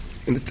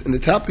In the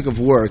topic of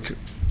work,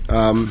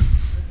 of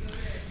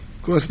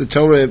course, the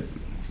Torah,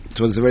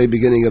 towards the very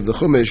beginning of the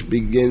Chumash,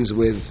 begins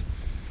with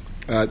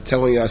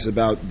telling us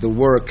about the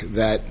work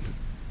that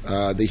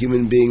the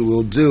human being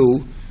will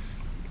do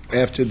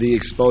after the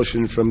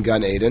expulsion from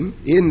Gan Eden.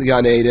 In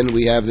Gan Eden,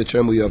 we have the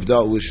term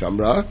Yavda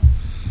U'Shamra,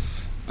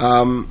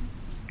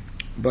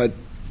 but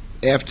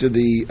after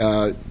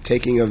the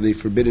taking of the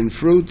forbidden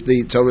fruit,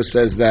 the Torah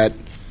says that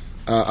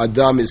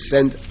Adam is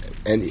sent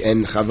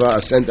and Chava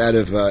are sent out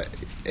of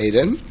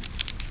Eden,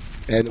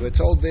 and we're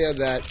told there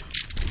that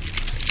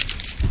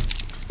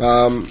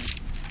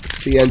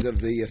at the end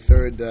of the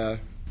third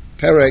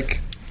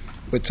perek,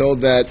 we're told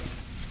that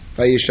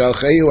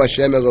Vayishalchehu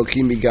Hashem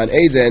Elokim Migan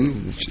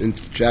Eden, in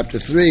chapter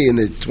 3, in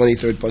the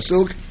 23rd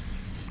pasuk,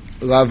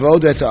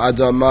 Lavod et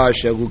Adama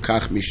Asher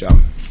Lukach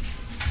Misham.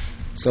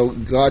 So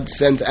God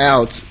sent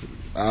out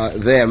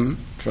them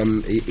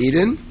from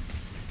Eden.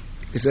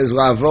 It says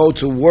Lavod,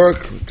 to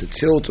work, to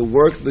till, to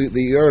work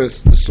the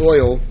earth, the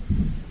soil,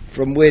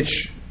 from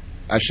which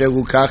Asher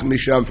Lukach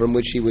Misham, from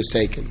which he was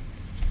taken.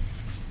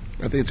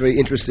 I think it's a very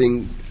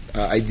interesting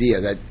idea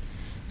that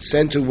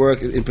sent to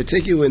work, in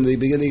particular in the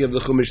beginning of the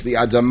Chumash, the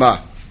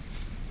Adamah.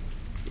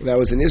 When I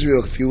was in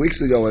Israel a few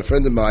weeks ago, a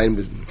friend of mine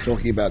was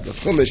talking about the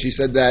Chumash. He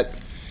said that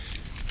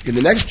in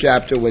the next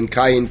chapter, when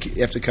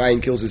after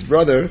Cain kills his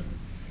brother,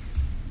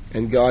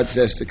 and God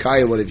says to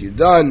Cain, "What have you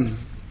done?"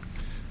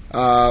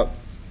 Aurora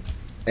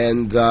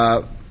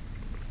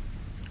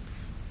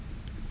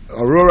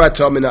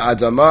Tomina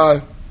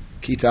Adamah,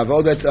 Ki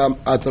Tavodet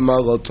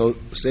Adamah Lo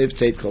Tosef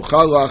Teit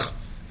Kochalach.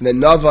 And then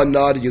Nava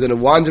Nad, you're going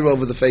to wander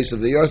over the face of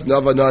the earth.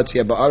 Nava Nad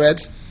Tia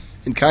Ba'aretz.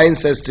 And Cain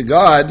says to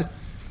God,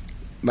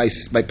 my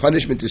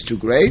punishment is too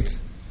great.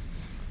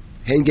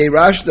 Hen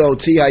Geirashto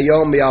Ti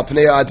Hayom Mi'al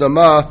Pnei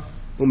Adamah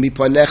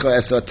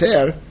U'Mipanecha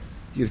Esater.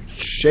 You've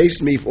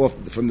chased me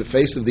from the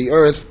face of the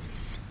earth,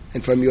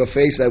 and from your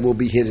face I will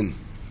be hidden.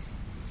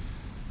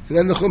 And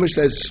then the Chumash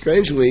says,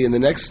 strangely, in the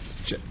next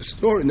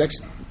story in the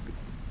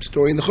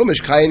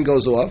Chumash, Cain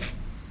goes off,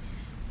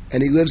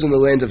 and he lives in the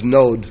land of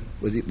Nod,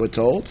 we're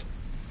told.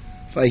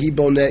 He's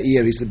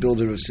the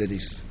builder of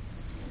cities.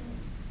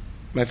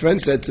 My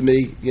friend said to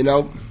me,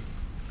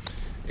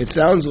 it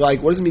sounds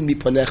like, what does it mean,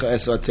 mipanecha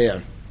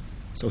esater?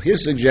 So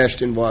his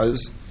suggestion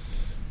was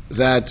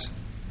that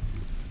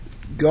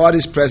God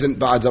is present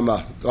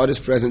ba'adamah. God is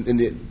present on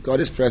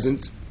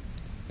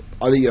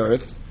the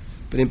earth,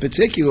 but in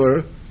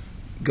particular,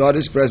 God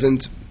is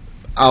present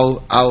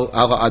al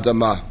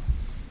adamah.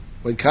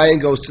 When Cain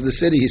goes to the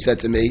city, he said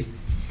to me,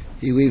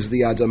 he leaves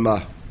the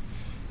adamah.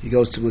 He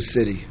goes to a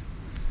city.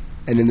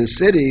 And in the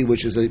city,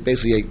 which is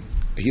basically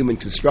a human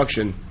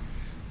construction,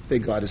 that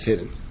God is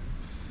hidden.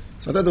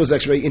 So I thought that was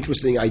actually a very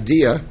interesting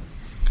idea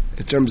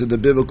in terms of the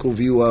biblical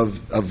view of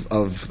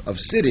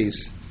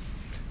cities.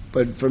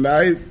 But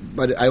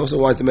I also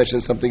wanted to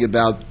mention something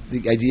about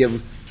the idea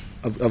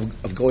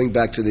of going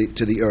back to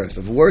the earth,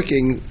 of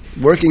working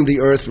the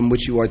earth from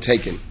which you are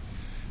taken.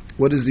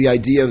 What is the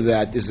idea of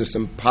that? Is there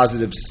some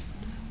positive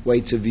way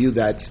to view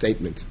that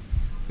statement?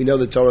 We know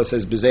the Torah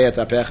says, "B'zeh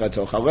atapecha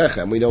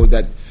tochalechem." We know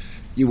that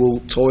you will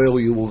toil,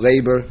 you will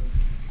labor,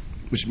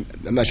 which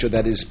I'm not sure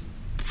that is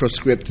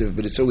prescriptive,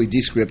 but it's certainly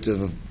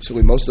descriptive of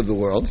certainly most of the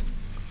world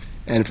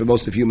and for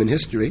most of human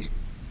history.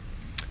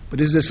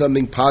 But is there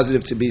something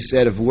positive to be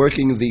said of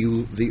working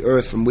the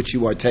earth from which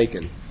you are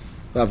taken?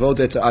 I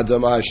wanted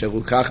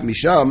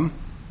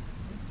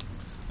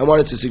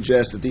to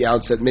suggest at the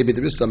outset, maybe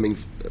there is something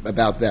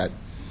about that.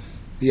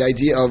 The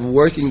idea of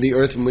working the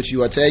earth from which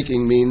you are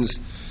taking means,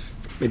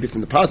 maybe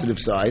from the positive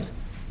side,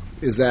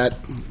 is that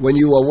when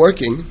you are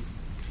working,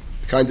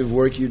 the kind of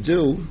work you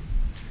do,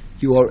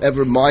 you are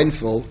ever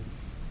mindful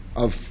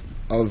of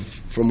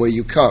from where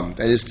you come.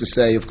 That is to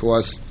say, of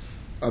course,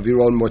 of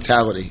your own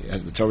mortality,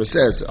 as the Torah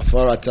says,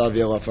 "Afar atav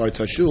yel afar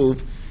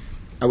tashuv."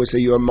 I would say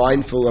you are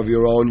mindful of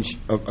your own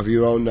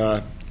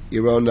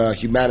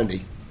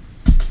humanity,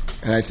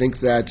 and I think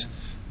that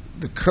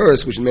the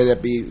curse, which may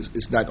not be,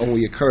 is not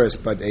only a curse,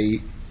 but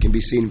can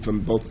be seen from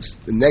both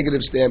the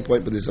negative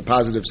standpoint, but there's a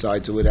positive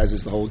side to it, as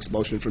is the whole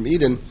expulsion from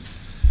Eden.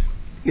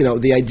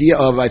 The idea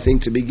of, I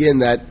think, to begin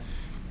that,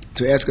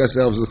 to ask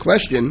ourselves the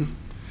question: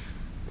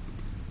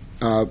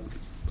 are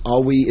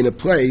we in a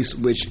place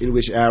which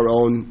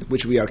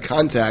we have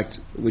contact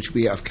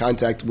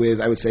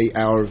with? I would say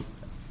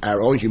our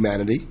own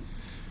humanity,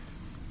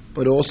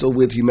 but also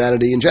with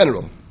humanity in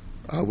general.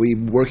 Are we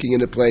working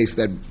in a place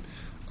that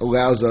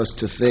allows us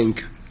to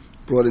think,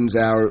 broadens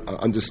our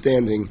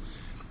understanding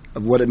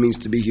of what it means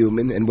to be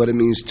human and what it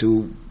means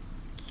to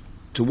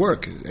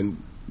work? And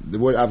the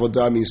word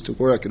avodah means to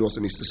work. It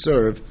also means to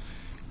serve.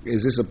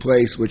 Is this a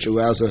place which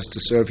allows us to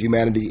serve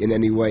humanity in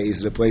any way?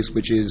 Is it a place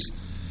which is,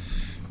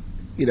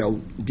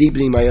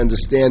 deepening my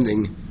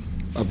understanding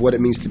of what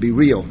it means to be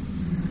real,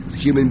 as a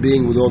human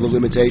being with all the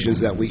limitations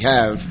that we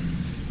have?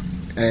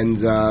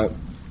 And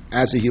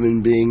as a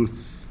human being,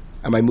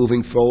 am I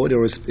moving forward,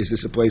 or is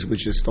this a place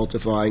which is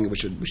stultifying,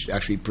 which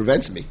actually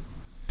prevents me?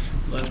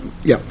 That's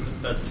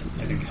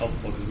I think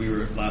helpful,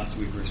 because last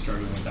week we were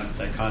struggling with that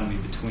dichotomy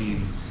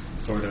between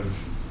sort of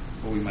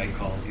what we might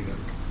call either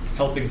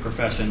helping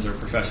professions or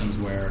professions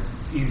where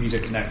it's easy to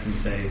connect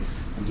and say,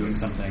 I'm doing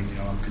something,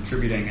 I'm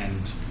contributing,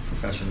 and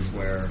professions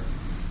where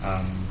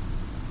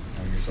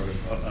you're sort of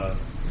a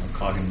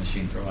cog in the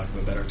machine, for lack of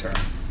a better term.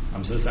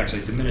 So this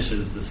actually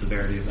diminishes the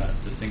severity of that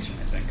distinction,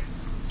 I think,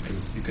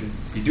 because you can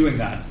be doing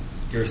that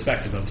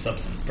irrespective of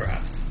substance,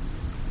 perhaps.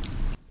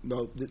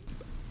 No,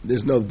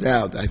 there's no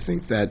doubt. I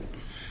think that,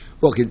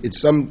 look,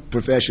 it's some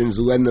professions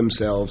lend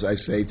themselves, I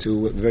say,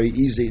 to very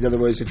easy. In other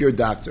words, if you're a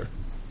doctor,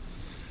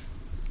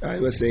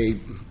 let's say,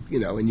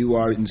 and you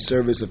are in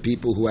service of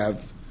people who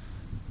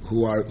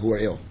are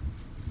ill,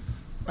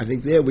 I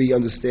think there we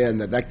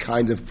understand that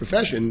kind of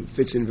profession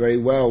fits in very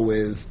well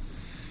with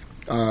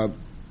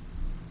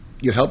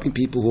you're helping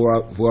people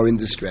who are in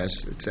distress,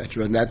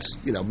 etc. And that's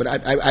But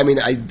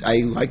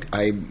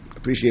I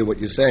appreciate what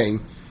you're saying,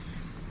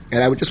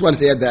 and I would just want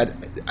to add that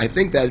I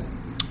think that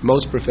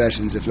most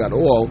professions, if not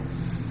all,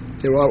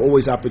 there are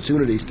always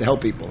opportunities to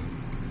help people.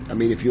 I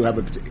mean, if you have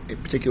a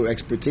particular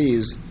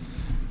expertise,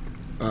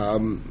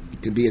 you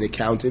can be an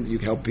accountant. You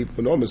can help people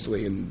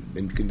enormously, and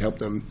you can help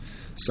them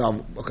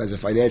solve all kinds of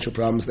financial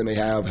problems they may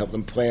have, help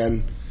them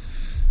plan.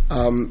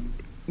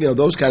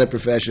 Those kind of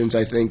professions,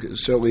 I think,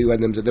 certainly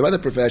lend them to. There are other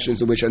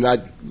professions which are not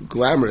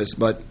glamorous,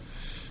 but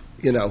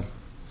if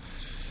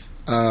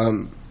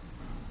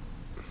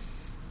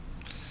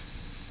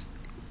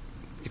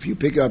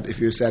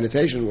you're a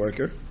sanitation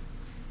worker,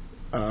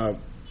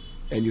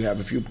 and you have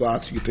a few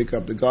blocks, you pick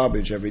up the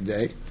garbage every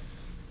day.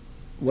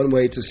 One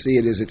way to see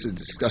it is it's a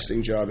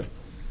disgusting job.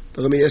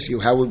 But let me ask you,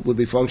 how would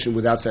we function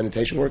without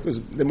sanitation workers?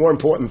 They're more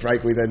important,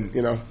 frankly, than,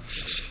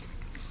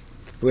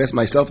 who asked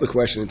myself the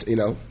question,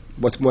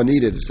 what's more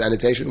needed, a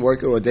sanitation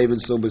worker or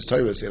David Silber's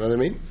Torahs? You know what I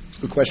mean? It's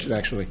a good question,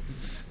 actually.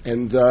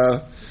 And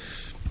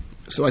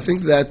so I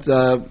think that,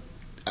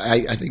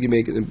 I think you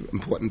make an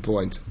important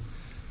point.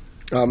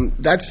 I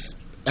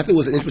think it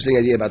was an interesting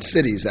idea about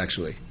cities,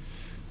 actually.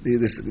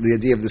 The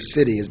idea of the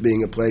city as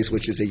being a place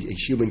which is a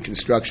human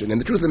construction. And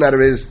the truth of the matter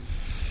is,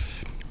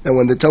 and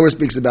when the Torah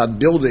speaks about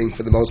building,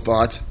 for the most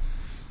part,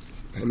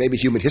 and maybe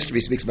human history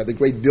speaks about the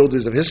great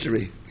builders of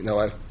history,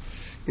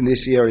 in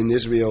this year in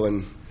Israel,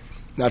 and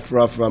not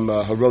far from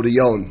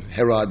Herodion,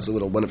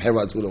 one of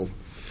Herod's little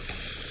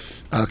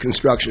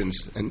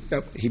constructions, and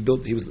he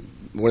was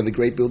one of the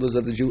great builders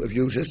of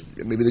Jewish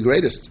history, maybe the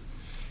greatest.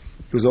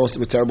 He was also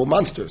a terrible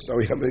monster, so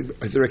is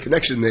there a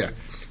connection there?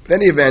 But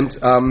in any event,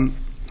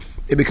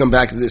 we come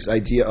back to this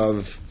idea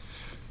of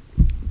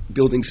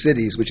building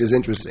cities, which is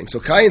interesting. So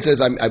Cain says,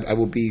 I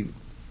will be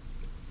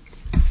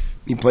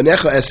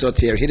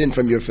hidden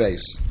from your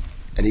face.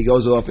 And he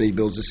goes off and he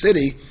builds a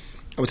city.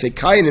 I would say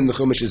Cain in the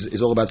Chumash is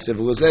all about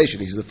civilization.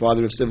 He's the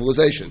father of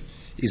civilization.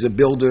 He's a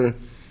builder,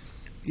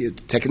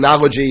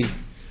 technology,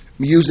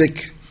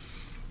 music.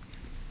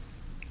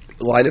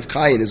 The line of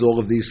Cain is all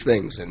of these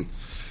things. And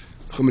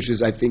Chumash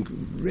is, I think,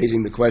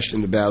 raising the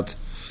question about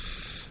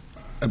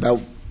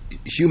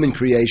human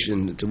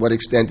creation, to what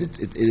extent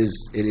it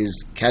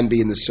can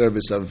be in the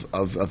service of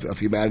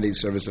humanity, the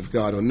service of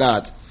God or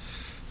not.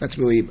 That's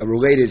really a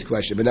related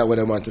question, but not what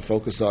I want to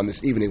focus on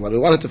this evening. What I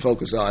wanted to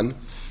focus on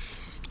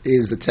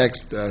is the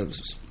text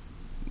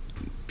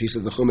piece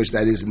of the Chumash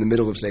that is in the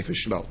middle of Sefer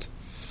Shemot,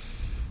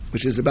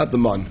 which is about the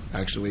man,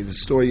 actually, the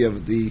story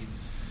of the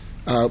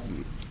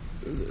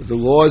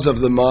laws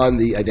of the man,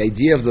 the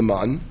idea of the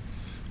man,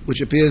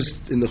 which appears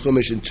in the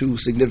Chumash in two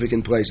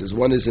significant places.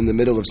 One is in the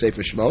middle of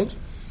Sefer Shemot,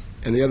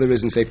 and the other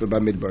is in Sefer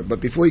Bamidbar.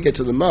 But before we get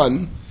to the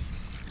man,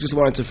 I just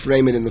wanted to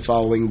frame it in the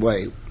following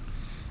way.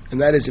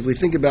 And that is, if we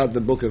think about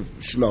the book of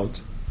Shemot,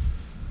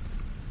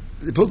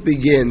 the book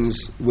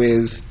begins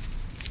with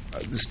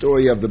the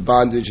story of the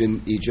bondage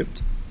in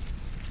Egypt.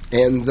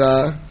 And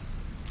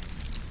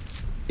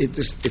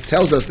it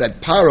tells us that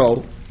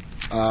Paro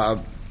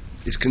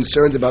is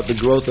concerned about the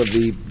growth of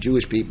the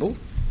Jewish people.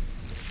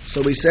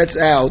 So he sets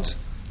out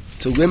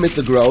to limit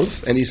the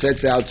growth, and he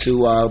sets out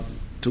to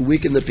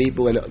weaken the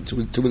people and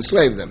to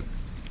enslave them,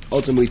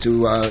 ultimately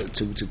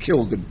to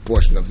kill a good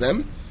portion of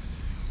them.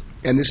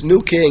 And this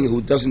new king, who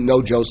doesn't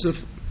know Joseph,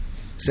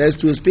 says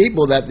to his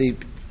people that the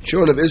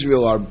children of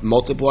Israel are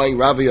multiplying.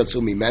 Ravi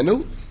Yotzumi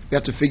Menu. We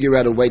have to figure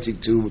out a way to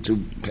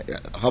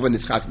Havan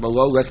Yitzchak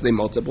below, lest they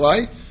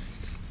multiply,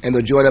 and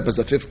they'll join up as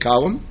a fifth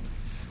column,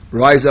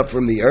 rise up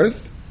from the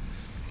earth.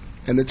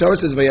 And the Torah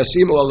says,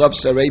 "Vayasimu alav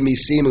sarei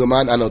misim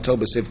leman anoto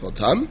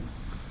b'sivchotam."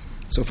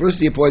 So first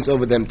he appoints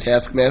over them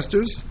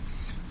taskmasters.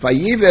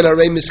 Vayiven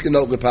arei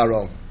miskenot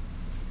leparo.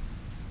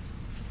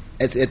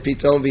 At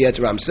Pitom v'et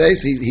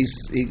Ramses,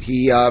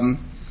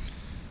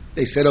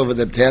 they set over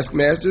the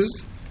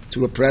taskmasters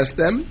to oppress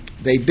them.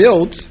 They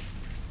built.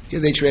 Here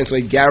they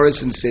translate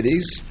garrison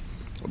cities,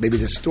 or maybe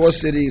the store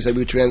cities that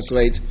we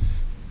translate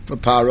for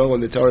Paro,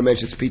 and the Torah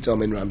mentions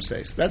Pitom and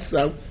Ramses. That's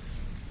but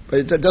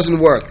it doesn't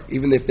work.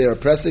 Even if they're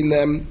oppressing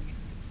them,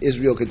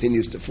 Israel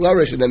continues to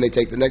flourish, and then they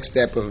take the next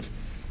step of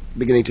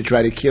beginning to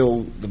try to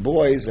kill the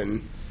boys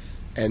and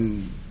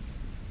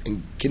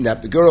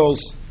kidnap the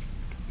girls.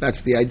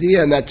 That's the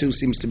idea, and that too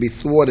seems to be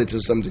thwarted to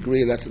some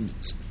degree, and that's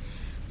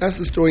That's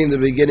the story in the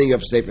beginning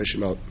of Sefer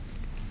Shemot.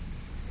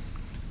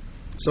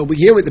 So we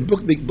hear the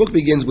book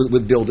begins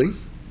with building,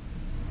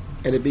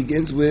 and it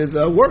begins with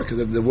work.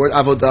 The word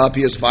avodah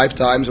appears 5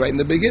 times right in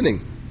the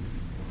beginning,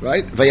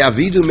 right?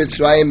 Vayavidu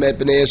Mitzrayim et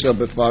bnei Yisrael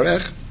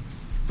befarech,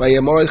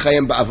 vayamor et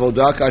chayim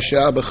ba'avodah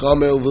kasher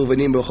b'chomer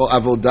uvuvenim b'chol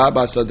avodah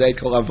b'asadei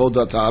kol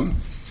avodatam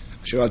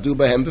asher adu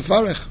b'hem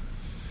befarech.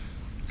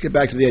 Get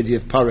back to the idea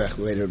of parech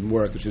later in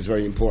work, which is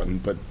very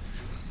important. But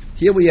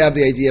here we have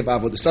the idea of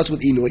avodah. It starts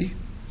with inui,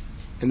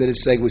 and then it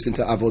segues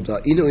into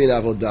avodah. Inui and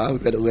avodah, we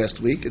read it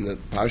last week in the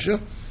Parsha,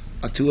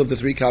 are 2 of the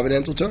 3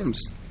 covenantal terms.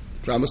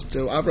 Promised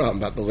to Abraham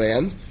about the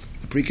land.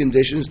 The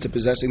preconditions to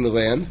possessing the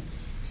land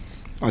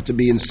are to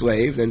be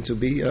enslaved and to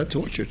be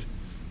tortured.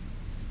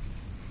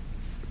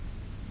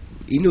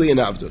 Inui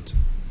and avdut.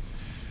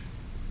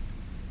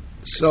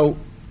 So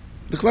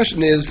the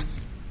question is,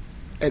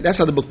 and that's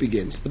how the book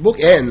begins. The book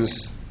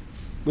ends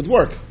with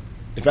work.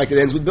 In fact, it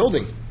ends with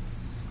building.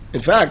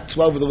 In fact,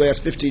 12 of the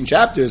last 15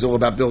 chapters are all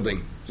about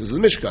building. This is the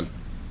Mishkan.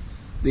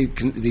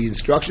 The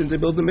instruction to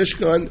build the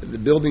Mishkan, the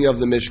building of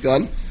the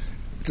Mishkan,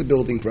 it's a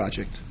building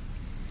project.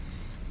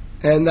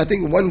 And I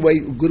think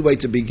good way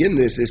to begin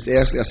this is to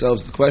ask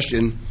ourselves the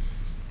question,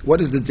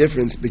 what is the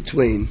difference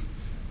between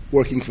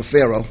working for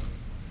Pharaoh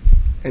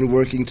and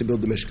working to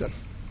build the Mishkan?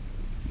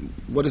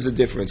 What is the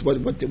difference?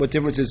 What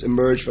differences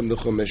emerge from the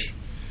Chumash?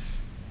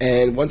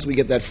 And once we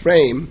get that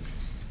frame,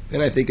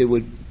 then I think it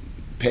would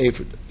pay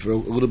for a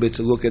little bit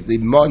to look at the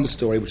Mon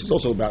story, which is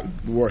also about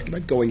work,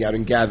 about going out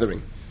and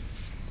gathering.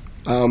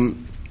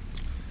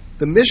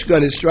 The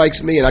Mishkan, it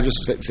strikes me, and I'll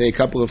just say a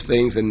couple of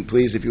things, and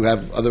please, if you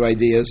have other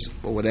ideas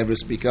or whatever,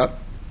 speak up.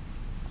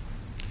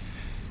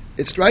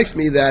 It strikes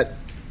me that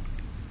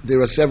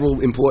there are several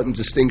important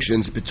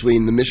distinctions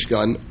between the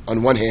Mishkan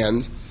on one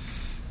hand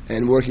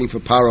and working for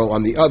Paro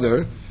on the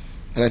other,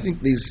 and I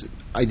think these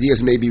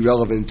ideas may be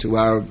relevant to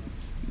our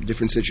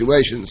different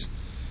situations.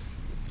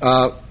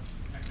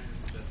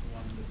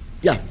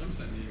 Yeah. Which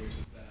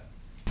is that,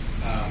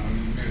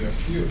 maybe there are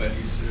a few, but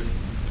you sort of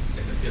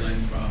get the feeling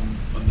from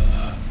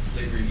the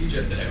slavery in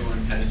Egypt that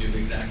everyone had to do the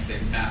exact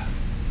same task,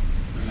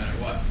 no matter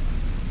what.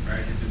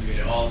 Right? It's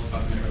all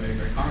talking about very,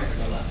 very common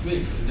about last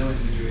week. There's no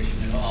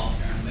individuation at all,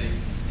 apparently,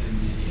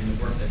 in the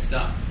work that's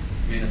done.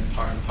 I mean, it's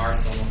part and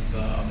parcel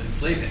of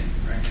enslaving,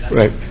 right? And that's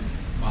right.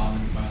 While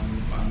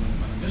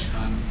the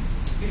Mishkan,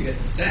 you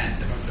get the sense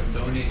everyone's sort of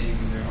donating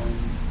their own,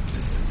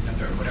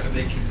 whatever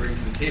they can bring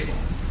to the table.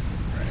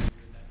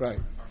 Right.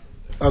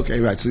 Okay,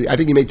 right. So I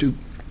think you made two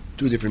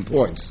different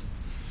points.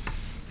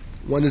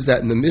 One is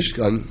that in the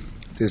Mishkan,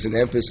 there's an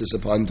emphasis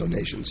upon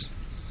donations.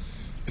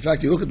 In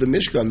fact, you look at the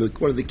Mishkan,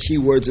 one of the key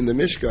words in the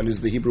Mishkan is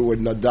the Hebrew word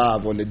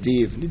nadav or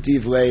nadiv.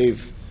 Nadiv leiv,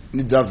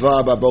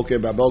 nidava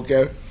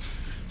baboker.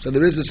 So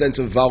there is a sense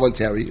of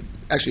voluntary.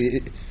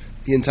 Actually,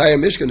 the entire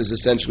Mishkan is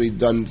essentially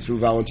done through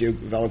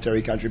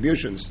voluntary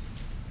contributions.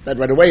 That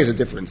right away is a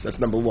difference. That's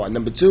number one.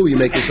 Number two, you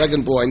make a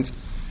second point.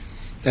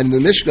 And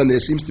in the Mishkan, there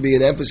seems to be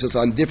an emphasis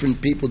on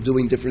different people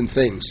doing different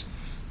things.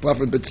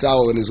 Prophet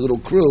Betzalel and his little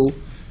crew,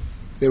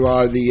 there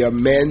are the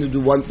men who do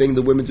one thing,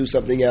 the women do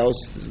something else.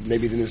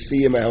 Maybe the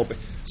Nesiim are helping.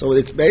 So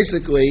it's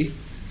basically,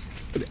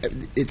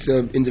 it's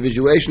an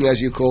individuation,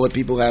 as you call it.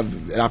 People have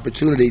an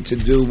opportunity to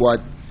do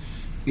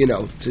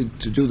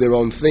to do their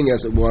own thing,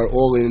 as it were,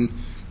 all in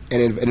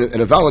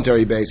a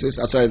voluntary basis.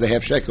 Outside of the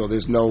half shekel,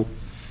 there's no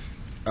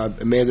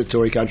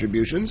mandatory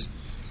contributions.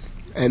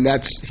 And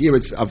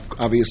it's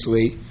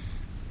obviously,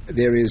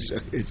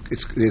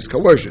 there's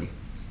coercion.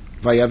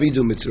 Vayavidu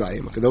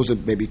Mitzrayim. Okay, those are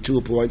maybe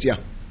 2 points. Yeah.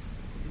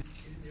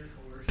 Isn't there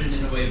coercion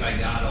in a way by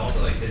God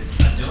also, like this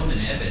Adon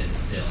and Ebed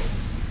still?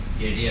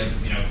 The idea of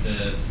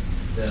the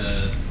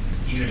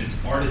even if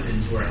it's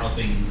artisans who are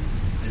helping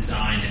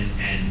design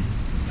and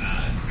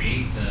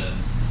create the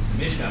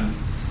Mishkan,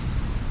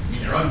 I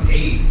mean, they're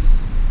unpaid,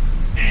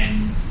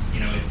 and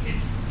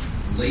it's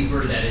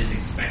labor that is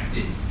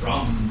expected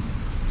from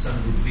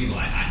some group of people.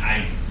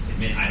 I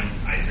admit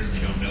I certainly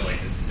don't know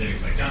like the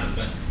specifics like Jonathan,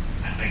 but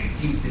it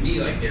seems to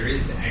me like there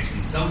is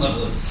actually some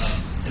level of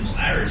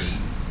similarity.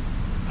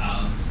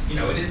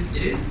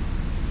 It is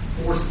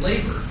forced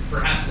labor,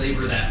 perhaps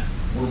labor that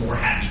we're more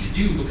happy to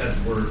do because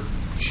we're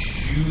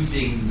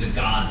choosing the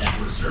God that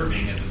we're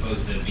serving as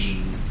opposed to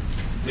being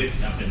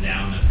whipped up and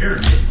down a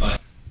pyramid.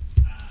 But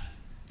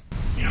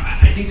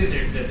I think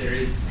that there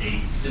is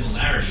a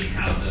similarity in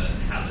how the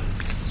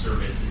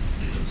service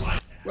is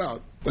applied.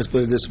 Well, let's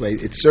put it this way.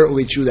 It's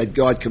certainly true that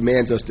God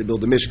commands us to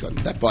build a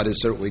Mishkan. That part is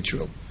certainly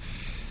true.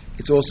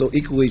 It's also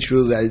equally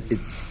true that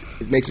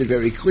it makes it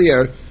very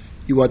clear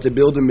you want to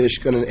build a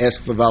Mishkan and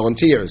ask for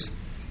volunteers.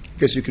 I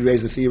guess you could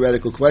raise the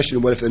theoretical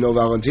question, what if there are no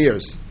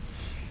volunteers?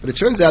 But it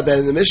turns out that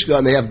in the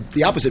Mishkan they have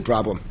the opposite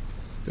problem.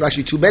 There are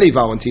actually too many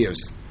volunteers.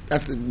 The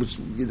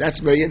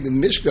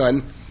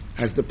Mishkan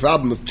has the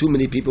problem of too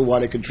many people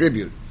want to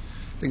contribute.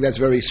 I think that's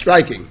very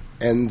striking.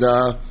 And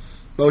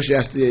Moshe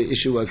has to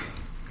issue a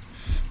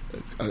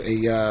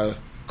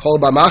kol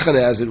b'machane,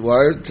 as it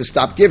were, to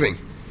stop giving.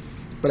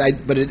 But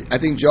I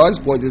think John's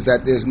point is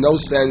that there's no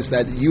sense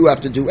that you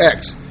have to do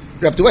X.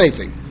 You don't have to do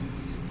anything.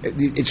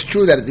 it's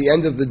true that at the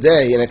end of the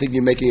day, and I think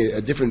you're making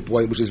a different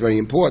point, which is very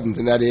important,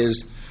 and that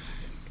is,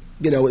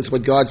 it's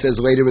what God says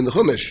later in the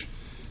Chumash.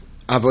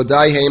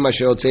 Avodai heim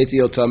asher hotzeti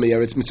otam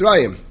me'eretz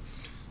Mitzrayim.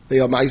 They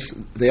are my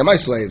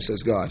slaves,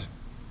 says God.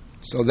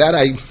 So that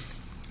I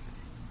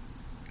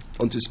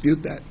don't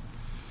dispute that.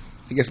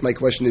 I guess my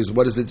question is,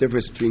 what is the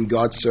difference between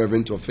God's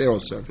servant or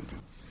Pharaoh's servant?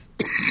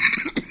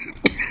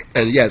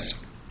 And yes,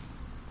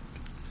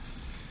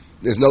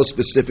 there's no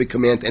specific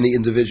command to any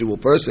individual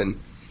person,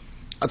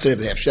 I'll tell you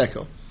if they have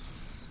shekel,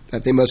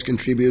 that they must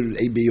contribute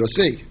A, B, or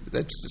C.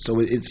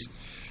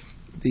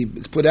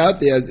 It's put out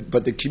there,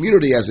 but the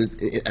community in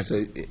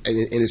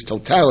its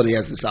totality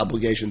has this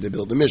obligation to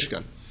build the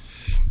Mishkan.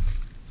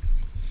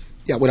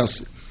 Yeah, what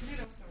else?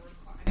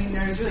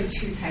 There's really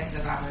two types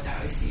of avodah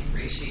that we see in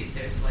Breshit.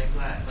 There's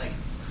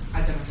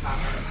Adam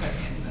Chava put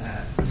in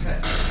the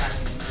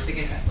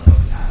beginning of little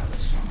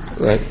with Shomer,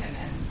 right? And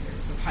then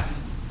there's the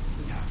Putnam,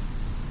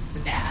 the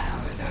dad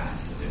avodah.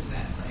 So there's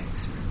that sort of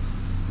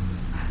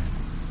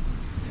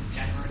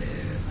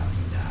generative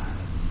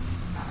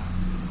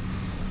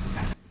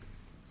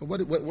avodah.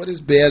 What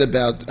is bad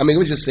about? Let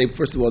me just say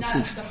first of all,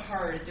 there's the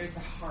hard.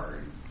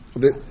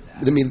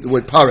 The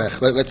word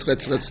parech.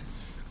 Let's.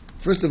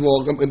 First of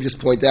all, let me just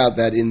point out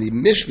that in the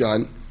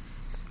Mishkan,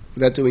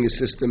 without doing a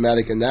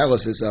systematic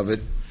analysis of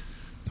it,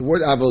 the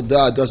word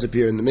avodah does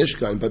appear in the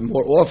Mishkan, but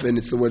more often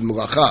it's the word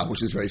melacha,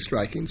 which is very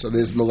striking. So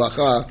there's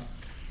melacha.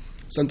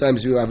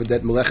 Sometimes you have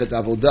that melekhet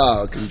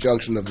avodah, a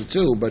conjunction of the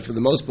two, but for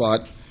the most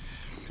part,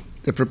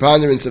 the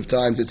preponderance of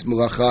times it's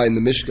melacha in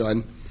the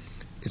Mishkan.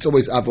 It's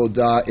always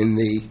avodah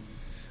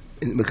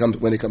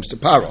when it comes to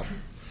paro.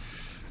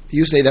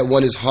 You say that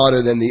one is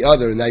harder than the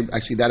other, and I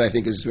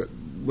think is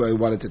where I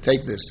wanted to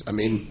take this.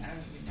 Clearly,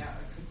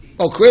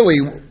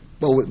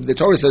 the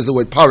Torah says the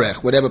word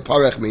parech. Whatever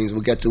parech means,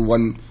 we'll get to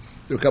one.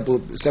 There are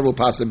several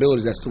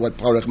possibilities as to what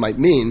parech might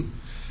mean.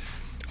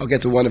 I'll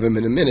get to one of them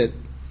in a minute.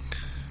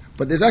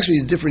 But there's actually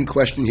a different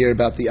question here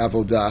about the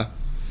avodah,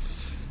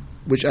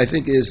 which I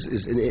think is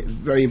a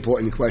very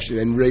important question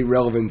and very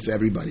relevant to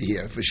everybody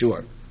here, for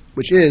sure.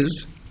 Which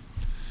is,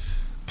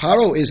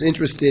 Paro is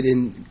interested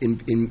in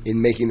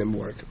making them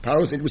work.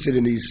 Paro is interested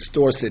in these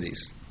store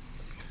cities.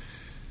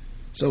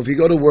 So if you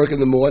go to work in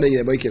the morning,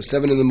 you wake up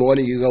 7 in the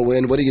morning, you go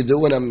in, what are you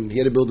doing? I'm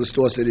here to build the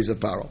store cities of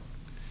Paro.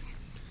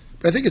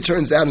 But I think it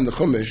turns out in the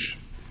Chumash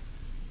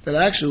that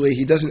actually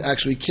he doesn't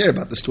actually care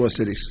about the store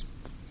cities.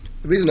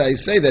 The reason I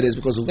say that is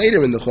because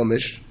later in the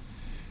Chumash,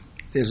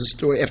 there's a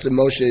story after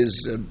Moshe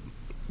is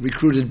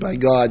recruited by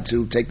God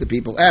to take the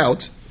people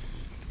out.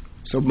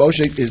 So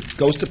Moshe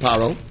goes to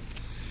Paro,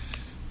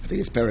 I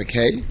think it's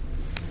Parakeh,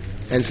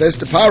 and says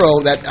to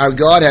Paro that our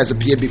God has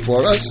appeared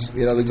before us,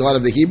 the God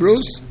of the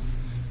Hebrews,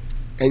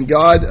 and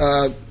God,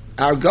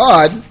 our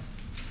God,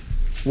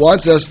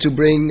 wants us to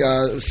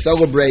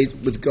celebrate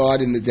with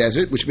God in the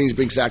desert, which means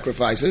bring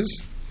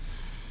sacrifices.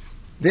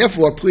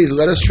 Therefore, please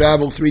let us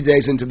travel 3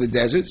 days into the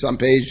desert. It's on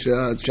page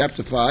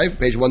chapter 5,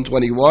 page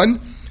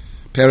 121,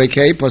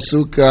 Parakeh,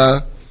 Pasuk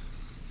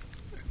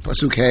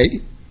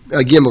Hey,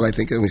 Gimel, I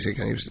think. Let me see.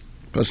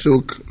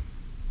 Pasuk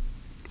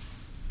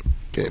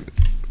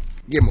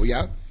Gimel,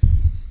 yeah.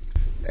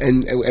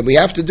 And we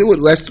have to do it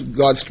lest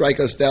God strike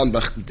us down,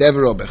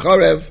 Dever or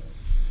Becharev.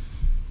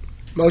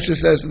 Moshe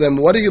says to them,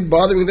 what are you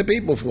bothering the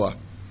people for?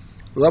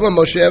 Lama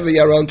Moshe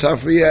v'yaron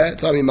tafriya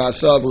tami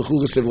ma'asav l'chu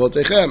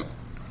l'sivlotechem.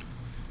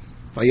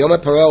 Vayom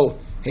Paro,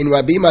 hein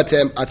rabim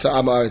atem ata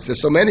amaretz.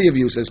 There's so many of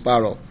you, says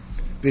Paro.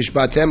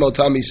 Vishbatem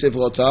otam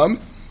misivlotam.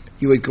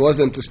 You would cause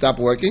them to stop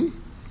working.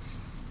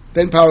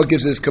 Then Paro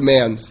gives his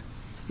commands.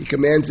 He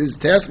commands his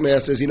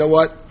taskmasters, you know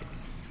what?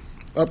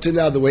 Up to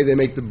now, the way they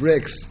make the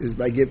bricks is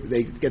they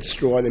get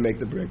straw and they make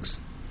the bricks.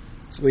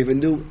 So we have a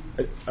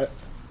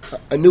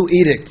new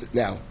edict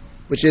now,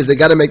 which is they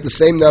got to make the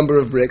same number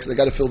of bricks. They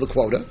got to fill the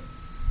quota.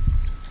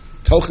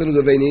 Tochen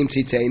levenim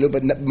titenu,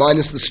 but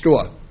minus the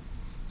straw.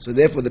 So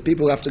therefore, the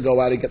people have to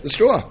go out and get the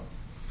straw.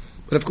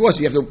 But of course,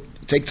 you have to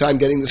take time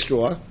getting the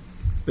straw.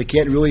 They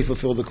can't really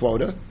fulfill the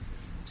quota.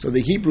 So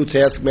the Hebrew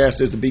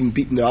taskmasters are being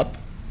beaten up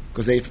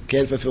because they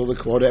can't fulfill the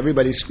quota.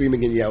 Everybody's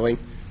screaming and yelling.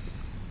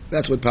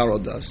 That's what Paro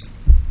does.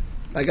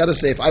 I got to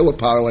say, if I were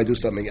Paro, I'd do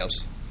something else.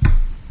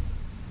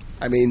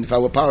 If I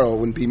were Paro, it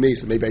wouldn't be me,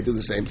 so maybe I'd do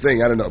the same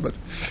thing. I don't know. But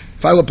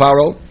if I were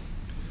Paro,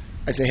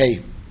 I'd say,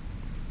 hey,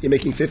 you're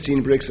making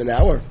 15 bricks an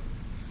hour.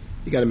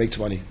 You got to make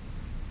 20.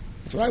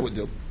 That's what I would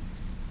do.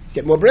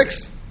 Get more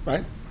bricks,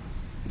 right?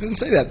 He doesn't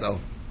say that, though.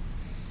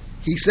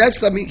 He says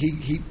something,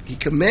 he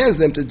commands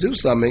them to do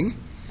something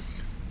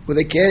where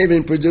they can't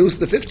even produce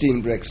the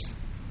 15 bricks.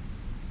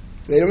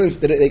 They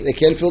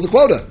can't fill the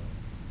quota.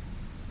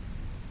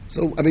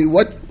 So,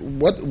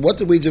 what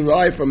do we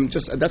derive from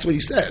that's what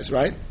he says,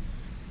 right?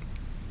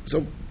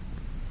 So,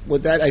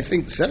 what that I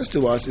think says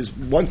to us is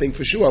one thing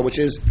for sure, which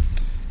is,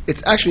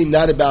 it's actually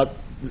not about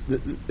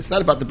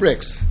the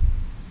bricks.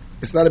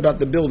 It's not about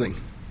the building.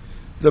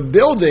 The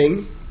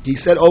building, he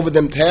set over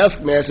them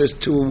taskmasters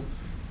to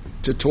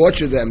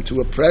torture them, to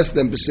oppress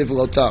them,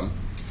 b'sivlotam.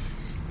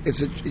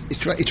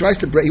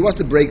 He wants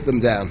to break them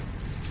down.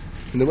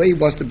 And the way he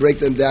wants to break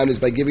them down is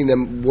by giving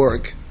them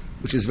work,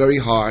 which is very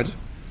hard.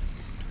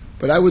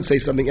 But I would say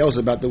something else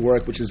about the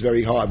work which is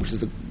very hard, which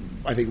is,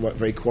 I think, a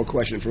very core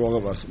question for all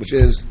of us, which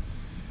is,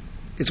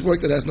 it's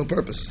work that has no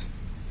purpose.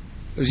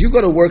 Because you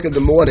go to work in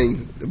the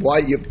morning,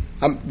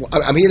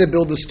 I'm here to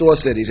build the store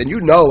cities, and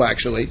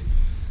actually,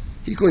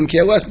 he couldn't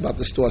care less about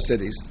the store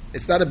cities.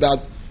 It's not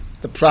about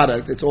the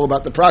product, it's all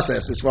about the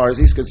process as far as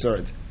he's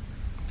concerned.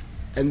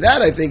 And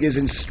that, I think, is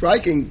in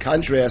striking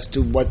contrast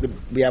to what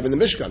we have in the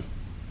Mishkan.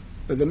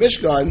 But the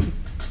Mishkan,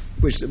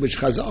 which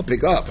Chazal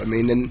pick up,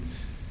 in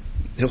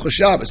Hilchos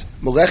Shabbos,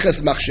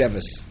 Melekhet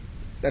Makhshevet.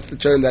 That's the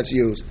term that's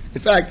used.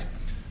 In fact,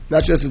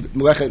 not just the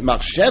Melekhet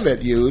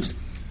Makhshevet used,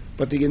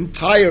 but the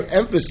entire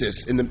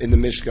emphasis in the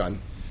Mishkan.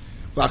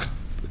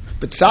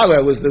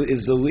 Betzalel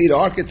is the lead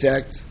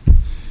architect,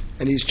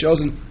 and he's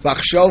chosen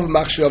Makhshov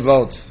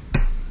Makhshavot,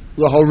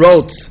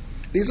 Lahorot.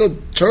 These are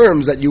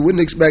terms that you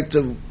wouldn't expect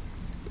to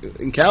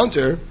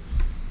encounter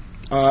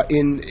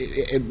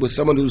with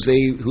someone who's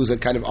a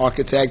kind of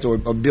architect or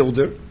a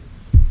builder.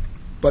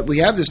 But we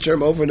have this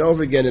term over and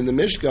over again in the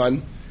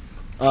Mishkan,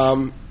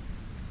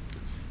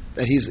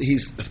 that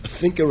he's a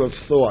thinker of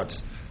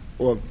thoughts,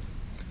 or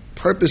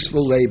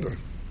purposeful labor.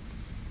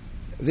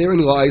 Therein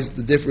lies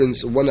the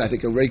difference, I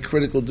think a very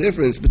critical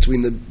difference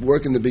between the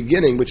work in the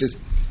beginning, which is,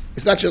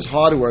 it's not just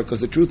hard work, because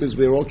the truth is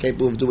we're all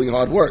capable of doing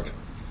hard work.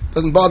 It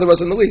doesn't bother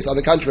us in the least. On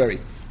the contrary,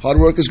 hard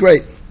work is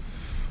great.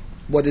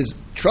 What is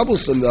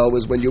troublesome, though,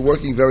 is when you're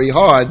working very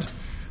hard,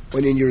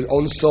 when in your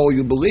own soul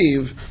you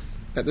believe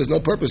that there's no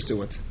purpose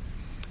to it.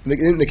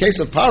 In the case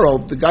of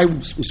Paro, the guy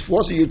who's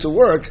forcing you to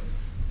work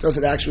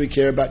doesn't actually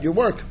care about your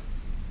work.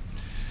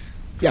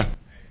 Yeah.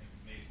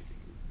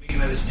 Making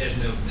another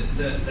suggestion, though,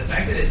 the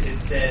fact that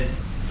it says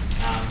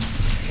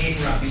Hein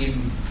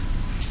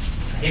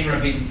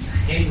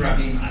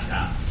Rabim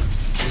Ata.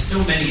 There's so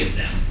many of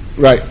them.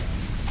 Right.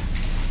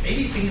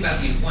 Maybe think about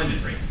the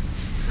employment rate,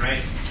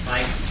 right?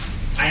 Like,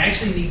 I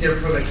actually need their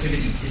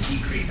productivity to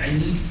decrease. I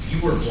need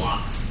fewer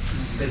blocks,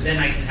 because then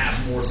I can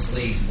have more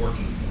slaves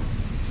working for me.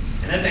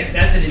 And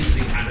that's an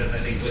interesting contrast,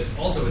 I think, with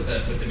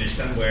the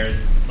Mishkan, where,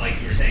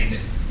 like you were saying,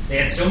 that they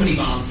had so many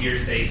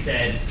volunteers, they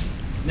said,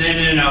 no,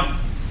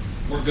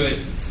 we're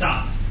good,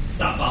 stop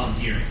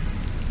volunteering.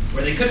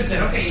 Where they could have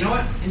said, okay, you know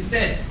what,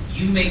 instead,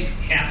 you make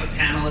half a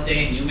panel a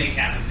day, and you make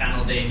half a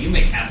panel a day, and you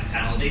make half a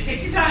panel a day,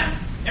 take your time.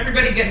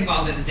 Everybody get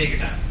involved in it and take your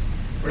time.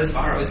 Whereas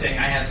Pharaoh was saying,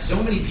 I have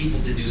so many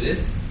people to do this,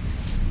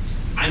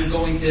 I'm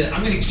going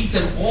to keep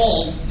them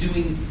all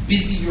doing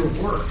busier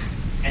work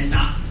and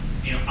not,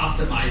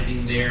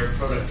 optimizing their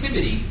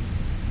productivity,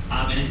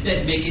 and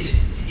instead make it,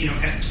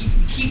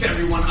 keep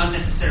everyone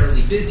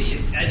unnecessarily busy.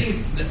 I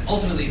think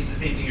ultimately it's the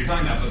same thing you're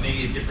talking about, but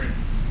maybe a different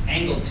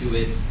angle to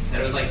it.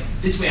 That it was like,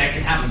 this way I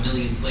can have 1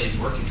 million slaves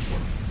working for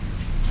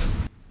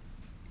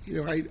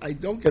me. I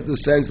don't get the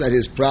sense that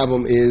his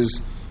problem is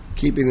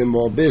keeping them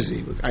all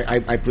busy.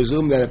 I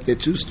presume that if they're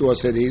 2 store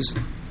cities,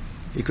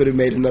 he could have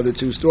made another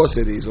 2 store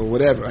cities or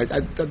whatever.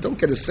 I don't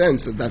get a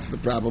sense that that's the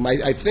problem.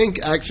 I think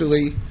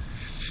actually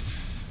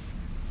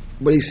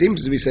what he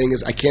seems to be saying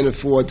is I can't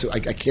afford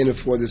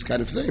this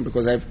kind of thing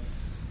because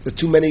there's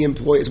too many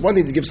employees. It's one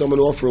thing to give someone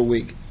off for a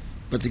week,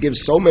 but to give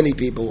so many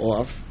people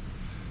off.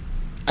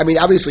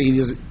 Obviously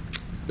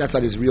that's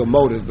not his real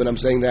motive, but I'm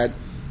saying that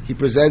he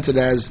presents it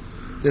as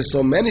there's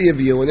so many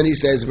of you, and then he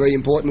says very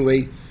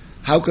importantly,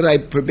 how could I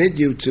permit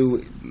you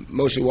to?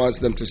 Moshe wants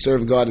them to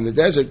serve God in the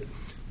desert,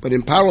 but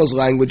in Paro's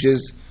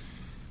languages,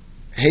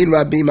 Hein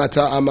Rabbi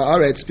Mata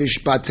Amaretz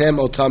Vishpatem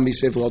Otam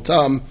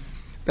Misivlotam.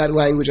 That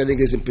language I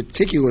think is in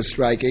particular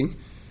striking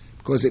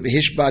because it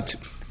Hishbat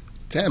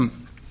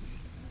Tem,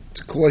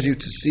 to cause you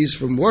to cease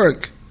from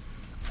work.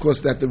 Of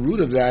course, that the root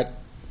of that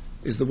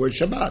is the word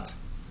Shabbat.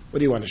 What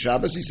do you want, a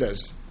Shabbos? He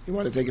says. You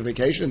want to take a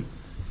vacation?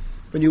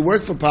 When you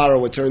work for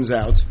Paro, it turns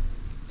out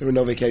there are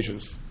no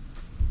vacations.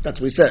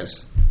 That's what he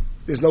says.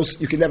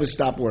 You can never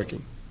stop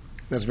working.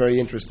 That's very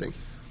interesting.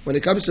 When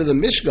it comes to the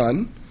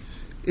Mishkan,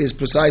 is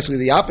precisely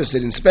the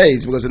opposite in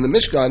spades, because in the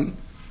Mishkan,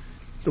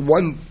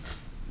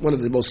 one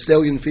of the most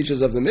salient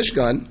features of the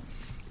Mishkan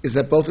is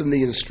that both in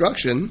the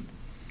instruction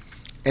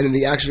and in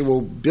the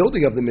actual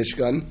building of the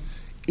Mishkan,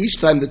 each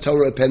time the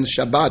Torah appends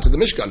Shabbat to the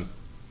Mishkan,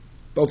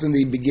 both in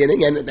the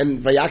beginning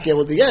and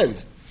Vayakel at the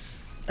end,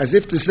 as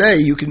if to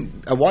say,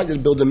 I want you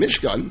to build a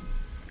Mishkan,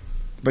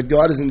 but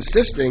God is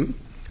insisting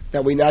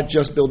that we not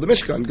just build the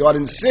Mishkan. God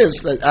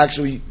insists that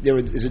actually there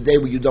is a day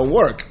where you don't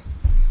work.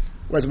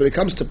 Whereas when it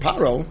comes to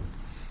Paro,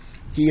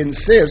 he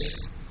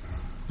insists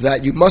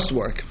that you must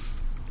work.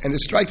 And it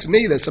strikes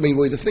me that something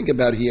really to think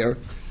about here,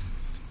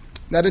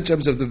 not in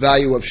terms of the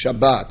value of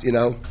Shabbat,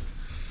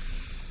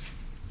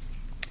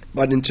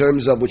 but in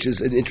terms of, which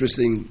is an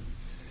interesting,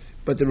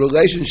 but the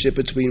relationship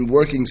between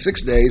working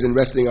 6 days and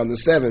resting on the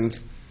 7th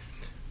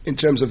in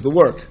terms of the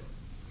work.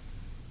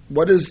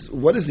 What is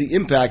the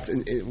impact?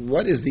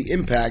 What is the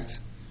impact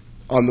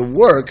on the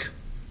work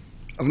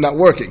of not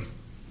working?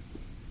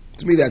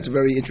 To me, that's a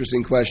very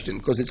interesting question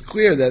because it's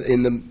clear that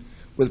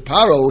with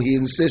Paro, he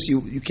insists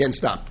you can't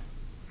stop.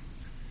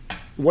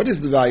 What is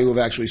the value of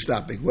actually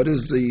stopping? What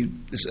is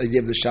this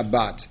idea of the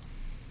Shabbat?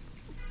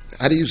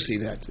 How do you see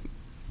that?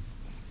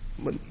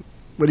 What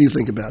do you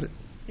think about it?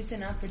 It's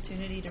an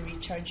opportunity to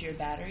recharge your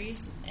batteries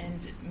and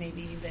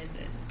maybe even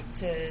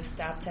to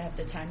stop to have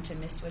the time to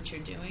miss what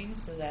you're doing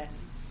so that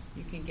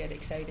you can get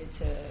excited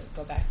to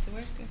go back to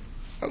work.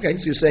 Okay,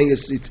 so you're saying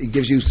it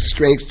gives you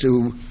strength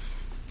to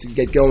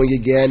get going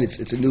again.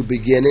 It's a new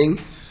beginning.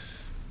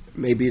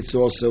 Maybe it's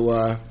also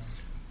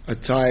a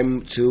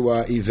time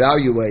to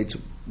evaluate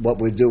what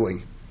we're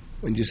doing.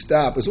 When you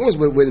stop, as long as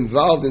we're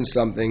involved in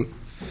something,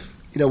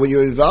 when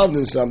you're involved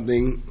in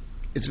something,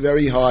 it's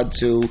very hard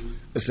to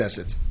assess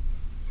it.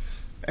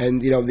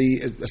 And,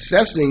 the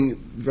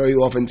assessing very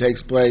often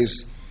takes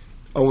place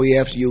only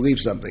after you leave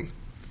something,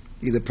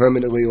 either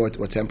permanently or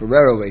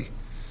temporarily.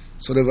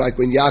 Sort of like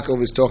when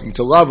Yaakov is talking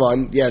to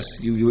Lavan, yes,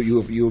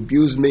 you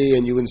abused me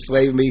and you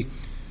enslaved me,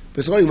 but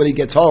it's only when he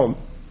gets home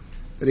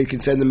that he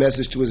can send a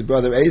message to his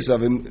brother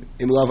Esav in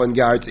Lavan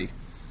Garti.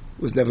 It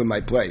was never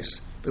my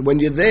place. But when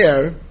you're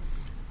there,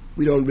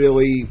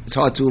 it's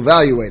hard to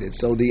evaluate it.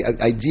 So the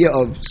idea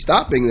of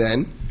stopping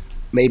then,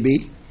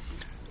 maybe,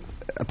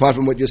 apart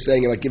from what you're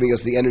saying about giving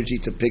us the energy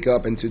to pick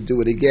up and to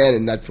do it again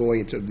and not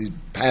falling into these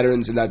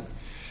patterns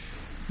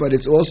but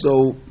it's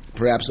also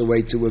perhaps a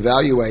way to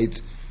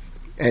evaluate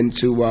and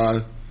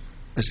to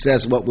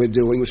assess what we're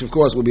doing, which of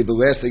course will be the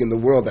last thing in the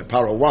world that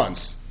Paro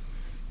wants.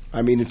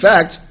 I mean, in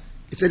fact,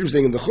 it's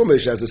interesting in the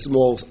Chumash, as a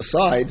small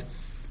aside,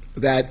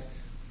 that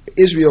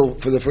Israel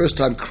for the first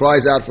time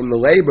cries out from the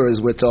labor,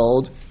 as we're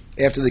told,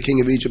 after the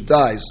king of Egypt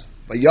dies.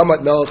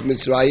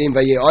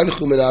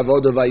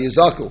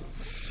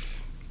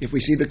 If we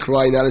see the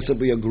cry not as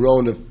simply a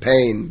groan of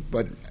pain,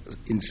 but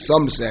in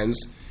some sense,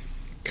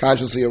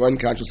 consciously or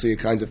unconsciously, a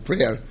kind of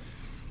prayer,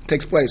 it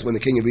takes place when the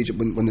king of Egypt,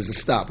 when there's a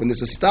stop. When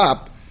there's a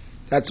stop,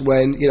 that's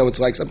when, it's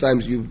like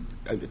sometimes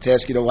a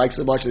task you don't like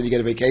so much, and then you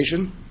get a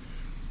vacation,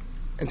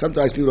 and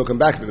sometimes people don't come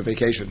back from the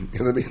vacation. You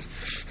know what I mean?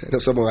 I know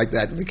someone like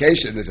that.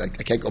 Vacation is like,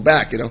 I can't go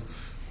back,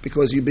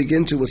 because you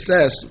begin to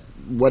assess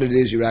what it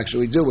is you're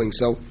actually doing.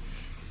 So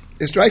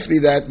it strikes me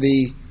that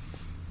the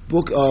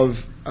book of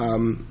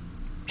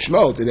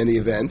Shemot, in any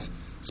event,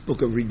 this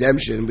book of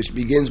redemption, which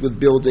begins with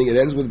building, it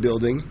ends with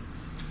building,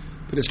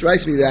 but it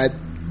strikes me that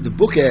the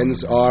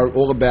bookends are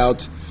all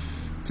about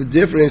the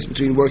difference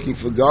between working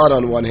for God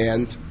on one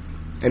hand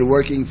and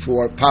working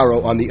for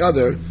Paro on the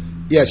other.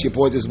 Yes, your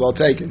point is well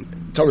taken.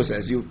 The Torah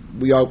says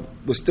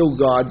we're still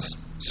God's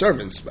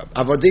servants,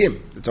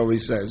 Avadim, the Torah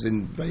says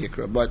in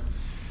Vayikra, but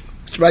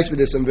it strikes me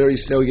there's some very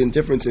salient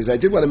differences. I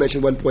did want to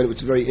mention one point which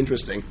is very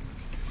interesting.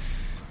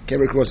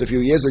 Came across a few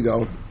years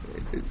ago.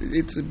 A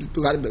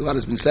lot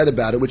has been said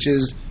about it, which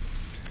is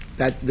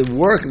that the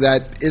work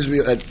that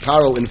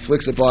Paro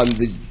inflicts upon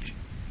the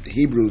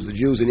Hebrews, the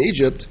Jews in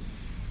Egypt,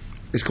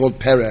 is called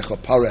Perech or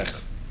Parech.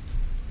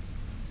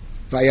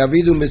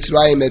 Vayavidu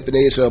Mitzrayim et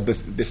bnei Yisrael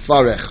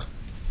b'farech,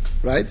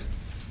 right?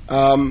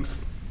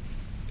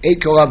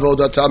 Eit kol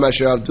avodatam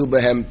asher avdu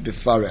behem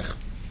b'farech.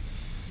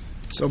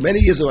 So many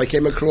years ago, I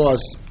came across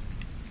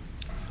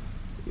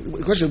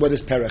the question: what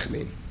does Perech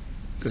mean?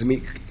 Because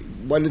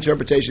one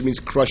interpretation means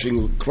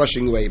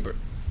crushing labor,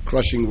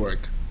 crushing work.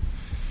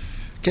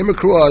 Came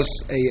across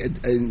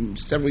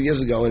several years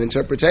ago an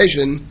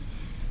interpretation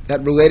that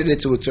related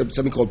it to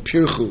something called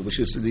pirchu, which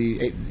is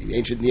the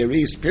ancient Near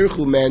East.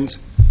 Pirchu meant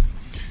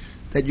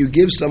that you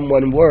give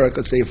someone work,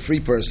 let's say a free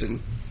person,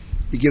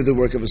 you give the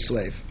work of a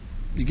slave.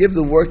 You give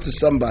the work to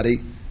somebody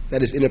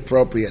that is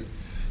inappropriate.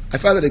 I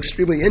found it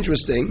extremely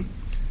interesting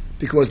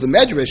because the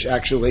Medrash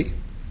actually,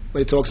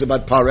 when it talks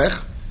about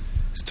parech,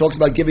 it talks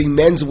about giving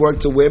men's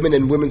work to women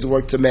and women's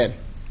work to men.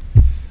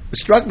 It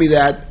struck me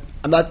that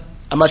I'm not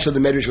sure the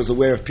Medrash was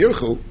aware of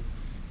pirchu,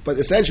 but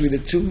essentially the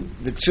two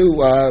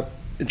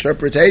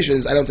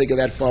interpretations I don't think are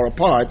that far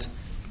apart,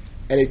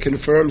 and it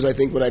confirms I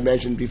think what I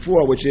mentioned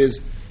before, which is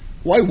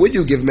why would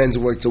you give men's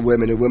work to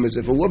women and women's?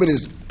 If a woman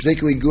is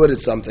particularly good at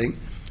something,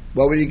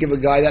 why would you give a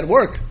guy that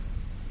work?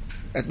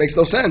 That makes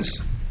no sense.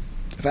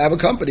 If I have a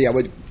company, I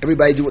would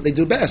everybody do what they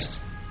do best.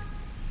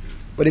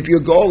 But if your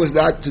goal is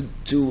not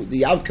to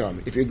the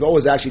outcome, if your goal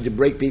is actually to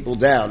break people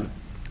down,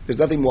 there's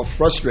nothing more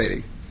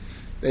frustrating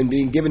than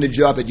being given a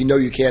job that you know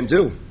you can't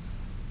do.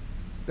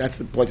 That's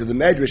the point of the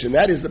Medrash, and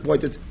that is the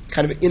point that's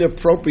kind of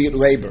inappropriate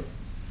labor.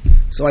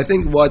 So I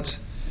think I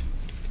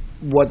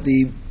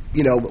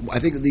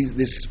think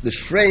this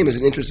frame is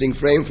an interesting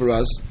frame for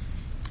us.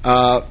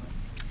 I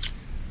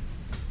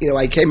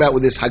came out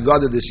with this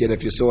Haggadah this year,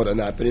 if you saw it or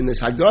not, but in this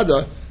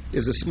Haggadah,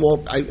 there's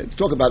I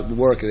talk about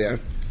work there,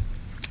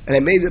 and I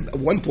made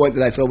one point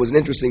that I thought was an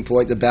interesting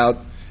point about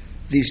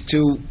these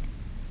two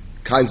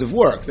kinds of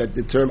work, that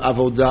the term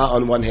avodah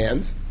on one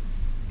hand,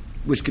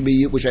 which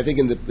I think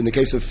in the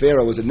case of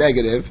Pharaoh was a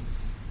negative,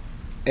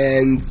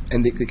 and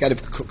the kind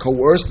of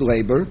coerced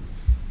labor,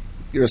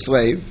 you're a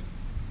slave,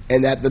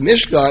 and that the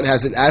Mishkan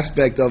has an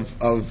aspect of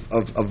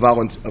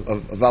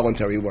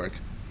voluntary work.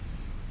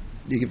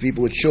 You give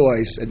people a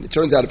choice, and it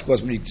turns out, of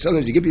course,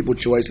 sometimes you give people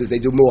choices, they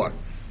do more.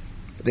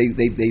 They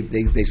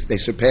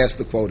surpass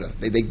the quota.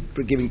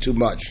 They're giving too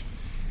much.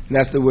 And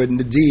that's the word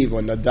nadiv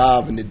or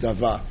nadav and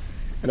nidava.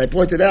 And I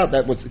pointed out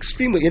that what's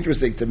extremely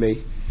interesting to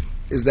me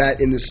is that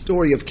in the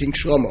story of King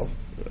Shlomo,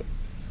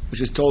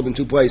 which is told in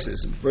two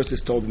places. First, it's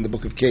told in the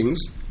Book of Kings,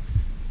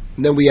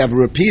 and then we have a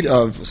repeat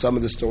of some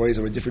of the stories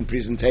or a different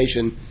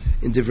presentation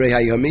in Divrei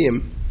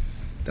HaYomim.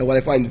 That what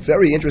I find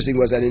very interesting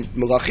was that in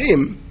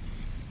Melachim,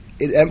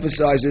 it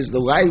emphasizes the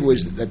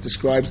language that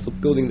describes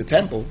building the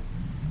temple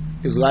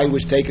is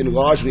language taken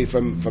largely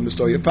from the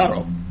story of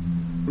Paro.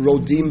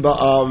 Rodim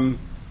Ba'am,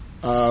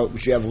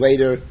 which you have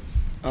later,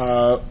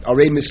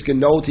 Arei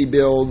Miskenot he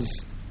builds,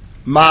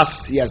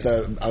 Mas, he has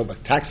a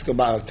tax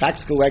collector,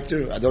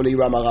 Adoni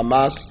Ram ala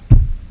Mas.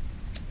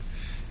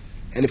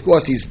 And of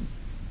course, his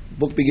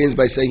book begins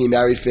by saying he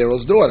married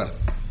Pharaoh's daughter.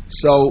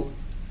 So,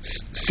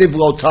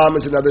 Sivlotam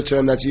is another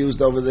term that's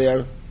used over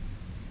there.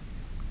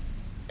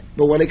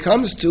 But when it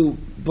comes to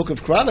Book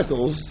of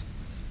Chronicles,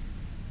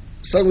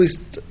 suddenly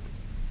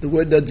the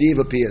word Nadiv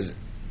appears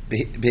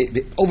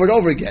over and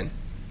over again.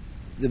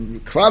 The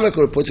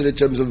chronicler puts it in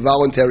terms of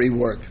voluntary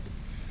work.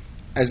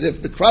 As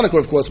if the chronicler,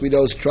 of course, we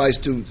know, tries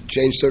to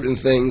change certain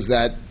things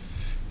that,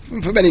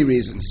 for many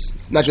reasons,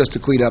 not just to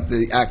clean up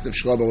the act of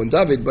Shlomo and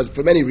David, but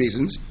for many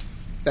reasons.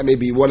 That may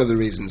be one of the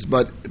reasons.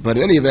 But in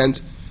any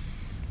event,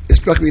 it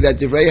struck me that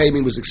Divrei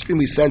HaYomim was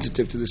extremely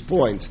sensitive to this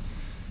point,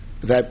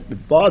 that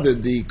it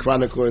bothered the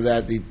chronicler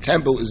that the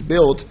temple is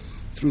built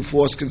through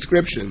forced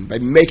conscription, by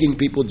making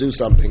people do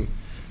something,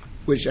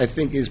 which I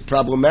think is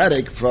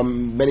problematic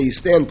from many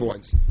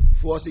standpoints.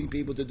 Forcing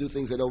people to do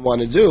things they don't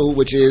want to do,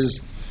 which is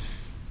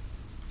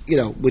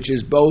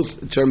both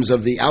in terms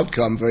of the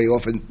outcome, very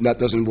often that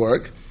doesn't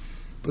work,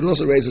 but it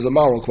also raises a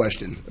moral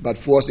question about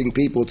forcing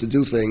people to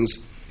do things.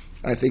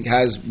 I think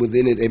has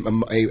within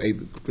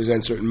it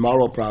presents certain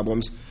moral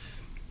problems.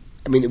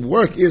 I mean,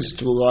 work is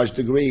to a large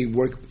degree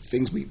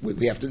things we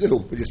have to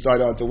do. We just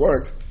sign on to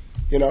work,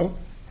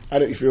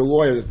 if you're a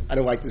lawyer, I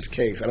don't like this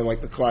case, I don't like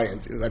the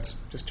client. That's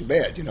just too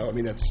bad, I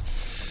mean,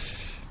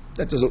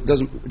 that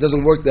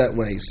doesn't work that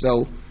way.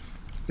 So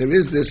there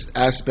is this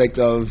aspect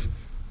of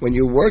when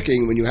you're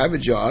working, when you have a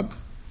job,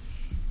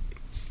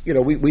 we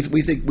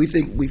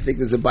think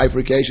there's a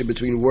bifurcation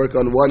between work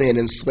on one hand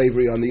and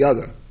slavery on the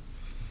other.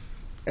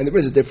 And there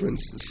is a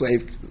difference. The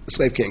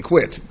slave can't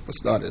quit, for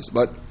starters.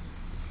 But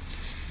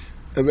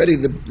already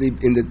in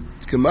the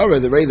Gemara,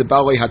 the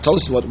Balei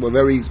HaTosfot were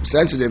very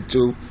sensitive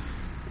to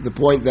the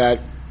point that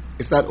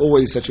it's not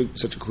always such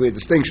a clear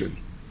distinction.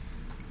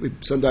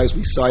 Sometimes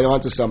we sign on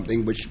to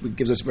something which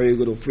gives us very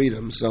little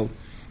freedom. So,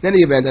 in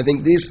any event, I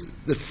think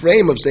the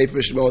frame of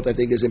Sefer Shemot, I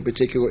think, is in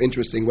particular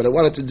interesting. What I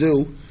wanted to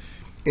do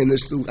in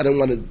this, I don't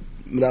want to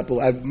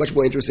monopolize. I'm much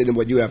more interested in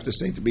what you have to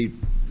say, to be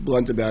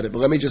blunt about it. But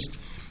let me just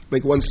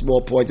make one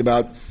small point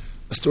about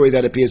a story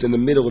that appears in the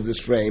middle of this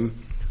frame,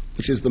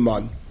 which is the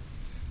Man.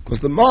 Because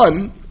the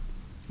Man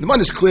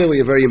is clearly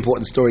a very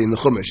important story in the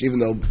Chumash, even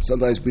though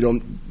sometimes we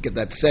don't get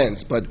that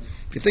sense. But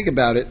if you think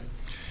about it,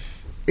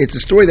 it's a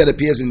story that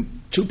appears in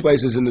two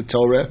places in the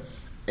Torah,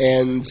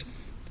 and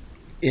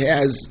it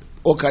has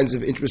all kinds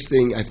of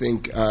interesting, I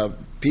think,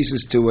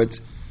 pieces to it.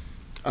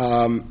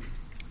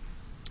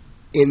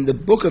 In the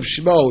book of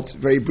Shemot,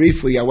 very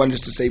briefly, I wanted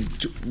just to say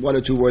one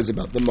or two words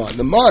about the Man.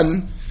 The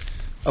Man,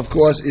 of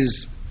course,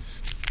 is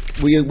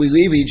we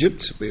leave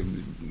Egypt, we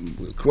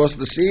cross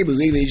the sea, we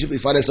leave Egypt, we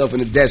find ourselves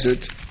in a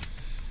desert,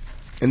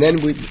 and then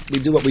we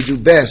do what we do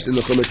best in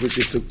the Chumash, which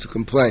is to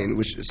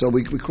complain. So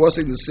we're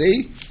crossing the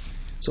sea,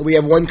 so we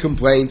have one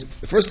complaint.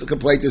 The first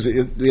complaint is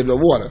we have no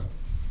water.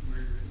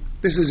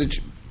 This is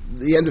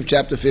the end of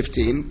chapter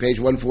 15, page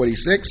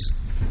 146.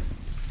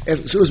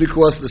 As soon as we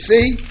cross the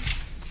sea,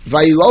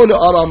 that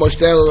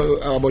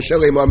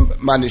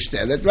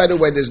right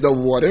away there's no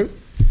water.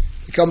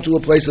 You come to a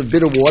place of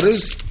bitter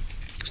waters,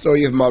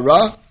 story of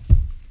Marah,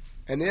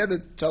 and there the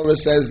Torah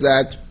says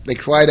that they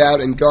cried out,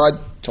 and God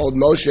showed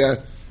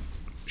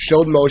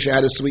Moshe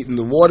how to sweeten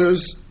the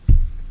waters,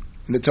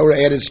 and the Torah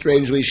added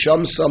strangely,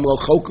 Sham Sam Lo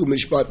Choku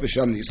Mishpat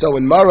V'Shamni. So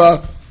in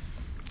Marah,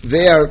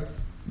 there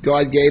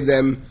God gave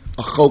them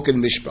a chok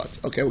and mishpat.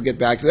 Okay, we'll get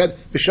back to that.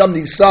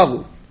 V'Shamni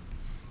Saru,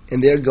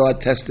 and there God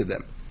tested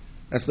them.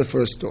 That's the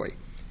first story.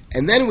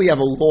 And then we have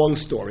a long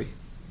story,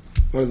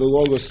 one of the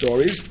longer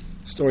stories,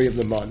 story of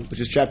the Man,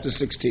 which is chapter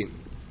 16.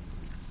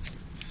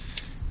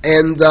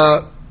 And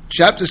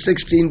chapter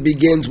 16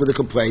 begins with a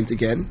complaint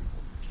again.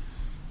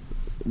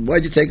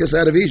 Why'd you take us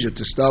out of Egypt?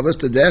 To starve us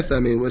to death? I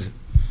mean, what?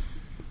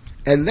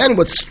 And then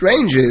what's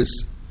strange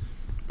is,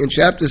 in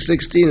chapter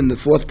 16, in the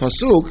fourth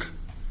pasuk,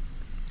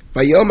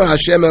 Vayoma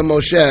Hashem el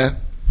Moshe,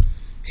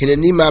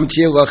 Hineni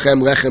mamtir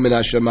lachem lechem min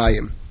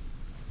hashamayim.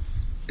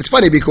 It's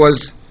funny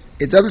because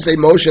it doesn't say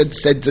Moshe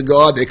said to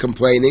God, they're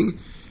complaining.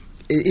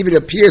 It even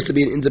appears to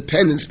be an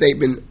independent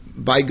statement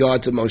by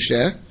God to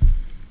Moshe.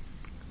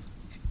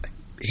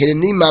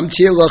 Hineni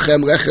mamtir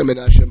lachem lechem min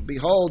hashamayim.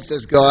 Behold,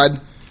 says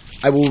God,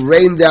 I will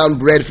rain down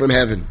bread from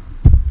heaven.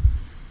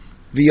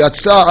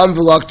 V'yatsa am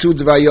v'laktu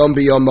d'vayom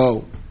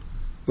b'yomo.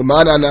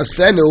 L'man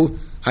anasenu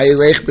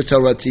ha'ilech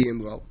b'torati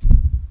imro.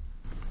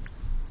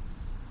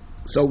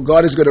 So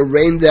God is going to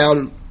rain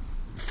down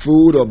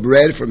food or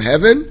bread from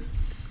heaven,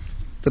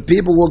 the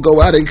people will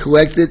go out and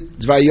collect it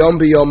dvayom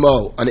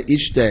biyomo on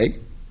each day.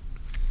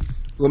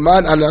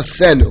 L'man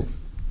anasenu,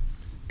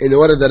 in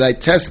order that I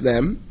test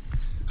them.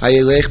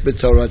 Hayelech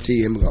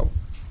b'torati imro.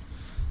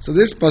 So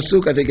this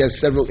pasuk, I think, has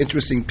several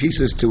interesting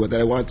pieces to it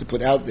that I wanted to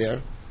put out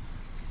there.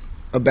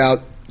 About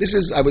this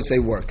is, I would say,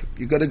 work.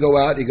 You got to go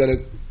out. You got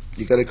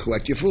to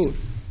collect your food.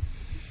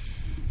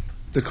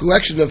 The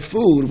collection of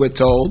food, we're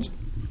told,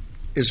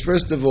 is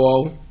first of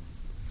all.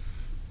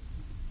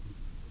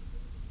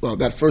 Well,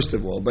 not first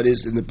of all, but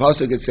is in the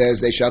pasuk it says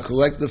they shall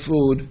collect the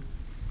food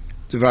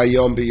Devar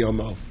Yom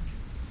B'Yomo.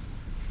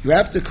 You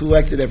have to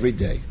collect it every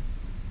day,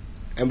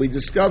 and we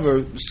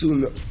discover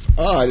soon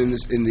on in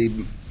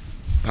the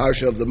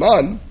parsha of the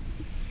Man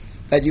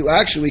that you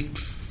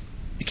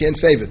can't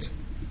save it.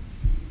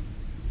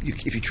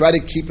 If you try to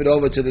keep it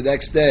over to the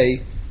next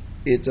day,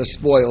 it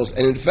spoils.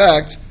 And in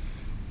fact,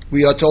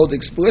 we are told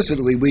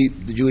explicitly,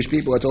 the Jewish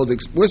people are told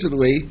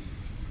explicitly,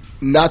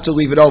 not to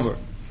leave it over.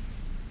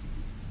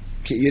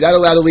 You're not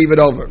allowed to leave it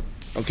over.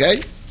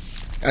 Okay?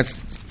 That's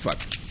fine.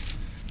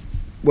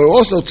 We're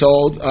also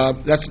told,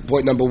 that's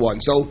point number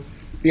one. So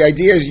the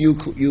idea is you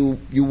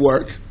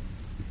work,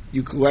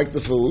 you collect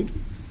the food,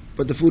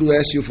 but the food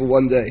lasts you for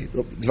one day.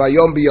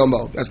 Vayom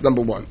biyomo. That's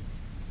number one.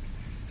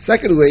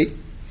 Secondly,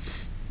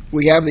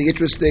 we have the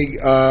interesting,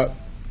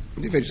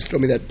 if I just throw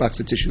me that box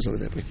of tissues over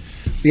there, please.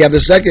 We have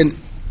the second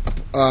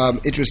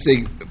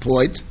interesting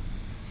point,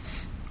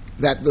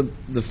 that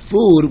the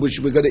food which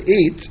we're going to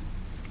eat,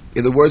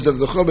 in the words of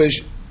the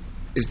Chumash,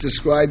 is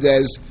described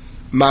as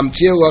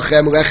mamtir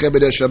lachem lechem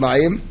min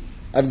hashamayim.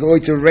 I'm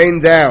going to rain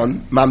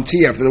down,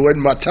 mamtir, from the word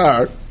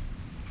matar,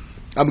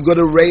 I'm going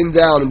to rain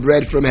down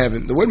bread from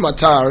heaven. The word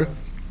matar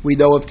we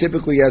know of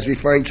typically as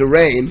referring to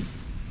rain,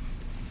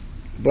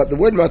 but the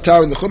word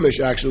matar in the Chumash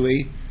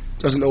actually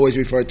doesn't always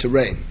refer to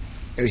rain.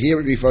 And here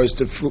it refers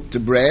to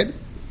bread.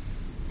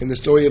 In the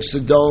story of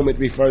Sodom, it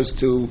refers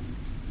to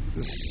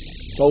the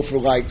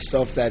sulfur-like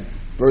stuff that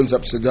burns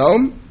up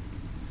Sodom.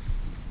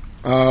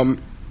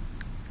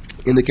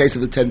 In the case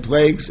of the 10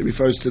 plagues, it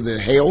refers to the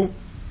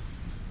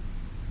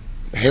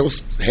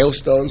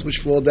hailstones which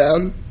fall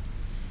down.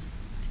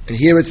 And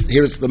here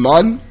it's the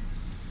man.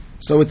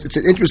 So it's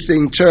an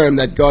interesting term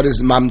that God is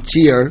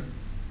mamtir,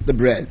 the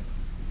bread.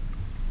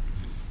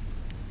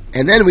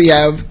 And then we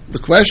have the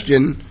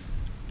question,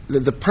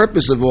 the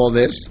purpose of all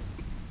this,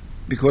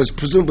 because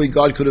presumably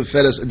God could have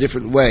fed us a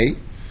different way.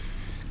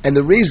 And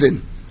the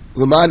reason,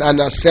 L'man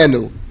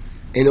anasenu,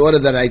 in order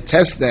that I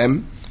test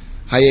them,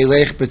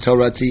 hayelech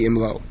b'torati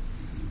imlo.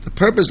 The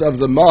purpose of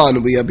the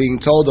man, we are being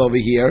told over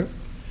here,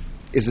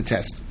 is a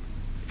test.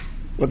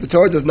 What the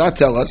Torah does not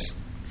tell us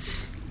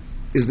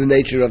is the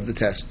nature of the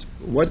test.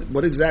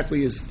 What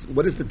exactly is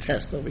the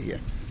test over here?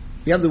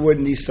 We have the word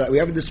Nisa. We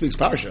have in this week's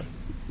parsha,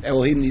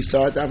 Elohim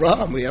Nisa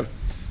Avraham.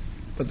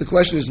 But the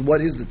question is,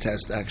 what is the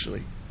test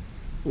actually?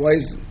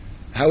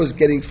 How is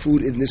getting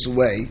food in this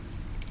way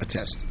a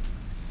test?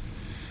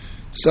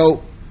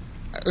 So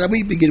let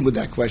me begin with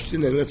that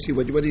question, and let's see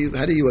how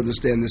do you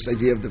understand this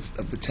idea of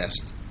the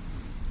test?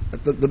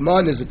 The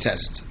man is a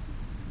test.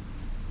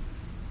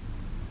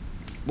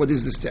 What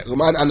is this test?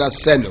 L'man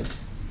anasenu.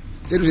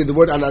 It's interesting, the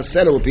word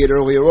anasenu appeared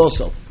earlier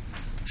also.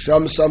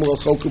 Sham samro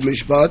choku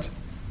mishpat,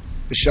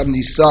 v'sham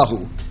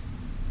nisahu.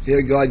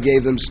 Here God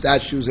gave them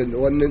statutes and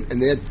ordinance,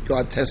 and there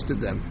God tested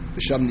them.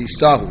 V'sham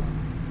nisahu.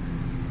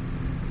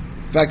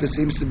 In fact, it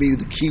seems to be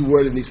the key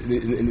word in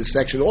this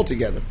section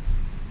altogether.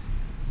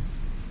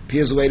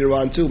 Appears later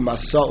on too,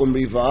 Masa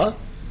Riva,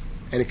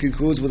 and it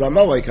concludes with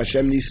Amalek,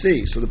 Hashem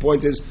Nisi. So the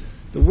point is,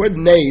 the word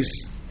Nes,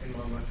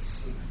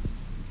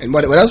 and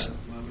what else?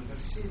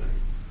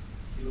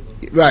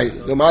 Right,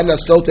 yep,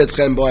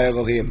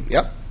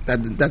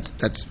 that's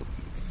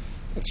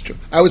true.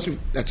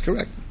 That's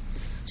correct.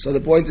 So the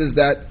point is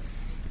that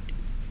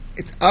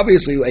it's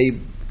obviously a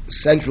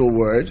central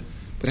word,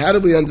 but how do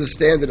we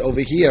understand it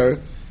over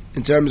here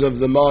in terms of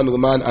the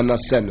L'man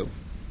anasenu?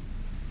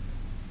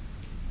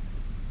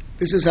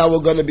 This is how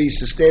we're going to be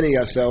sustaining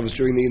ourselves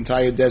during the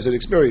entire desert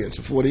experience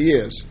for 40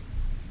 years,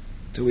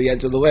 till we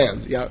enter the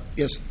land. Yeah,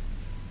 yes?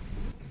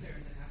 There's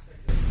an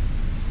aspect of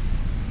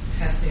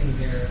testing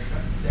their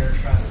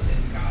trust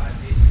in God,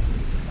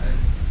 basically,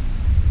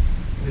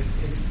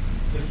 because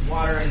with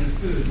water and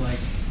food, like,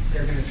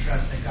 they're going to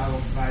trust that God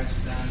will provide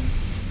to them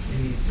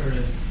in these sort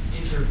of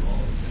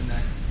intervals, and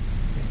that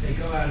if they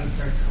go out and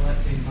start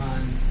collecting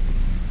man,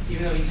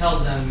 even though He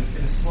tells them it's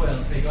going to spoil,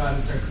 if they go out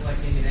and start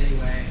collecting it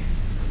anyway,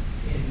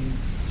 in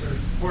sort of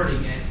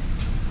hoarding it,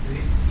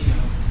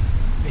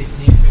 based on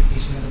the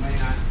expectation that it might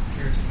not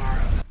appear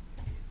tomorrow.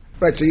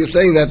 Right, so you're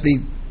saying that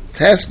the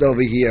test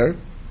over here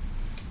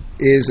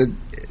is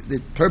the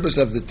purpose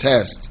of the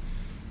test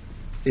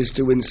is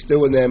to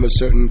instill in them a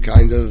certain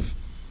kind of,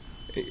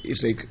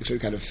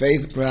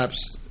 faith,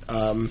 perhaps,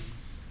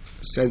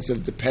 sense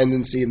of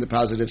dependency in the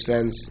positive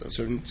sense, a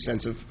certain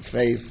sense of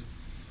faith.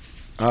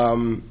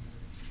 All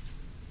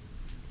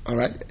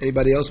right.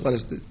 Anybody else want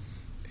to?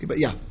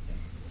 Yeah.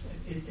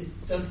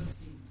 It doesn't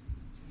seem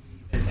to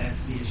me that that's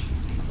the issue,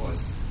 because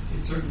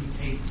it certainly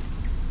takes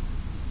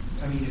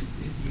I mean, if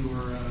you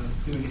were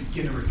doing a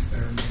Skinner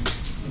experiment,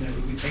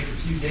 it would take a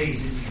few days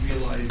and you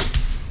realize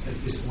that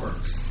this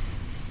works.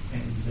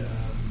 And,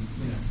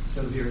 so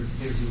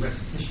there's a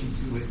repetition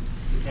to it.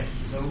 The test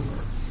is over.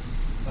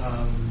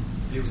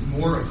 There's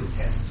more of the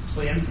test,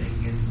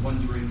 planting and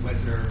wondering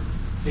whether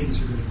things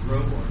are going to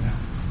grow or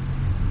not.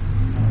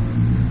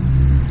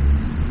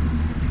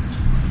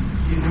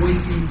 It always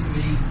seemed to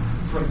me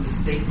from the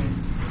statement,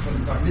 from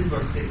the Bar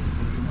Midbar statement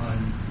of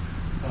Iman,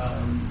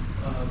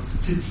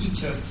 to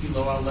teach us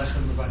Kilo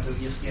Alechem Levado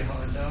Yechye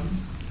Ha'adam,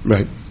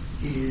 Right.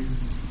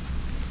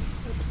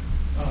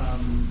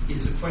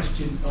 is a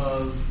question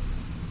of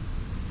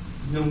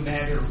no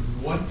matter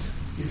what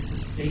is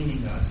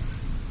sustaining us,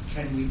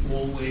 can we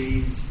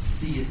always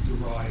see it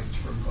derived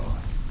from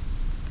God?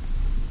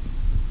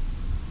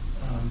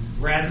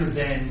 Rather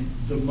than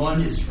the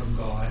mun is from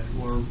God,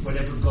 or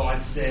whatever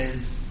God says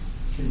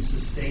can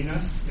sustain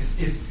us.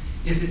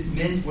 If it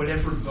meant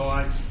whatever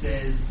God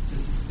says to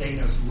sustain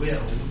us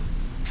will,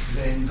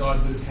 then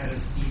God would have had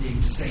us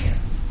eating sand.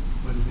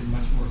 Would have been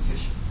much more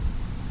efficient.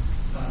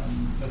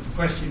 But the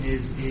question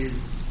is,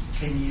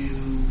 can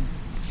you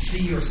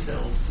see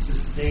yourself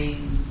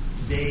sustained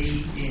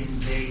day in,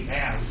 day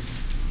out,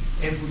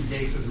 every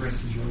day for the rest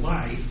of your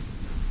life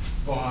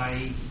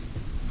by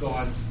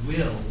God's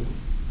will,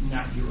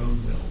 not your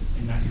own will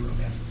and not your own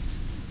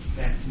effort?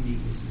 That to me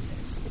was the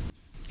test.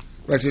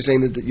 Right, so you're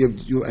saying that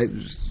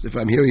if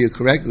I'm hearing you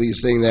correctly, you're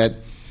saying that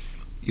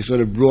you're sort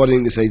of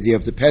broadening this idea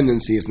of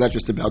dependency. It's not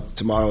just about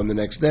tomorrow and the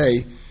next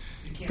day,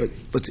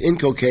 but to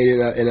inculcate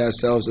in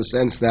ourselves a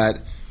sense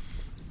that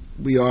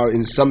we are,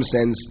 in some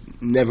sense,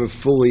 never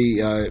fully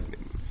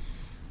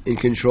in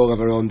control of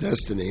our own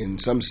destiny. In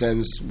some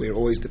sense, we're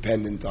always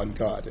dependent on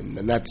God, and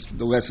that's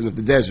the lesson of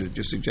the desert,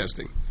 you're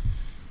suggesting.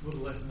 Well,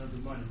 the lesson of the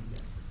mun in the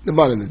desert. The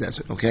mun in the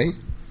desert, okay?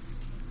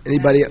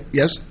 Anybody?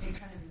 Yes? It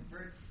kind of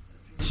inverts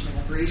the tradition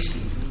of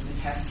Bereshit.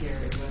 The test here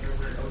is whether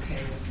we're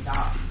okay with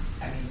not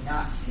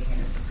seeing it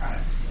as the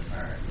product of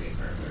our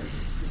labor. We're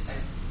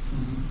precisely.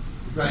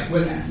 Mm-hmm. Right.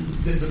 Well,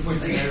 the point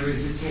of the matter is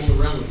it's all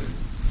irrelevant.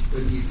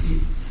 Whether you see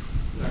it.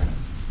 Right.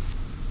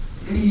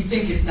 I mean, you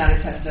think it's not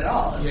a test at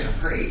all. It's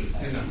great. To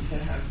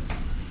have.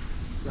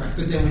 Right.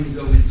 But then when you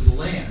go into the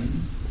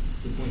land,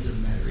 the point of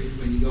the matter is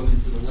when you go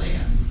into the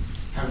land,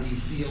 how do you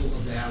feel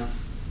about,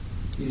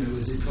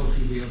 is it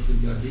kochi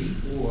v'yotzim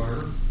yadi,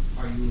 or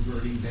are you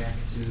reverting back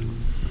to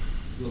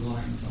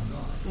reliance on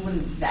God? Well, what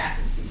is that?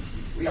 It seems to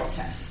be the real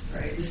test,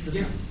 right? This is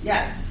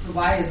So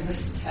why is this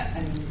test? I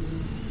mean,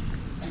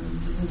 it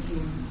doesn't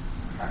seem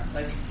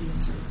like it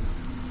seems sort of.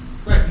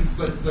 Right,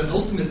 but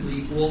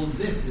ultimately all of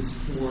this is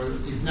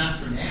not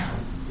for now,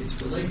 it's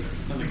for later.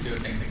 Something to do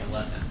with things like a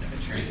lesson, like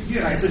a training.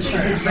 Yeah, it's a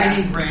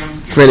training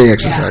ground. Training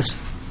exercise.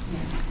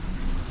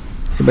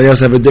 Yeah. Anybody else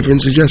have a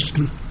different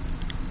suggestion?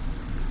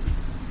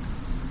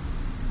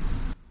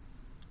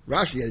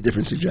 Rashi had a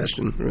different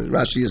suggestion.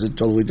 Rashi has a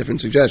totally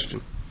different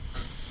suggestion.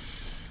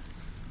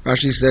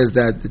 Rashi says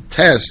that the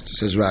test,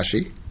 says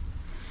Rashi,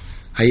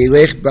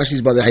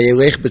 Rashi's by the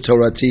Hayelech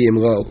b'torati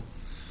imro,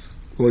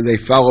 will they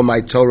follow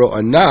my Torah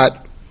or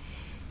not?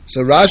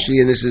 So Rashi,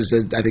 and this is,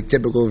 I think,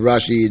 typical of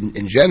Rashi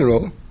in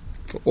general,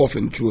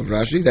 often true of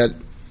Rashi, that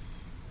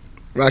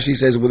Rashi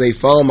says, will they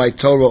follow my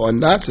Torah or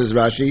not, says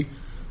Rashi,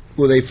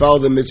 will they follow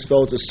the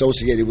mitzvot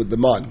associated with the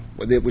man,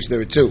 which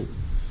there are two.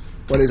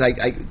 One is,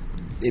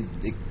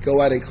 they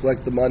go out and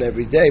collect the man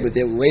every day, but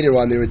later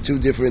on there are two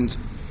different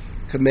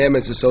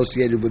commandments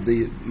associated with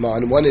the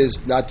man. One is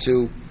not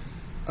to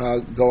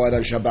go out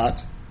on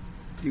Shabbat.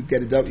 You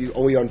get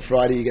only on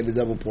Friday you get a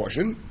double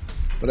portion,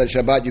 but on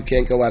Shabbat you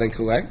can't go out and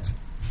collect.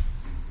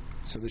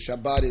 So the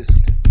Shabbat is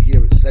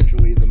here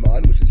centrally in the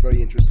man, which is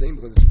very interesting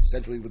because it's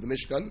centrally with the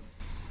Mishkan,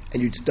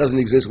 and it doesn't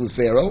exist with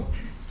Pharaoh.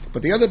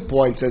 But the other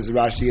point, says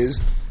Rashi, is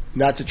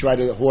not to try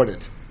to hoard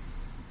it,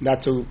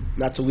 not to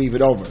leave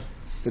it over.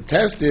 The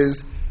test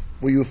is,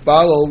 will you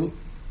follow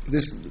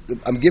this?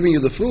 I'm giving you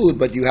the food,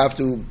 but you have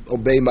to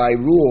obey my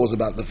rules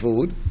about the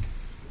food.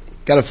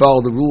 Got to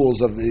follow the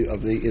rules of the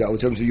in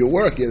terms of your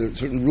work. There are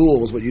certain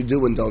rules what you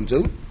do and don't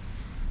do,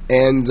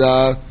 and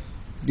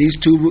these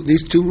two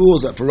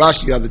rules for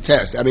Rashi are the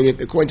test. I mean,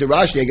 according to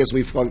Rashi, I guess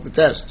we flunked the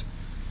test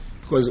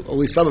because at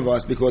least some of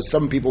us, because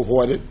some people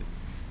hoard it,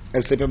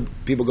 and some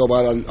people go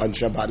out on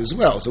Shabbat as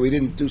well. So we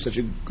didn't do such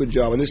a good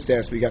job on this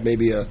test. We got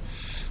maybe a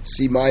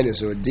C-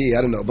 or a D.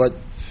 I don't know, but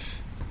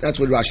that's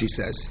what Rashi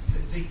says.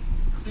 They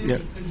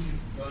clearly couldn't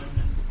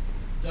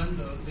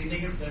have they may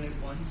have done it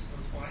once or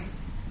twice,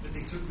 but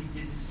they certainly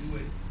didn't do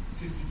it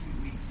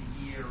 52 weeks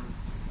a year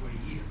for 40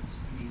 years.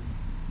 I mean,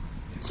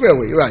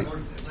 clearly, right.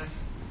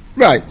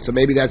 Right. So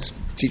maybe that's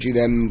teaching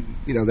them,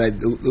 that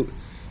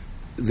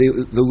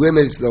the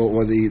limits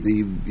or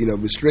the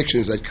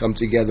restrictions that come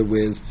together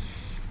with,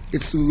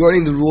 it's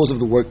learning the rules of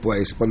the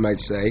workplace, one might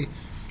say,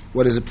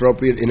 what is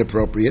appropriate,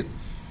 inappropriate.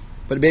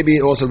 But maybe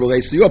it also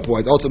relates to your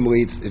point.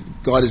 Ultimately, if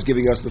God is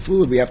giving us the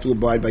food, we have to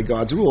abide by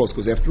God's rules,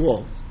 because after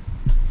all,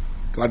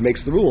 God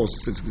makes the rules.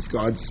 It's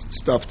God's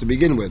stuff to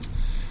begin with.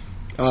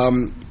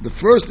 The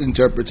first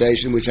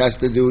interpretation, which has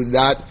to do with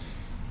not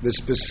the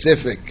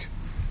specific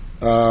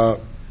rules,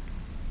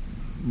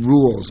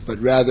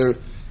 but rather,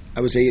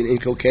 I would say, an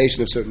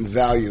inculcation of certain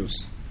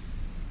values.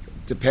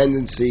 The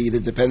dependency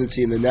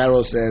in the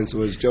narrow sense,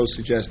 or as Joe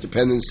suggests,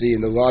 dependency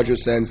in the larger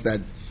sense that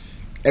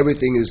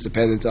everything is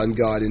dependent on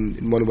God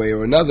in one way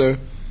or another.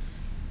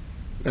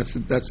 That's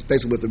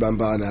basically what the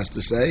Ramban has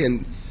to say.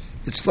 And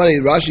it's funny,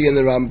 Rashi and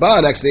the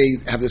Ramban actually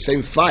have the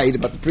same fight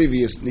about the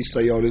previous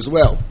Nisayon as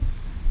well.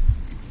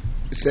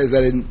 It says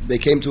that they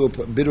came to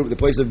the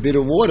place of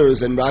bitter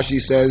waters, and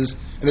Rashi says,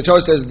 and the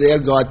Torah says there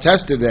God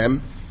tested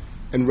them,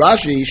 and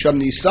Rashi, Sham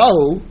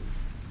Nisahu,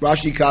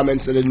 Rashi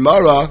comments that in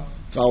Mara,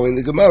 following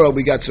the Gemara,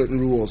 we got certain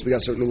rules, we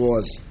got certain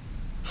laws.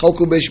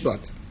 Choku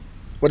Bishpat.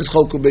 What is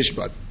Choku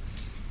Bishpat?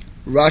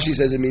 Rashi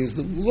says it means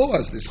the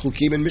laws, this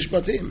Chukim and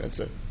Mishpatim. That's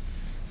it.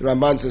 The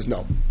Ramban says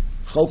no.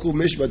 Choku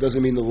Mishpat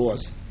doesn't mean the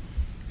laws.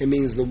 It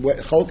means the way,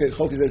 Chok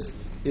is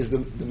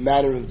the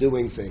manner of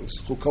doing things.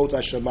 Chukot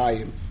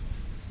HaShamayim.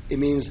 It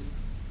means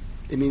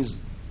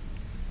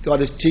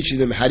God is teaching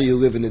them how do you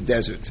live in the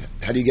desert,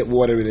 how do you get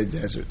water in the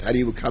desert, how do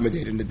you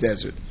accommodate in the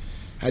desert,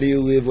 how do you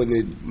live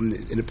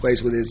in a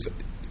place where there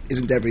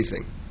isn't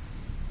everything,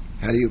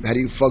 how do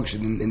you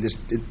function in this.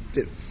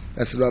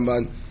 That's the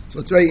Ramban. So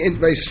it's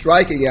very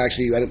striking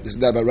actually. This is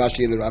not about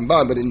Rashi and the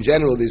Ramban, but in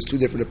general there's two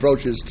different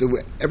approaches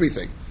to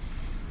everything.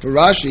 For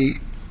Rashi,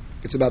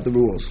 it's about the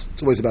rules.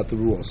 It's always about the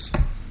rules.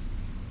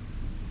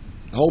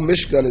 The whole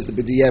Mishkan is a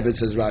b'di'evet,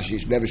 says Rashi.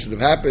 It never should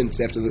have happened. It's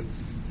after the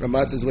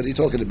Ramban says, what are you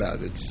talking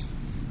about? It's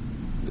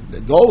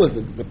the goal is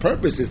the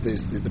purpose is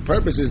this. The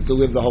purpose is to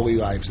live the holy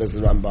life, says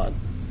the Ramban.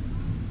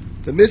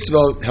 The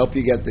mitzvot help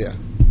you get there,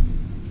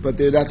 but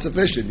they're not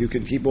sufficient. You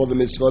can keep all the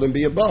mitzvot and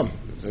be a bum.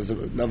 It says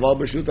Naval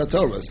B'Shut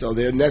HaTorah. So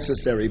they're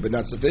necessary but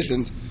not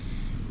sufficient.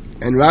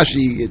 And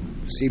Rashi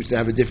seems to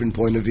have a different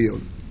point of view.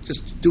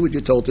 Just do what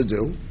you're told to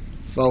do,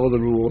 follow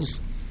the rules,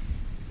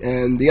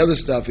 and the other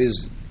stuff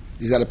is.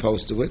 He's not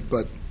opposed to it,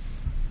 but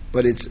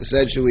it's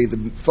essentially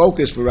the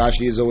focus for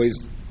Rashi is always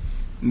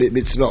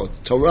mitzvot.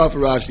 Torah for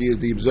Rashi is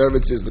the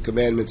observances, the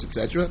commandments,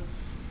 etc.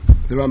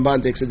 The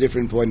Ramban takes a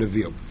different point of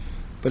view.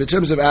 But in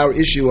terms of our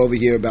issue over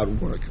here about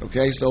work,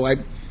 okay, so I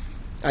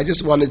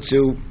just wanted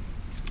to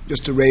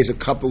raise a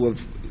couple of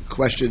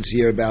questions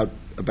here about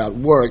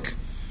work,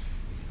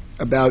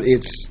 about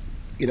its,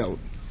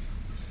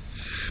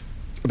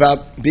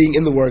 about being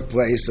in the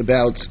workplace,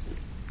 about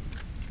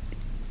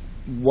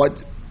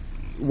what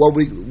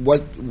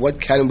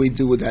can we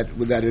do with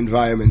that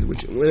environment,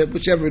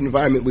 whichever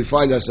environment we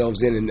find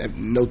ourselves in,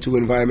 and no two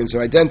environments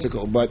are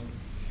identical, but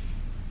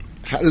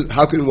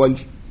how can one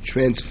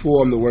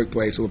transform the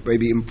workplace, or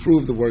maybe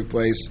improve the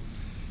workplace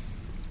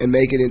and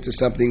make it into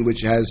something which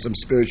has some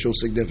spiritual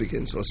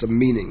significance or some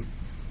meaning,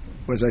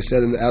 or as I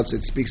said in the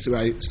outset, speaks to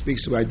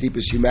our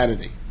deepest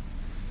humanity.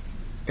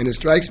 And it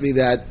strikes me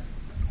that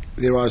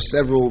there are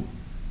several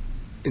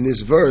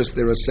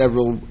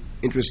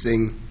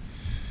interesting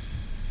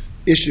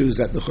issues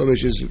that the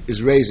Chumash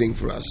is raising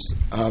for us.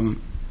 I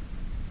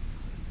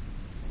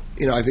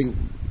think,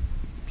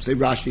 say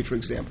Rashi, for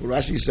example.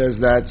 Rashi says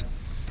that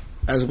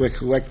as we're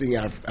collecting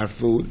our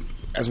food,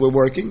 as we're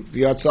working,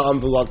 v'yatza'am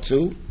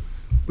v'laktu,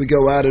 we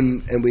go out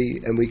and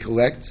we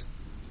collect.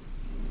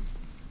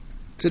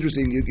 It's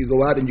interesting, you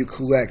go out and you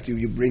collect,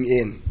 you bring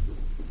in.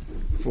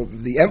 For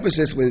the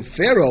emphasis with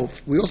Pharaoh,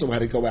 we also had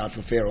to go out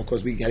for Pharaoh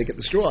because we had to get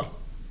the straw.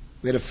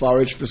 We had to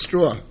forage for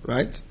straw,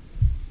 right?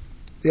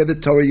 The other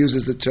Torah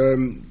uses the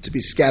term to be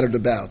scattered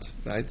about,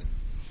 right?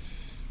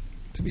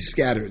 To be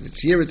scattered.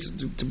 It's here, it's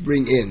to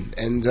bring in.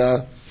 And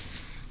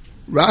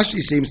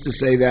Rashi seems to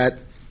say that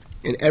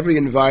in every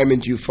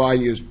environment you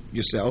find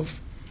yourself,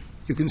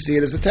 you can see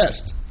it as a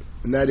test.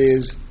 And that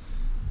is,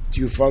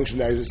 do you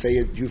function as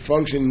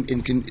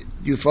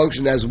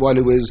one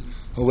who is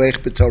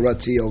holech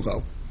b'torati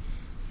ogo?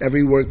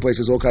 Every workplace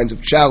has all kinds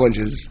of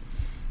challenges,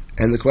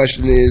 and the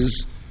question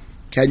is,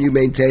 can you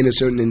maintain a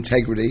certain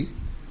integrity?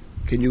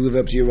 Can you live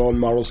up to your own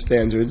moral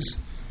standards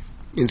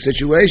in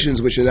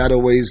situations which are not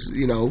always,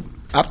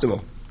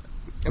 optimal?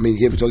 I mean,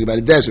 here we're talking about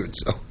a desert,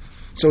 so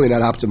certainly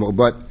not optimal.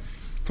 But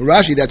for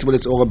Rashi, that's what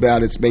it's all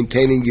about. It's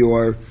maintaining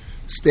your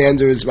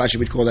standards. Rashi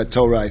would call that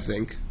Torah, I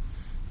think,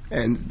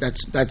 and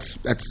that's I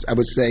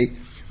would say.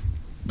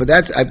 But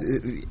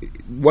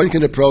one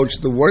can approach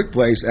the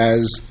workplace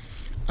as,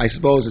 I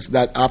suppose it's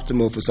not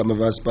optimal for some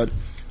of us, but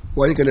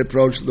one can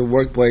approach the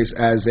workplace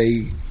as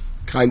a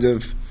kind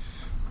of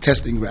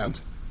testing ground.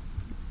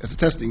 As a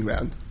testing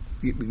ground.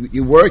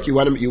 You work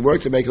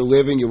to make a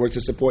living, you work to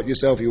support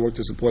yourself, you work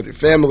to support your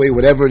family,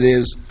 whatever it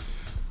is,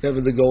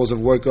 whatever the goals of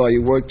work are,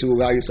 you work to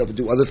allow yourself to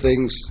do other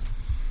things.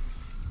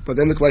 But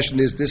then the question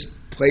is, this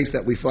place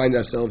that we find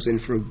ourselves in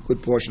for a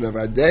good portion of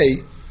our day,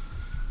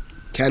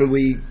 can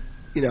we,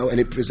 and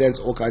it presents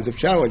all kinds of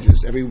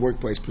challenges. Every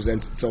workplace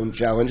presents its own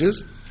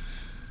challenges.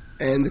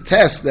 And the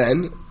test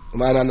then,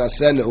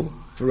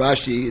 for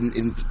Rashi,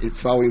 in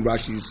following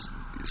Rashi's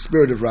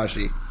spirit of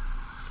Rashi,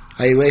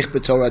 I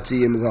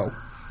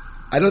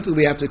don't think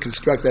we have to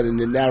construct that in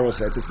a narrow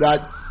sense. It's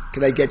not,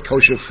 can I get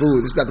kosher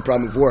food? This is not the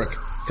problem of work.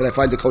 Can I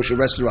find a kosher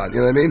restaurant?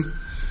 You know what I mean?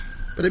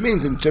 But it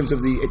means in terms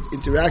of the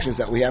interactions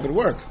that we have at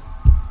work.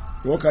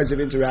 all kinds of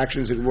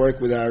interactions at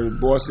work with our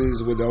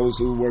bosses, with those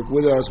who work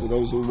with us, with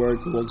those who work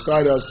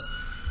alongside us,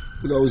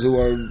 with those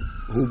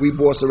who we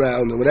boss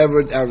around, and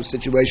whatever our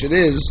situation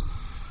is.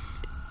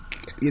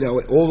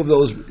 All of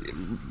those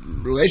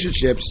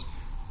relationships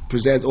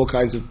present all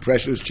kinds of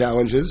pressures,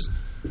 challenges.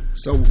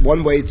 So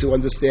one way to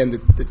understand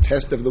the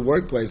test of the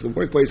workplace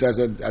as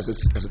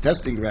a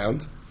testing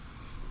ground.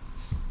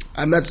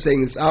 I'm not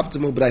saying it's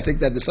optimal, but I think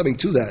that there's something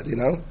to that,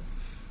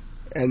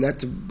 and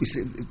that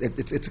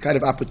it's a kind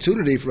of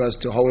opportunity for us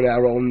to hone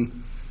our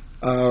own,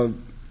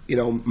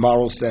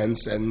 moral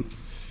sense and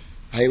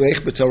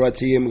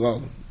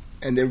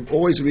and there are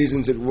always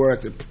reasons at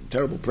work. There are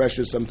terrible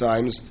pressures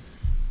sometimes,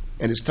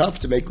 and it's tough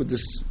to make good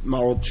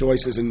moral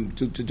choices and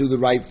to do the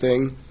right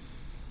thing.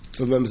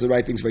 Sometimes the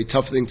right thing is a very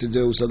tough thing to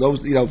do. So those,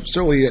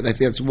 certainly I think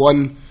that's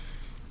one.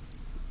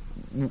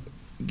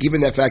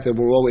 Given that fact that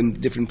we're all in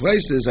different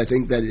places, I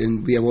think that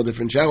we have all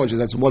different challenges.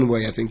 That's one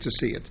way, I think, to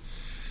see it.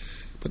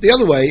 But the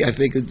other way, I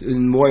think,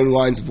 more in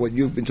lines of what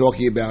you've been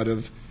talking about,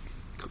 of,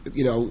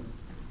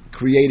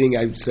 creating,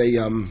 I would say,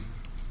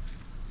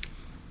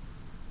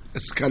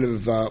 it's kind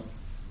of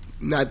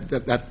not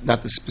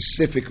the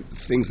specific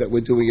things that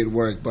we're doing at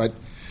work, but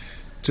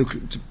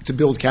to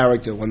build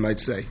character, one might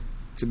say.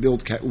 To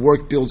build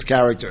work builds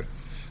character.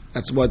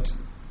 That's what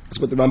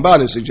the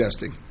Ramban is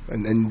suggesting,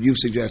 and you've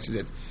suggested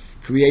it.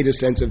 Create a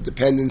sense of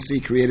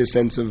dependency. Create a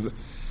sense of.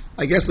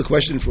 I guess the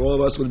question for all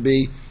of us would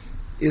be: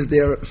 is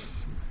there?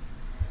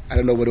 I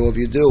don't know what all of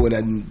you do,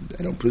 and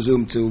I don't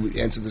presume to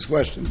answer this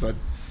question, but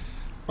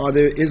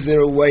is there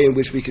a way in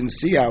which we can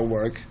see our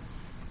work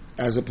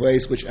as a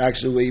place which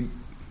actually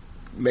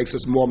makes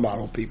us more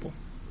model people?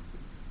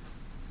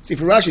 See,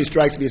 for Rashi, it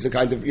strikes me as a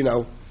kind of,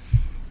 can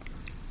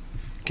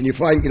you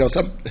find,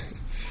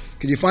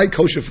 can you find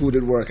kosher food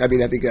at work? I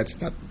mean, I think that's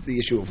not the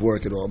issue of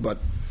work at all, but,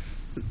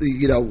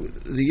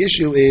 the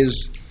issue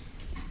is,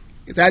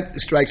 that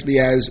strikes me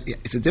as,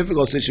 it's a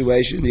difficult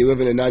situation. You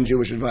live in a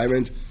non-Jewish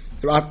environment.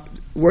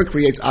 Work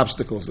creates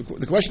obstacles.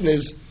 The question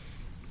is,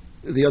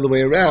 the other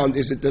way around,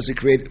 does it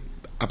create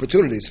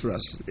opportunities for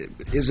us?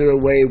 Is there a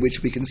way in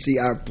which we can see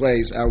our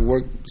place, our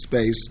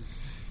workspace?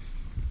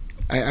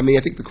 I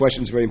think the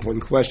question is a very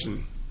important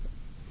question.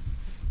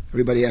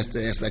 Everybody has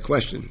to ask that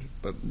question,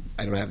 but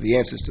I don't have the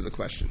answers to the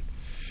question.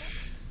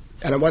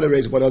 And I want to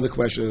raise one other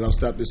question, and I'll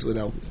stop this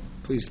without,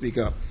 please speak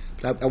up.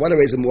 But I want to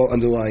raise a more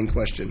underlying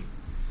question,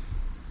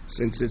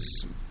 since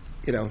it's,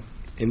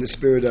 in the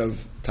spirit of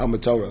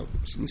Talmud Torah,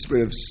 in the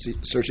spirit of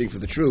searching for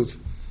the truth.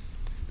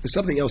 There's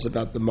something else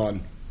about the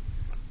man,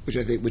 which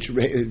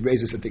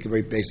raises, I think, a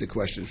very basic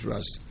question for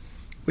us,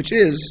 which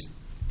is,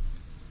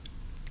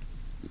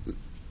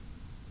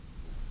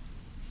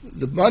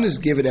 the man is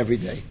given every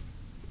day.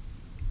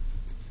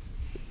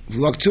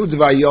 And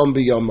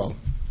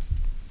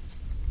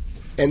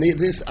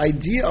this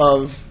idea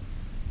of,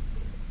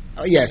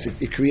 yes,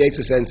 it creates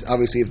a sense,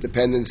 obviously, of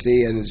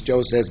dependency, and as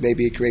Joe says,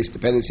 maybe it creates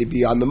dependency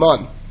beyond the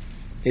man.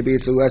 Maybe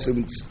it's a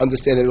lesson,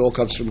 understanding it all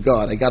comes from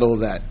God. I got all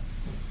that.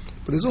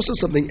 But there's also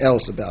something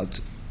else about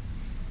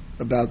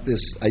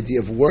this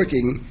idea of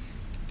working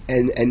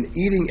and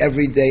eating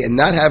every day and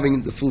not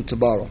having the food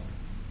tomorrow.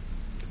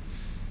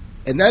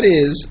 And that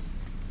is,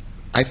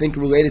 I think,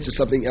 related to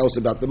something else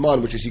about the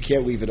man, which is you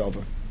can't leave it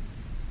over.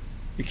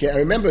 You can't. I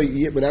remember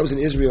when I was in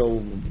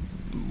Israel,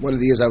 one of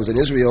the years I was in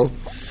Israel,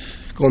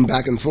 going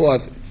back and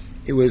forth,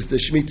 it was the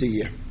Shemitah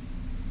year.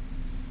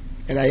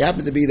 And I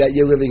happened to be that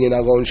year living in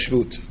Alon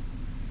Shvut.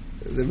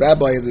 The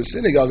rabbi of the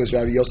synagogue is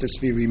Rabbi Yosef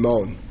Tzvi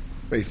Rimon,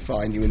 very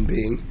fine human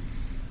being.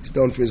 He's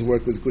known for his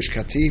work with Gush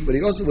Katif, but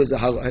he also was a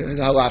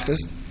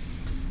halachist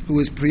who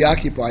was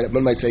preoccupied,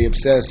 one might say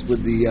obsessed,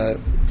 with the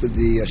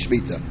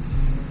Shemitah.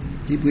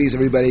 He believes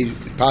everybody,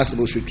 if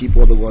possible, should keep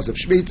all the laws of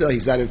Shemitah.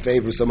 He's not in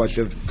favor so much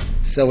of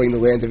selling the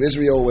land of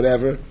Israel or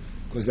whatever,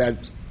 because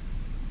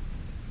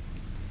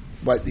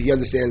but he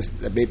understands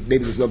that maybe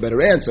there's no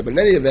better answer. But in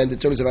any event, in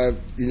terms of our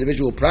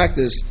individual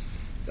practice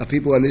of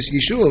people on this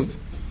yeshuv,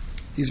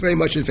 he's very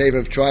much in favor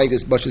of trying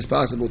as much as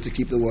possible to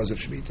keep the laws of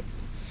Shemitah.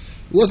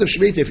 The laws of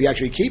Shemitah, if you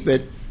actually keep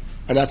it,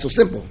 are not so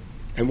simple.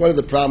 And one of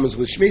the problems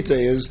with Shemitah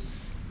is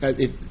that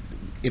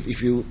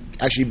if you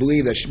actually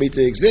believe that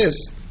Shemitah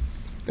exists,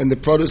 then the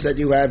produce that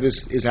you have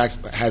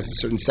has a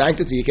certain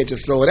sanctity. You can't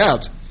just throw it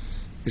out.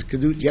 You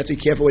have to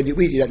be careful when you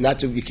eat. You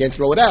can't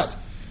throw it out.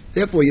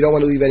 Therefore, you don't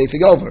want to leave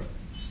anything over.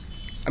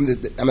 I'm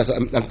not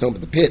talking about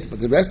the pit, but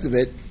the rest of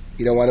it,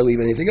 you don't want to leave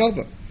anything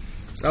over.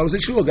 So I was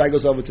at shul. A guy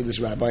goes over to this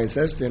rabbi and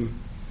says to him,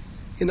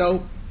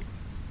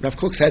 Rav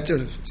Kook's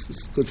heter,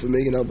 it's good for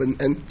me, but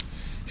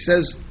he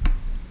says,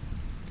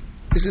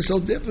 this is so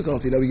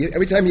difficult.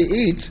 Every time you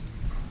eat,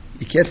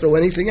 you can't throw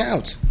anything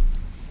out.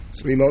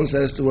 So Rimon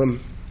says to him,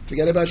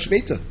 forget about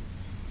Shemitah.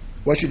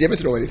 Why should you ever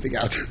throw anything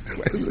out?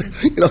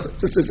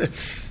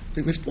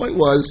 His point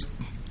was,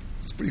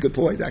 it's a pretty good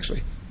point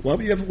actually. Why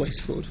would you ever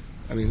waste food?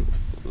 I mean,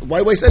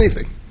 why waste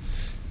anything?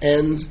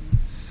 And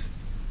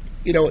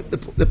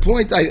the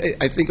point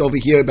I think over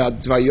here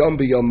about Dvayom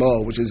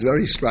B'Yomo, which is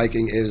very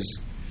striking, is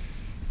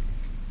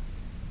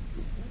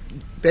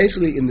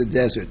basically in the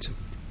desert,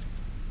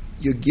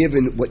 you're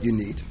given what you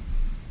need.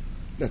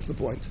 That's the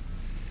point.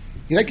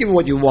 You're not given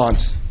what you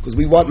want, because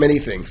we want many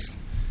things.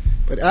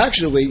 But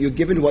actually, you're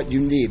given what you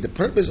need. The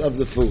purpose of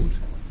the food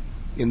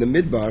in the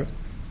midbar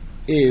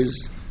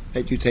is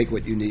that you take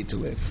what you need to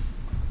live.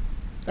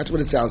 That's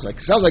what it sounds like.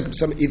 It sounds like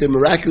either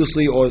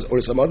miraculously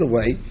or some other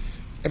way,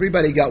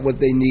 everybody got what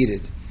they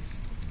needed.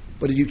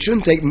 But you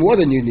shouldn't take more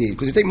than you need,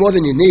 because if you take more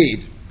than you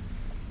need,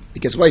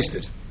 it gets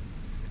wasted.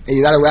 And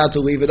you're not allowed to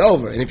leave it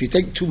over. And if you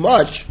take too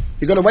much,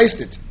 you're going to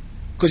waste it,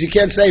 because you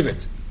can't save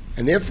it.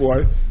 And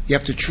therefore, you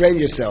have to train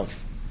yourself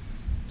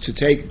to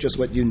take just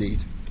what you need.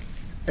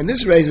 And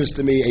this raises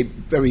to me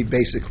a very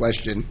basic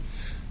question,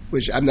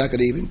 which I'm not going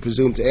to even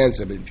presume to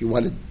answer, but if you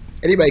wanted,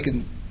 anybody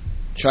can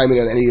chime in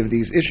on any of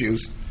these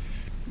issues,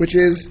 which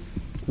is,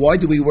 why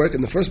do we work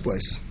in the first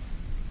place?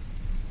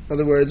 In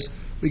other words,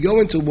 we go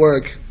into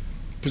work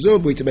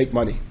presumably to make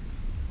money.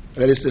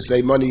 That is to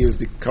say, money is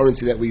the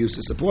currency that we use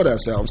to support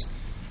ourselves.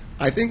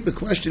 I think the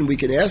question we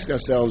can ask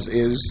ourselves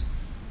is,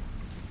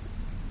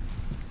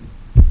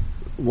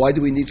 why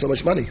do we need so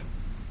much money?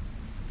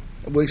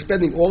 We're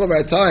spending all of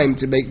our time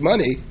to make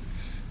money,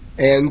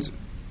 and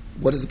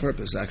what is the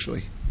purpose,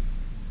 actually?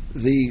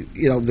 The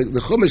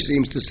Chumash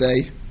seems to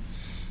say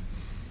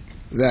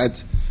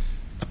that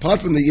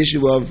apart from the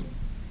issue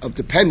of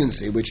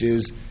dependency, which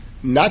is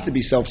not to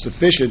be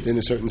self-sufficient in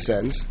a certain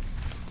sense,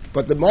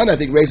 but the man, I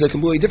think, raises a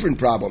completely different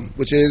problem,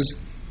 which is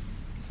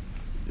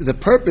the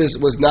purpose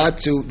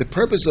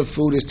of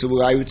food is to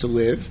allow you to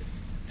live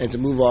and to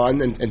move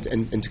on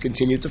and to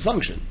continue to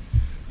function.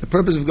 The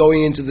purpose of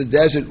going into the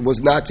desert was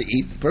not to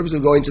eat. The purpose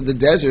of going to the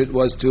desert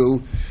was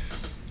to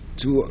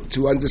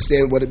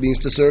understand what it means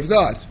to serve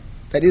God.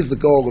 That is the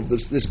goal of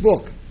this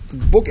book. The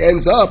book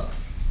ends up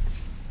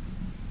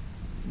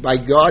by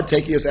God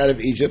taking us out of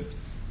Egypt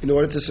in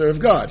order to serve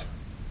God.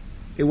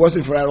 It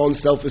wasn't for our own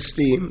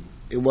self-esteem.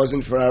 It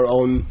wasn't for our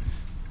own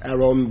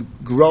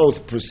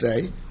growth per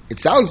se. It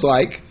sounds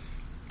like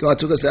God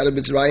took us out of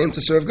Mitzrayim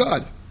to serve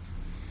God.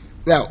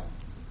 Now,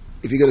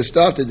 if you're going to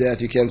starve to death,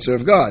 you can't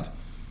serve God.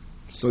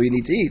 So you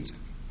need to eat.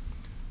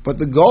 But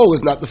the goal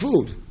is not the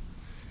food.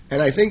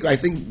 And I think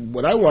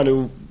what I want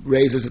to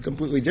raise is a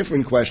completely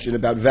different question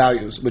about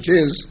values, which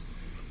is,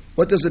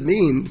 what does it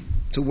mean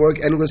to work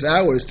endless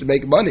hours to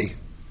make money?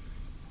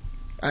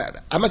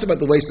 I'm not talking about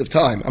the waste of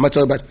time. I'm not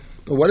talking about,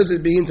 but what does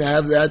it mean to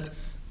have that,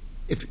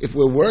 if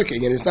we're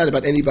working, and it's not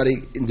about anybody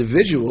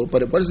individual,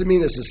 but what does it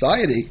mean in a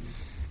society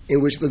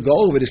in which the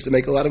goal of it is to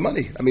make a lot of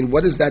money? I mean,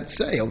 what does that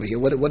say over here?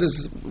 What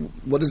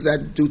does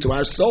that do to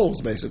our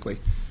souls, basically?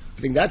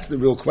 I think that's the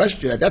real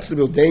question. That's the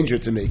real danger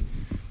to me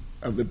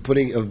of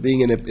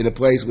being in a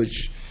place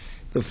which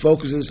the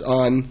focus is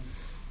on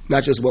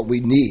not just what we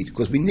need,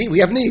 because we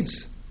have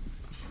needs,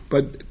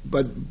 but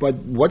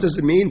what does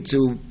it mean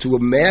to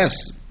amass,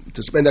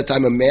 to spend that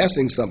time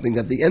amassing something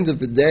that at the end of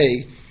the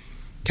day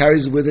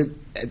carries with it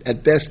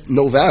at best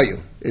no value.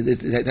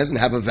 It doesn't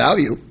have a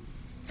value.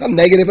 It's not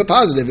negative or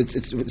positive.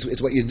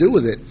 It's what you do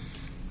with it.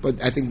 But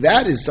I think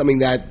that is something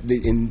that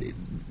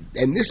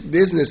in this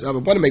business, I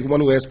want to make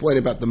one last point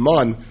about the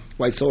man,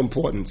 why it's so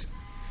important.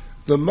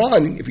 The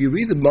man, if you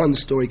read the man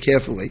story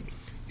carefully,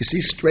 you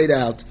see straight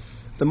out,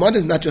 the man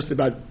is not just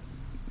about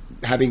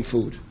having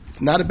food.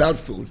 It's not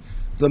about food.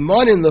 The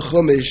man in the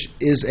Chumash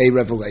is a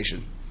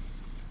revelation.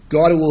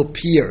 God will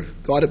appear.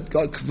 God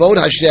Kvod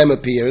Hashem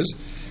appears,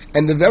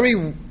 and the very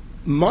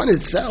man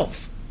itself,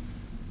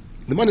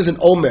 the man is an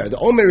omer. The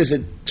omer is a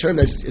term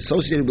that's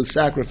associated with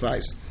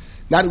sacrifice.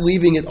 Not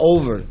leaving it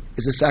over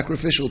is a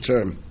sacrificial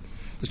term.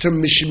 The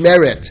term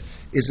mishmeret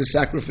is a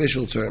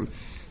sacrificial term.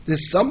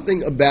 There's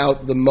something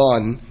about the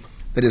man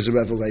that is a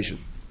revelation.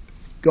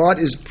 God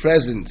is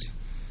present,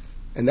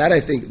 and that, I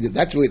think,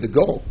 that's really the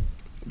goal.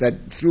 That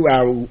through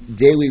our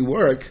daily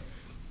work,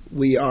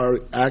 we are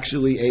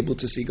actually able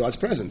to see God's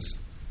presence.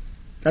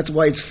 That's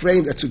why it's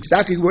framed. That's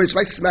exactly where it's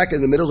right smack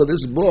in the middle of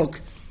this book.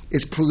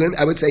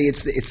 I would say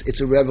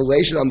it's a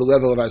revelation on the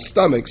level of our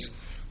stomachs,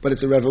 but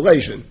it's a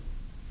revelation,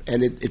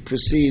 and it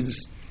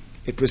precedes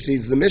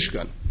the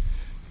Mishkan.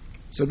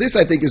 So this,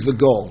 I think, is the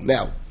goal.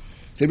 Now,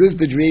 there is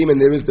the dream and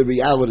there is the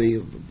reality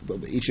of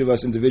each of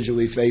us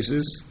individually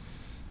faces,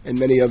 and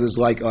many others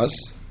like us,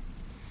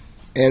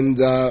 and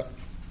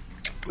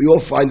we all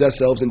find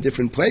ourselves in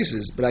different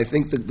places. But I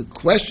think that the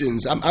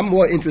questions, I'm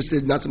more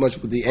interested not so much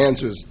with the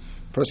answers.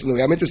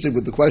 Personally, I'm interested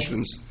with the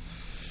questions.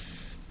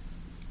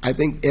 I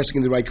think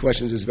asking the right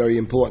questions is very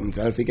important.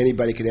 I don't think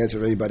anybody can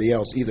answer anybody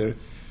else either,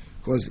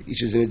 because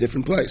each is in a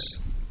different place.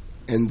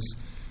 And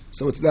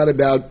so it's not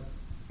about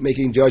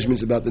making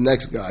judgments about the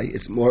next guy.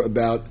 It's more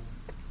about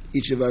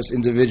each of us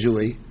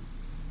individually.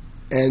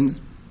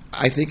 And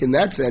I think in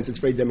that sense, it's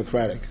very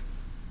democratic.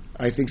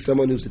 I think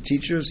someone who's a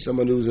teacher,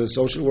 someone who's a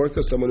social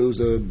worker, someone who's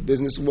a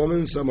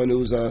businesswoman, someone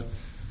who's a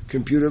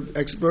computer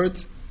expert,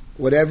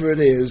 whatever it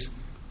is,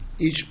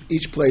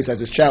 each place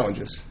has its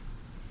challenges.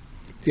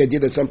 The idea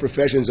that some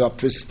professions are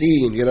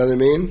pristine, you know what I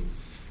mean?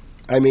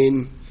 I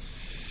mean,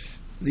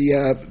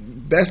 the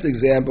best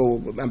example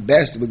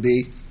would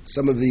be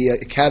some of the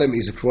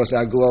academies across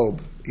our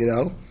globe, you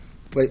know?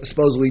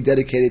 supposedly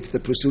dedicated to the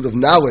pursuit of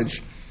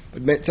knowledge.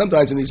 But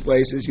sometimes in these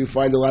places you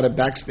find a lot of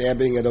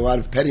backstabbing and a lot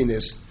of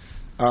pettiness.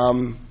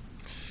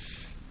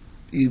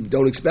 You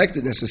don't expect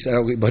it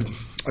necessarily, but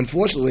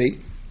unfortunately,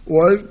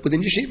 or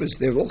within yeshivas,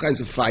 there are all kinds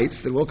of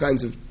fights, there are all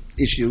kinds of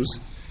issues.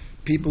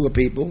 People are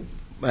people.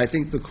 I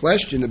think the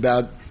question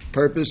about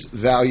purpose,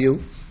 value,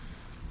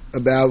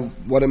 about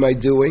what am I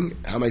doing,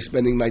 how am I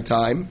spending my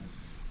time,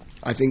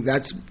 I think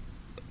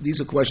these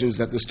are questions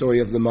that the story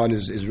of the man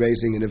is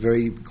raising in a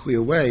very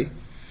clear way.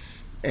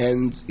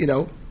 And,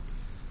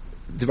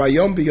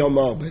 Dvayom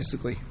B'yomo,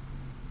 basically.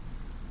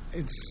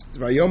 It's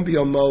Dvayom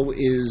B'yomo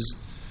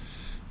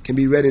can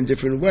be read in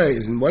different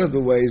ways, and one of the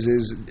ways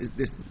is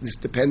this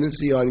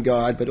dependency on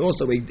God, but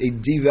also a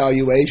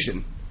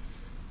devaluation.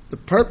 The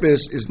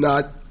purpose is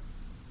not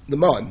the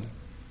man.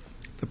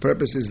 The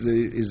purpose is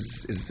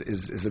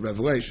the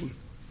revelation.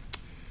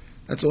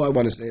 That's all I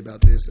want to say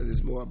about this.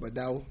 There's more, but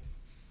now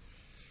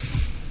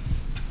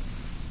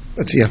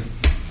let's hear.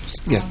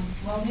 Yeah.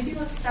 Well, maybe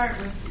let's start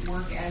with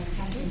work as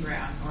testing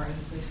ground or as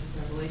a place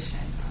of revelation.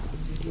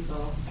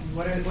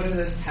 What do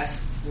those tests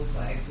look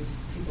like? Do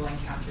people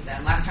encounter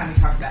them? Last time we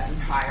talked about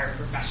entire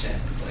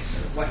professions, like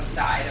sort of what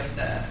side of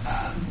the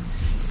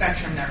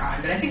spectrum they're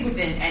on. But I think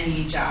within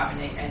any job,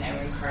 and I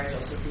would encourage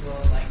also people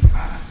like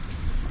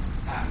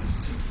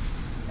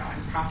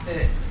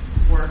nonprofit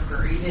work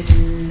or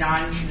even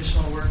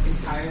non-traditional work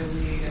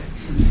entirely,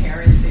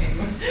 parenting.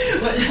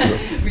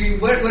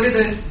 What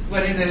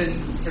do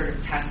those sort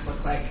of tests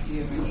look like? Do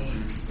you have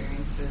any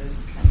experiences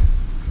kind of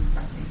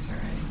confronting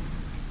certain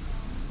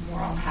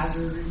moral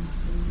hazards?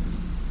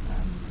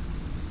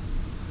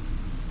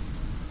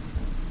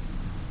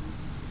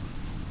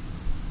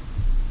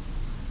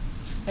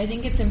 I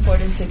think it's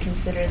important to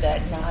consider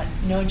that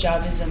no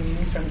job is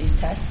immune from these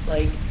tests.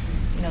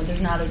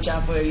 There's not a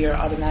job where you're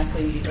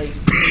automatically doing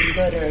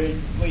good or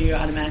where you're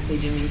automatically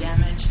doing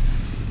damage.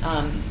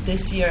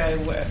 This year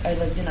I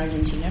lived in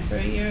Argentina for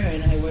a year,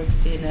 and I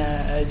worked in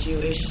a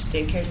Jewish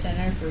daycare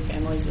center for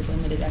families with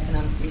limited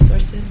economic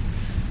resources.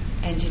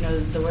 And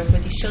the work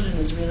with these children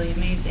was really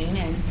amazing,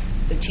 and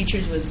the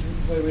teachers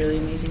were really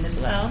amazing as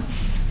well.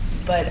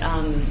 But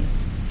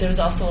there was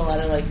also a lot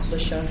of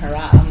lashon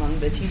hara among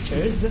the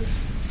teachers.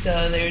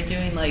 So they were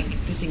doing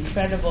this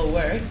incredible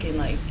work and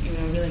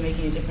really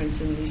making a difference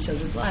in these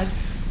children's lives.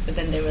 But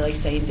then they were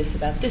saying this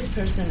about this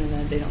person, and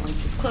then they don't like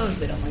his clothes,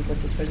 they don't like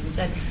what this person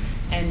said.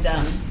 And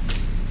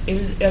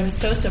it was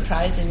so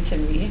surprising to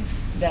me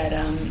that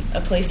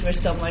a place where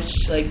so much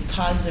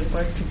positive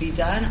work could be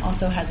done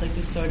also has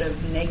this sort of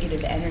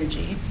negative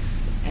energy.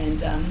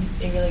 And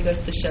it really goes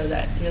to show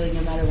that really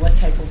no matter what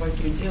type of work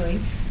you're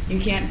doing,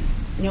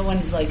 no one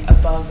is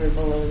above or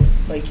below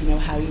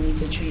how you need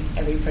to treat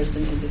every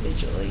person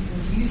individually.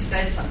 If you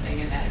said something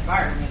in that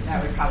environment,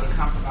 that would probably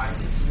compromise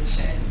your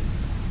position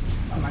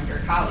among your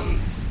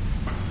colleagues,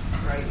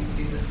 right? You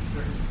do this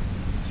sort of...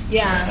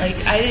 Yeah,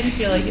 I didn't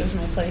feel like it was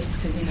my place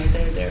because,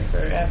 they're there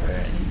forever,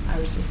 and I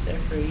was just there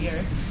for a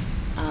year.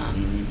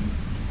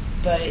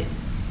 But,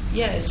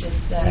 yeah, it's just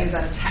that... Is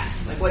that a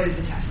test? What is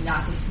the test?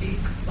 Not to speak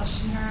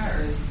lashon hara,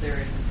 or is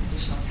there an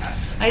additional test?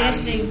 I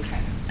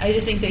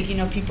just think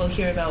that, people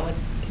hear about what...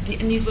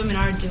 and these women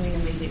are doing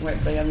amazing work.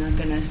 I'm not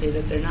going to say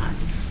that they're not.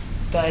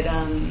 But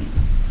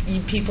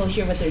people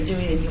hear what they're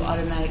doing, and you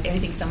automatically... I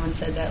think someone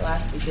said that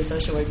last week, the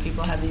social work.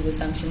 People have these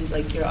assumptions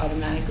you're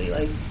automatically,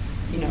 a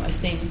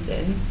saint,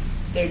 and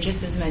there are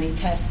just as many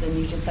tests, and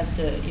you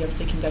have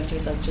to conduct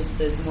yourself just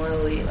as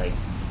morally,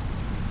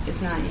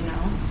 it's not, it's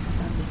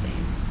not the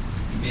same.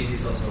 Maybe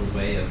it's also a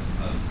way of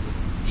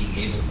being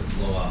able to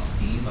blow off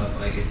steam of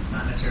it's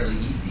not necessarily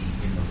easy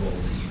in the role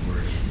that you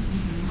were in.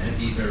 Mm-hmm. And if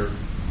these are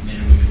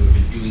men and women who have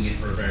been doing it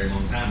for a very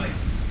long time,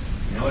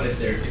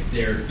 if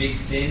their big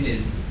sin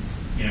is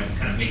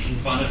kind of making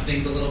fun of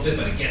things a little bit,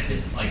 but I guess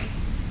it's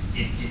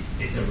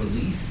it's a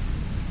release.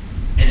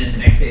 And then the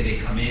next day they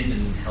come in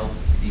and help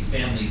these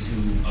families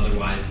who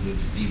otherwise would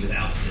be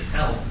without this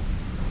help.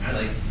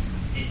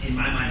 In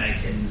my mind, I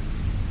can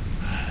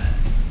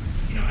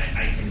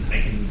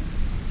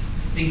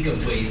think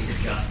of ways to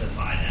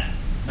justify that.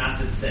 Not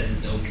that says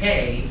it's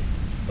okay,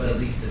 but at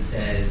least it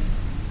says,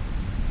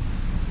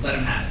 let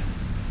them have it.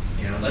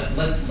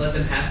 Let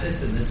them have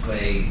this, and this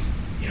way,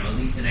 at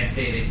least the next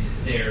day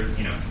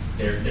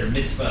their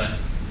mitzvah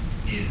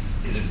is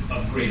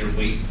of greater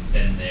weight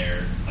than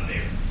their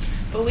avera.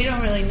 But we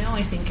don't really know,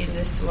 I think, in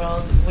this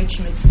world which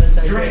mitzvahs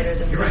are greater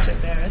than which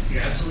averas.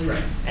 You're absolutely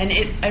right. And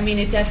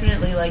it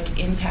definitely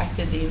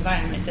impacted the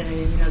environment.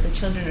 And the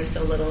children are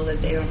so little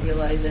that they don't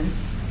realize, and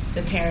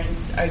the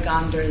parents are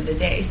gone during the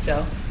day,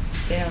 so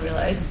they don't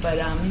realize. But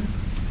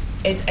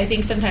I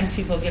think sometimes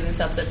people give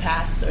themselves a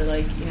pass, or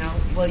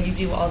you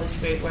do all this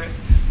great work,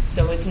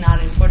 so it's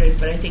not important.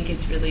 But I think it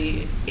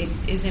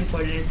is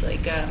important. It's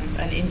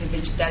an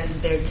individual, that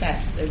is their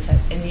test,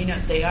 and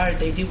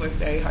they do work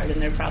very hard,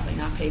 and they're probably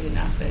not paid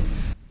enough, and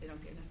they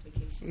don't get enough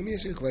vacation. Let me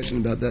ask you a question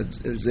about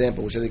that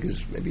example, which I think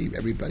is maybe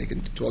everybody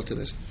can talk to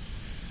this.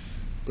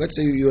 Let's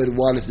say you had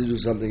wanted to do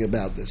something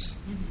about this.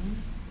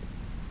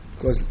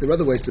 Because there are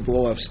other ways to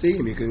blow off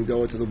steam. You can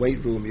go into the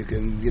weight room. You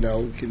can,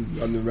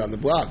 run around the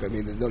block. I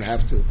mean, you don't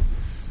have to.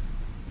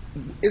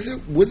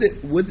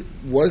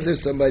 Was there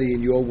somebody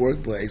in your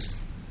workplace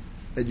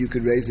that you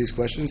could raise these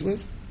questions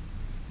with?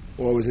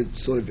 Or was it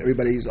sort of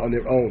everybody's on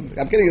their own?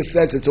 I'm getting a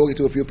sense of talking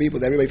to a few people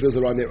that everybody feels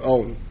they're on their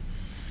own.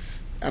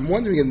 I'm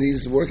wondering, in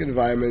these work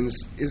environments,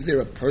 is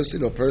there a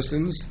person or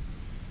persons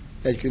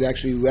that you can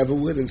actually level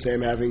with and say,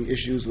 I'm having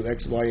issues with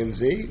X, Y, and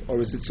Z? Or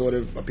is it sort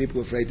of, are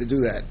people afraid to do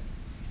that?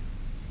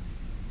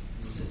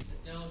 It's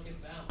a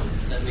delicate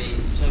balance. I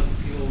mean, some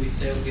people, we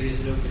say, okay, there's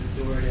an open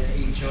door to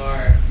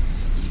HR.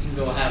 You can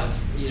go have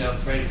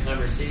a frank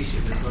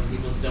conversation, but some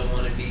people don't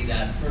want to be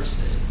that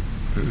person.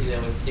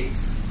 It takes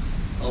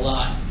a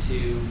lot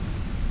to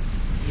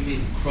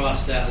maybe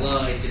cross that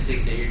line to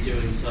think that you're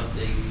doing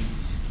something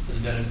for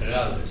the benefit of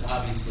others.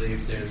 Obviously,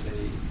 if there's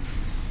a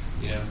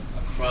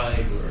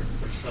crime or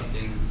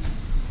something,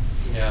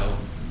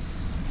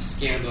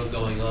 scandal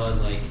going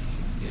on, like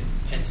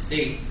Penn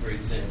State, for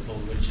example,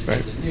 which is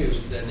in the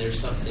news, then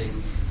there's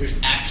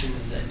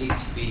actions that need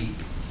to be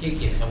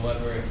taken.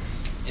 However,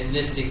 in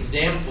this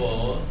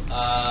example,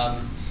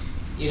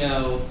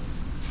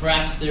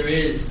 perhaps there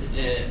is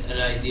an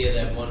idea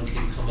that one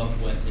can come up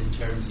with in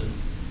terms of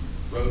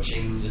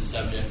broaching the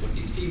subject with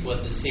these people.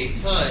 At the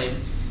same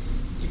time,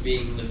 you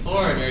being the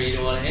foreigner, you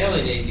don't want to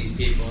alienate these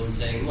people and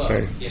saying, look,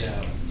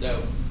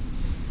 so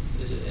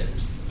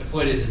the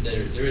point is that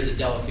there is a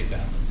delicate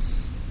balance.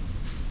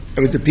 I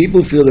mean, do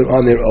people feel they're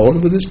on their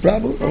own with this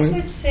problem? I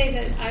would say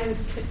that I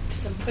would put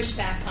some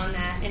pushback on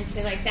that and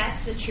say,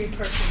 that's the true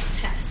personal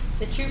test.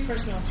 The true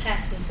personal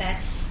test is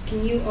that,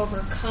 can you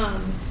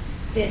overcome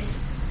this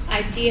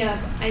idea of,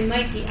 I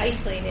might be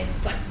isolated,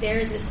 but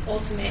there's this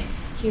ultimate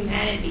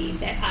humanity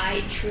that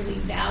I truly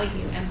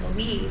value and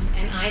believe,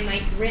 and I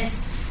might risk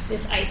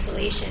this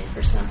isolation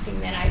for something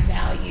that I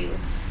value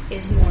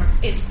is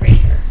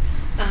greater.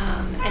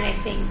 And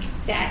I think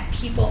that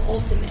people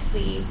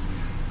ultimately,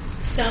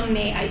 some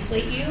may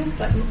isolate you,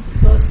 but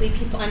mostly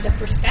people end up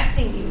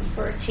respecting you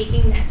for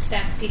taking that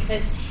step,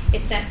 because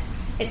it's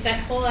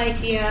that whole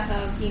idea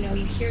of,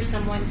 you hear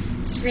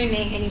someone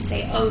screaming and you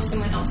say, oh,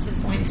 someone else is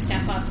going to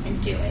step up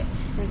and do it,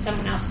 and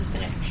someone else is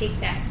going to take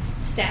that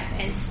step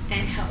and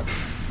help,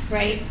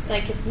 right?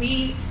 Like,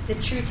 the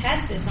true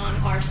test is on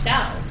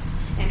ourselves,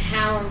 and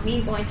how are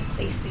we going to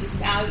place these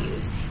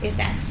values? Is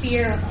that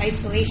fear of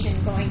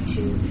isolation going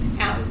to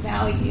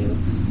outvalue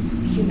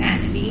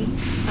humanity?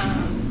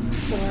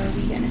 Or are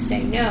we going to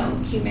say, no,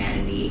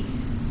 humanity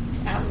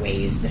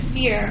outweighs the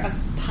fear of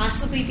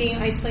possibly being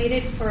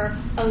isolated for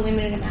a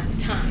limited amount of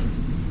time?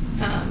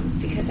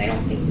 Because I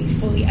don't think we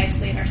fully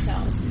isolate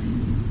ourselves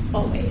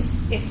always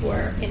if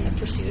we're in the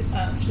pursuit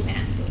of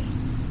humanity.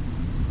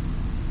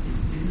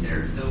 Isn't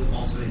there, though,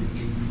 also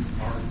in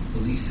our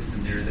belief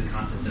system, there is a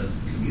concept of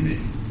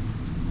community?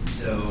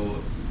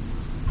 So,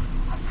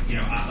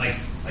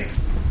 like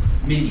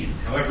minion,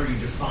 however you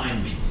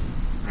define minion,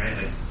 right?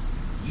 Like,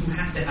 you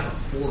have to have a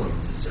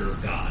forum to serve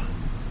God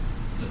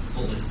the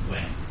fullest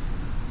way,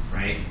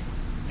 right?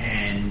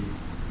 And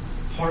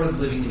part of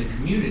living in a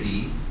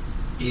community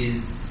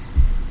is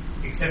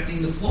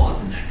accepting the flaws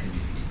in that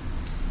community.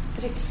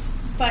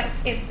 But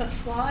if the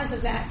flaws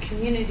of that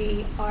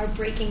community are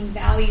breaking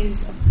values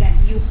that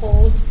you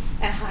hold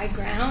at high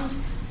ground,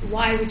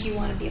 why would you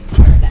want to be a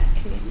part of that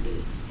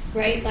community,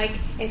 right? Like,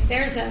 if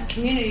there's a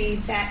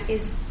community that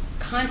is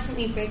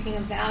constantly breaking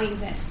a value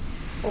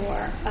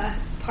or a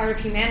part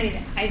of humanity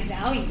that I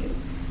value,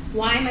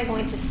 why am I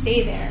going to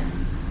stay there?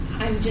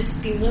 I'm just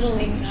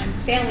belittling and I'm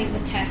failing the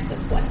test of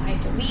what I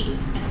believe,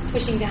 and I'm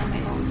pushing down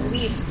my own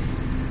beliefs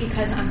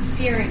because I'm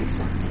fearing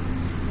something,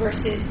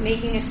 versus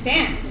making a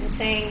stand and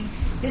saying,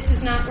 this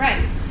is not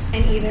right,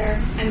 and either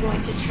I'm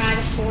going to try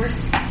to force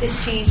this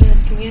change in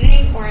this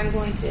community, or I'm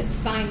going to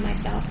find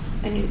myself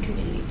a new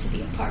community to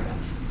be a part of,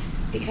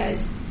 because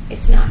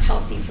it's not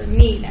healthy for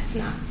me. That's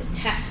not the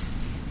test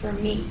for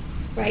me,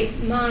 right?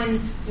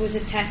 Man was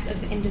a test of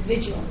the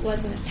individual. It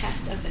wasn't a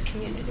test of the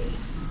community.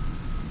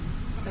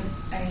 But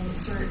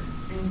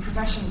in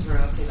professions where,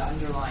 let's say, the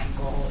underlying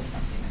goal is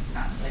something that's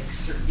not like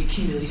the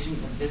accumulation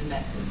of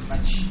business as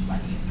much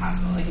money as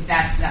possible. Like, if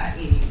that's not,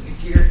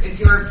 if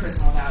your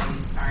personal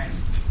values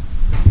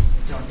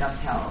don't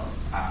dovetail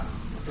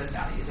with those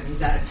values, then is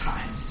that a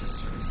time to just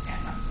sort of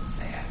stand up and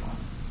say, I won't?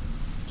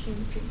 Can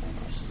you repeat my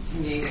question?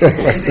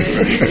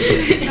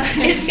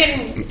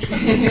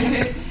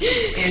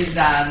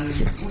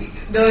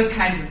 Those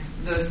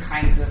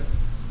kinds of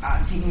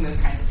taking those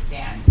kinds of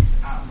stands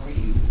where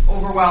you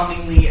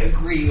overwhelmingly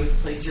agree with the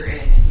place you're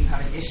in and you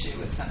have an issue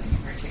with something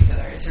in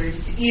particular. It's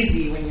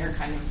easy when you're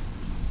kind of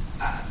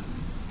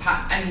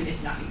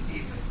it's not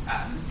easy, but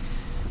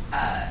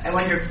I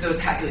wonder if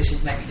those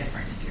calculations might be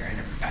different if you're in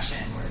a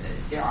profession where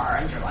there are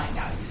underlying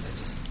values that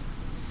just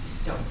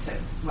don't sit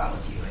well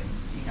with you, and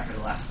you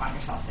nevertheless find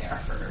yourself there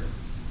for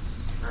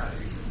other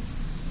reasons.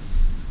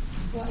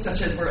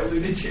 such as we're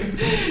alluded to.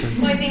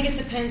 Well, I think it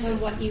depends on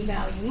what you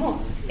value more.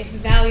 If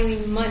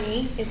valuing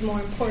money is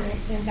more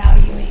important than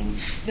valuing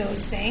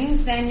those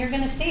things, then you're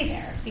going to stay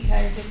there.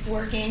 Because if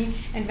working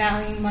and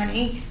valuing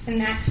money, then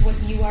that's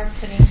what you are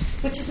putting,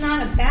 which is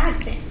not a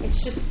bad thing.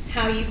 It's just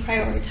how you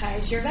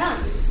prioritize your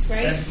values,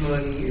 right? That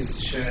money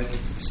is channeled to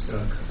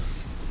tzedakah.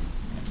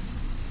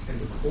 And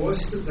the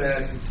cost of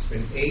that is to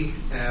spend 8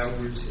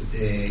 hours a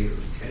day or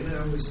 10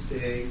 hours a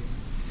day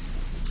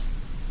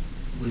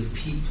with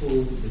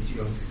people that you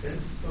don't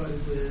identify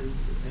with,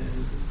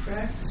 and the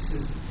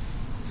practices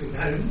are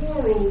not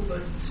immoral,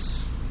 but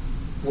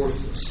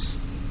worthless.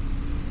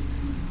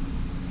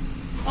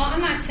 Well,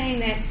 I'm not saying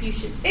that you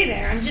should stay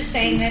there. I'm just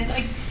saying that,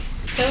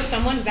 so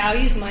someone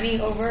values money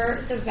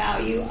over the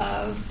value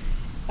of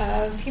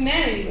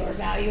humanity or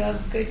value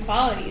of good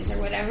qualities or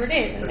whatever it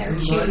is, and But they're the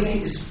choosing.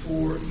 money is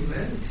for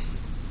humanity.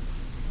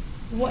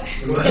 What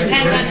What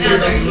depends on how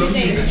they're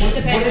using.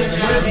 Depends on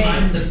how What if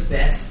I'm they. the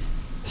best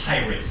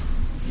pirate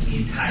in the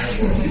entire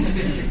world?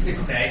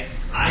 Okay,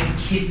 I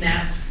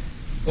kidnap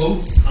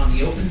boats on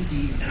the open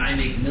seas, and I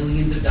make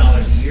millions of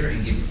dollars a year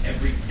and give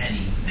every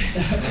penny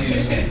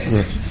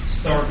to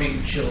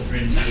starving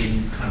children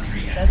in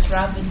country X. That's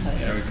Robin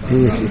Hood.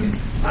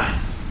 Fine.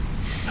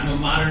 I'm a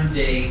modern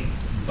day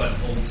but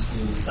old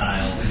school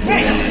style.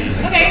 Right.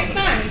 Okay,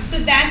 fine. So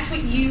that's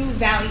what you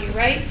value,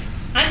 right?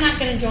 I'm not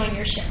going to join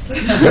your ship. But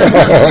if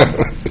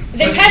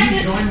you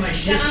join my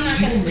ship,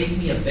 you will make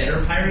me a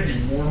better pirate,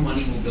 and more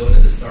money will go to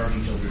the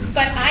starving children.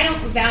 But I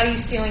don't value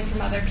stealing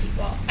from other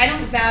people. I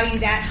don't value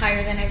that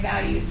higher than I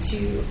value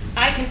to.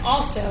 I can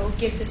also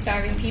give to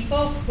starving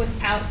people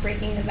without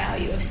breaking the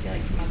value of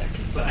stealing from other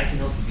people. But I can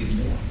help you give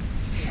more.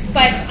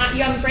 But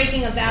I'm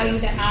breaking a value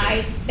that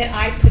I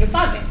put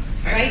above it,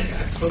 right?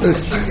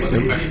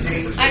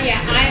 I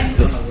am.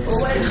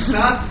 It's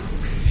not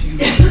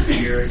confusion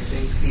here. I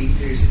think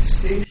there's a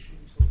distinction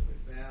between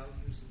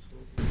values and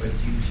talking about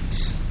duties.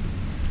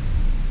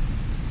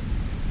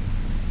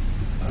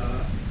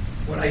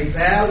 What I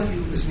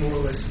value is more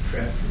or less a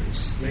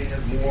preference. It may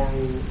have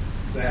moral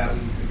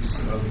value, maybe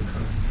some other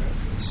kind of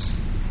preference.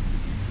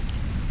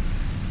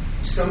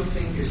 If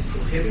something is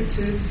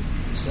prohibited,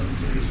 if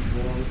something is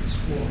wrong, it's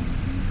wrong.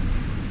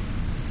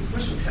 It's a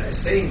question of kind of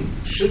saying,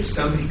 should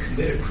somebody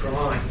commit a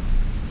crime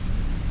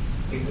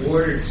in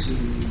order to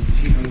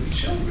feed hungry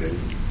children?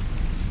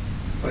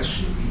 It's a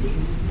question of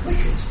being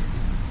wicked,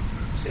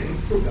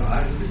 standing for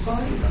God and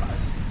defying God,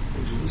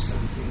 and doing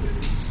something that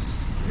is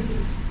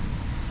prohibited.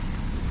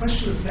 The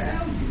question of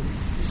value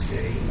is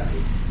saying, I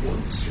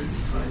want a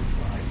certain kind of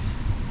life.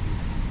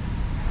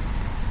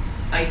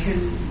 I can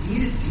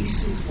lead a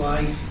decent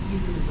life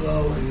even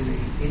though I'm in an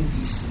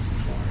indecent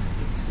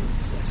environment, an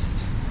unpleasant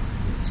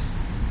environment.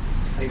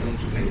 I don't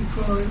do any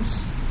crimes,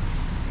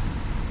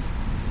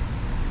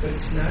 but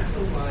it's not a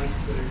life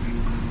that I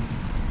really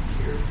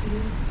care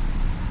for.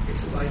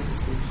 It's a life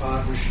that's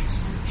impoverished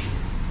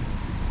spiritually.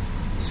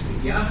 So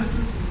in Yahadut,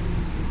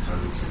 in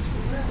common sense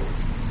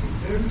morality, it's a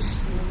very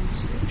small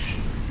distinction.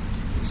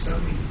 If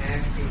somebody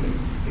acting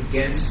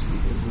against the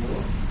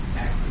law,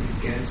 acting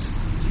against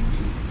the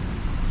duty,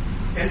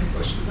 and the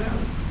question of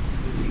value.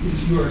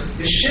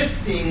 The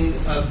shifting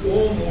of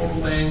all moral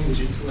language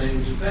into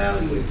language of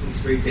value, I think, is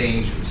very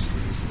dangerous for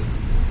these people.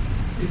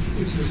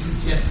 If you're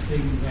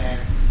suggesting that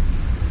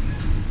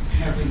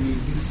having a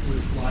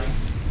useless life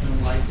and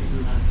a life that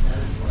you're not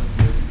satisfied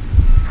with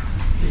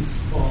is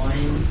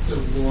fine so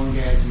long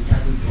as you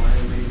haven't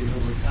violated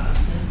over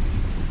content,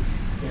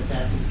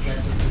 that's a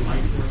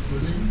life worth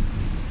living.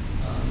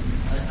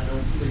 I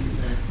don't think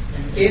that. I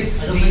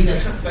think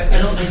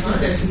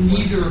that's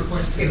neither a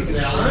question of value. The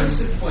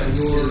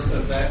consequences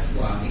of that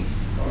life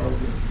are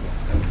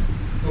worthwhile.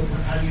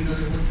 But how do you know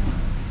they're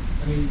worthwhile?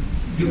 I mean,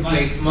 you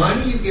make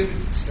money, you give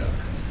it to stuff.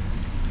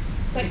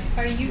 But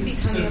are you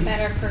becoming a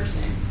better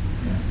person?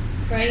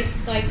 Right?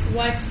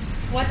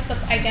 What's the?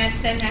 I guess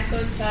then that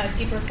goes to a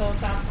deeper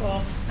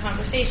philosophical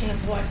conversation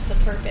of what's the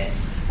purpose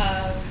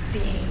of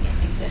being in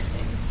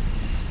existence.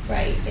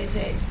 Right? Is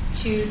it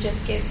to just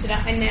give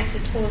tzedakah? And that's a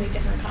totally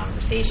different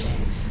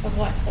conversation of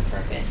what's the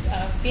purpose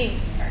of being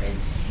here.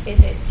 Is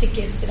it to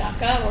give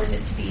tzedakah, or is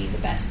it to be the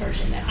best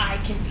version that I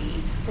can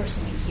be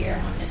personally here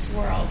on this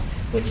world,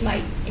 which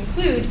might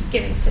include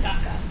giving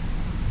tzedakah?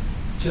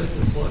 Just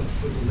a plug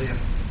for the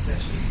last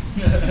session.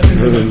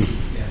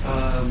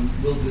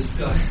 We'll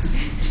discuss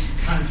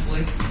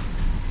conflict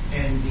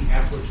and the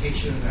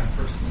application of our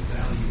personal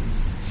values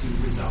to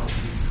resolve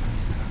these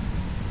kinds of conflicts.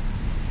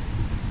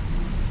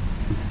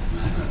 I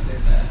want to say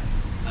that,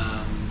 I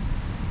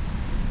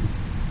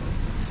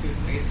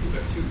guess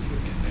two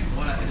things.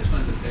 One, I just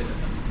wanted to say that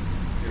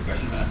your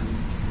question about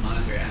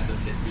monetary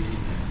assets hit me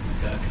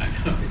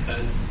kind of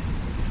because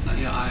it's not,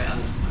 I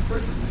understand my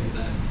personal way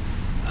that,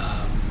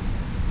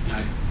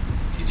 I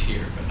teach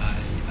here, but I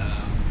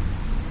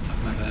talk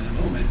about that in a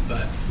moment,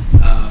 but,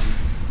 I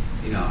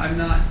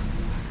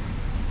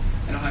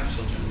don't have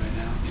children right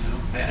now,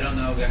 I don't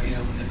know,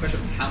 the question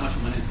of how much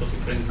money I'm supposed to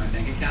be putting in my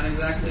bank account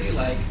exactly,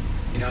 I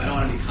don't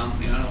want to become,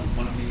 I don't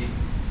want to be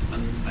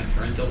on my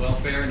parental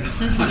welfare and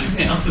on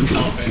everything else's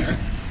welfare.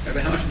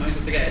 But how much money am I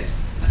supposed to get?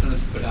 That's something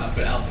to put out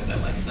there that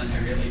like it's something I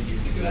really do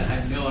think about. I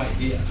have no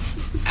idea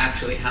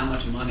actually how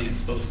much money I'm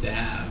supposed to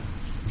have.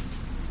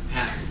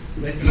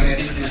 In my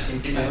bank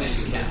account,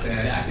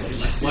 exactly.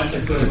 Like what's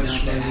a good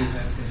amount to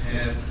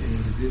have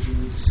an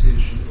individual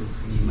decision or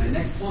community. My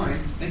next point,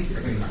 thank you.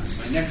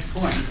 My next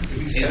point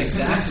is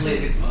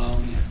exactly,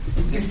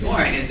 next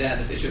point is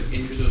that this issue of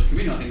individual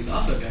communal, I think, is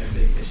also a very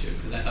big issue,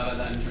 because I thought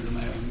about that in terms of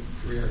my own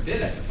career a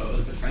bit, I suppose,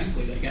 but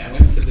frankly, like, I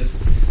went to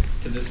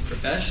this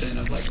profession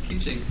of like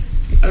teaching,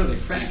 to be utterly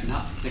frank,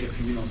 not to take a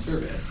communal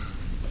service,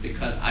 but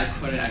because I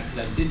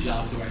did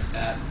jobs where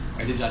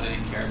I did jobs I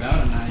didn't care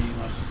about, and I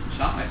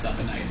shot myself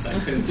at night, so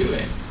I couldn't do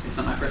it. It's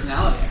not my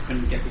personality. I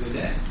couldn't get through the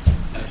day.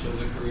 I chose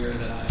a career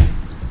that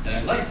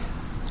I liked,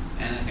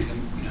 and I think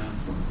I'm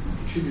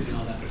contributing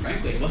all that. But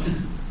frankly, it wasn't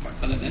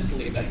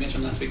fundamentally. I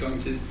mentioned last week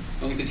going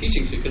to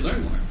teaching so you could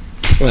learn more.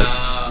 Right.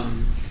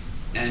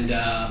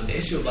 The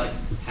issue of like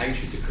how you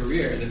choose a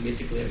career is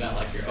basically about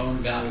like your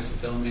own values,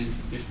 fulfillment,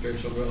 your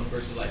spiritual growth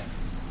versus like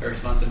a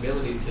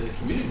responsibility to the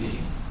community.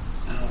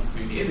 I don't know what the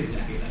community is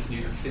exactly. That's New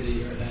York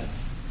City, or that's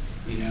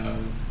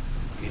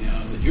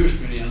the Jewish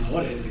community. I don't know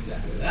what it is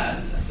exactly.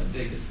 That's a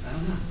big. I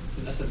don't know.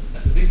 So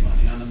that's a big one.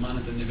 The man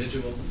as an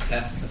individual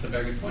task. That's a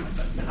very good point.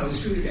 I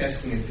was really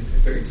asking it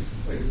a very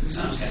different way. This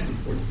is an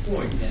important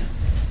point. Yeah.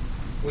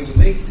 When you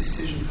make a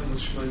decision how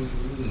much money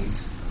you need,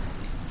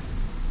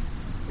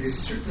 there's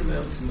a certain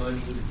amount of money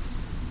that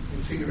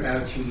you figure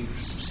out you need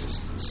for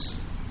subsistence.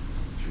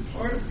 If you're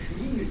part of a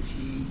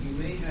community, you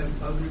may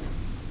have other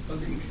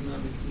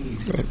economic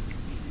needs. Right.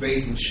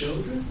 Raising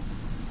children,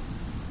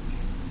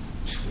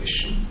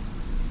 tuition.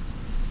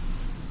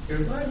 There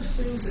are a lot of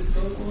things that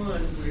go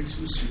on where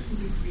to a certain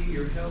degree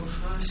you're held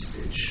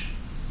hostage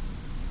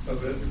of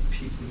other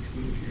people in the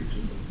community are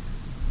doing.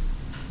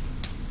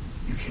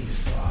 You can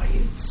defy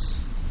it.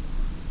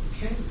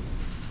 Okay.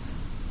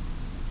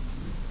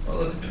 Well,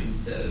 look, I mean,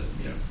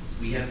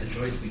 we have the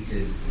choice. We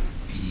could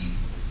be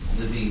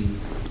living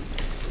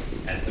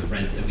at the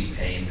rent that we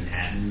pay in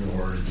Manhattan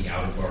or the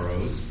outer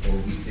boroughs, or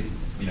we could,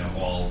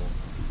 all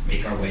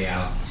make our way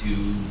out to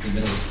the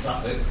middle of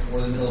Suffolk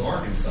or the middle of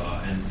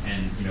Arkansas,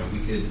 and we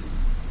could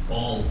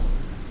all.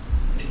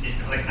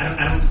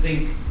 I don't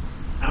think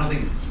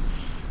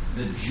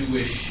the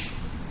Jewish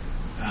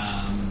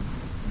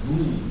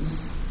rules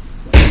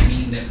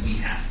mean that we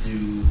have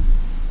to,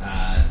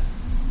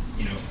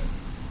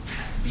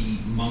 be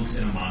monks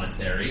in a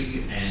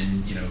monastery,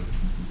 and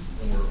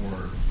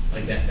or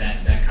like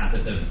that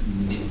concept of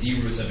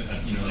zerus of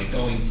like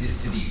going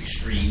to the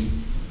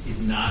extreme is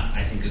not,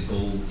 I think, a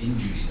goal in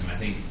Judaism. I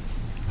think,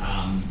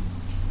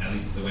 at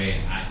least the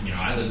way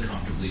I live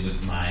comfortably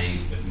with my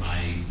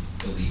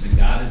belief in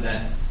God is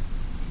that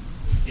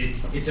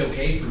it's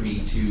okay for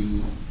me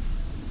to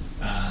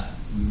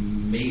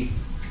make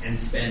and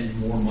spend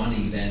more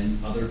money than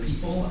other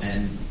people,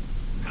 and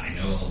I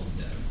know I'll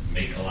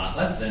make a lot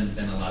less than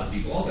a lot of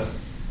people also.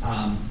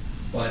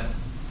 But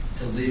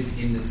to live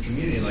in this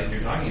community like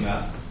you're talking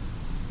about,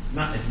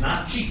 it's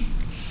not cheap.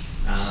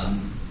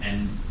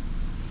 And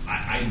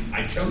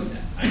I chose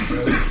that. I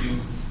chose to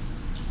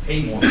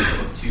pay more to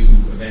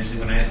eventually,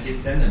 when I have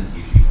kids, send them to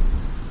yeshiva.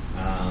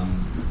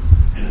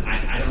 And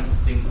I don't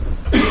think,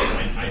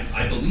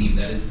 I believe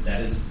that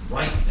is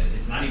right. That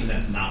it's not even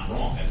that it's not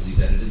wrong. I believe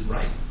that it is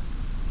right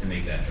to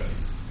make that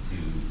choice, to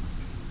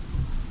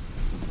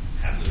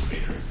have those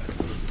major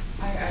effects.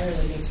 I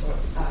really think what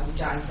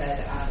John said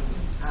in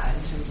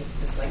terms of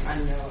this like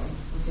unknown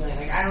feeling.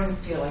 Like I don't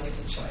feel like it's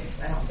a choice.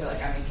 I don't feel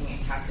like I'm making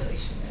a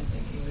calculation and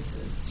thinking this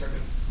is sort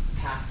of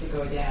path to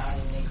go down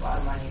and make a lot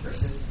of money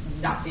versus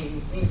not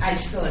being. I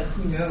just feel like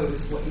who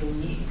knows what you'll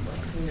need.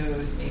 Like who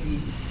knows,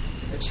 maybe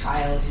a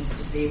child who's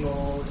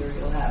disabled, or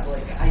you'll have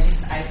like I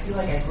feel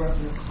like I grew up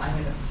in this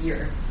climate of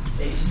fear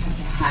that you just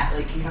have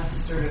to you have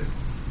to sort of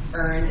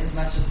earn as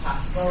much as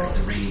possible. Like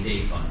the rainy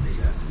day fund that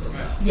you have to build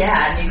out.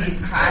 Yeah, maybe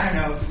I don't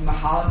know, from the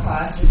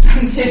Holocaust or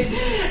something,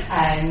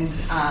 and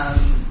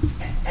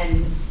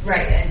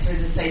sort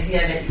of this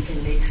idea that you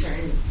can make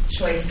certain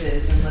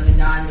choices and live a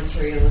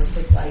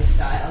non-materialistic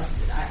lifestyle.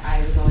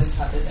 I was always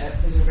taught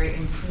that those are very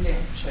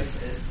imprudent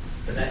choices.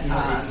 But that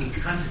it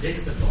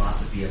contradicts the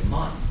philosophy of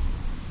Mun,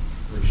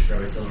 which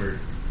Rabbi Silber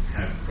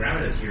kind of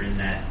grounded us here in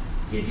that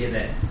the idea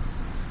that,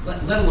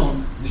 let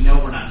alone we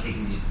know we're not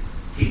taking it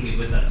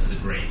with us to the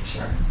grave,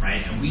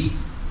 right? And we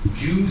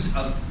Jews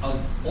of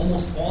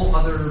almost all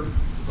other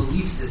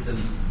belief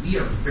systems, we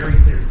are very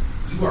clear.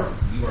 You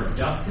are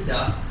dust to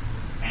dust,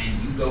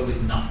 and you go with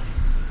nothing,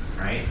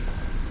 right?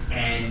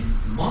 And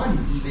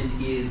Mun even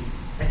is,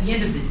 at the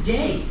end of the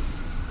day,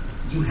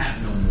 you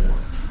have no more.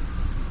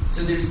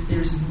 So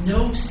there's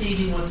no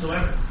saving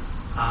whatsoever.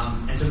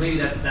 And so maybe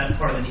that's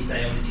part of the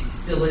Nisayon. It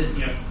still is,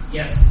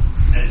 yes,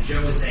 as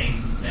Joe was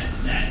saying,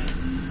 that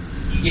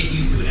you get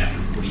used to it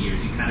after 40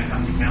 years. You kind of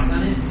come to count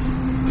on it.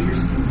 But you're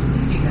still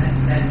believing that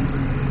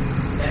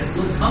it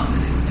will come the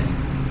next day.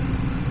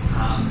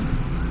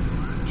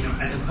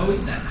 As opposed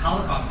to that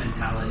Holocaust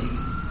mentality,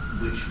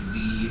 which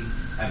we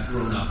have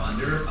grown up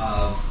under,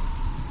 of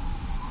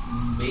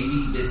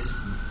maybe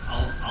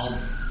I'll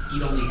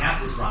eat only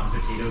half this rotten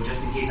potato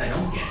just in case I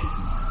don't get it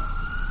tomorrow.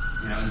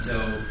 And so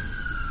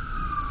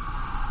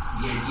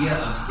the idea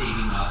of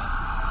saving up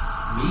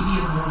may be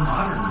a more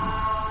modern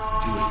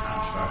Jewish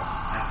construct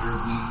after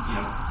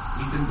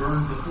we've been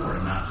burned before,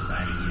 and not just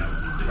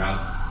throughout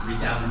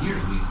 3,000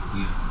 years we've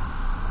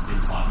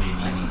been taught maybe.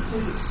 I don't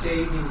think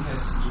saving has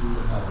to do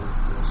with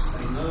Holocaust.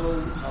 I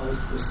know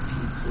Holocaust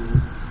people.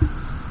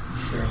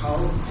 There are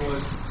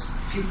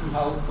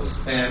Holocaust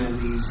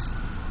families.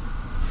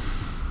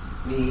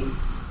 Me,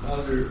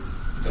 mother,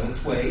 don't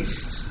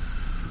waste.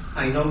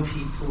 I know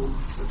people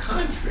to the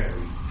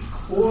contrary.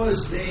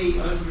 Because they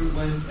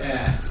underwent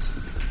that,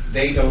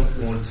 they don't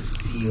want to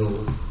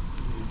feel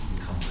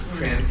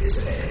cramped.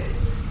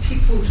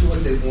 People do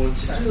what they want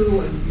to do,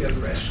 and you have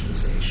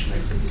rationalization. I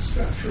think the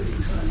structure of the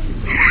economy.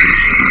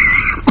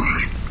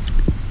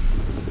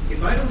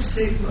 If I don't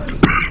save money,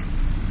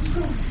 who's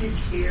going to take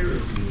care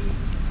of me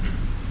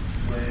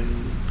when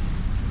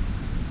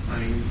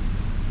I'm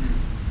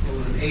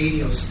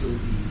 80? I'll still be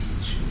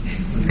teaching.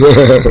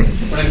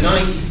 When I'm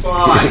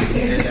 95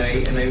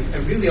 and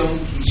I'm really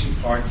only teaching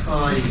part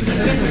time,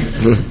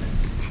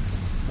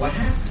 what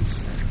happens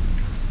then?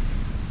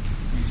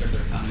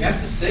 You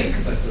have to think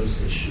about those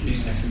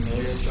issues.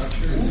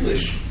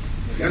 Foolish.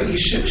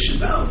 Yeshiva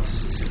Shabbat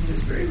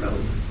is very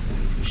relevant.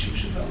 Yeshiva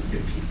Shabbat, there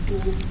are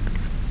people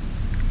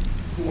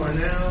who are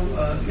now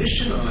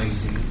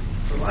missionizing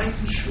for life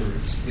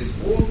insurance with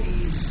all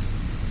these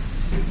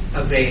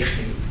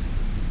aveichim.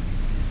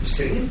 They're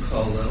sitting in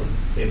Kolo,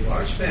 they have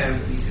large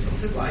families, they don't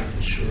have life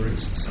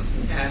insurance,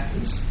 something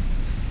happens.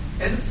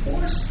 And of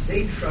course,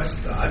 they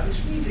trust God,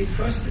 which means they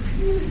trust the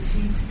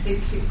community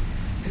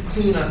to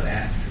clean up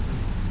after them.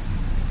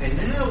 And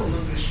now,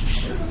 among the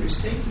Shishim, they're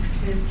saying you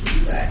can't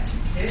do that.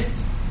 You can't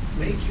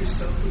make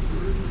yourself a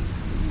burden of the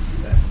community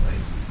that way.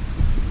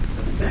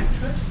 That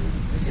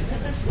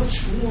that's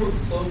much more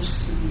close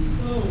to the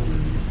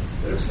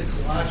whatever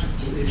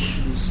psychological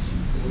issues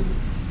people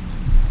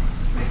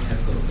may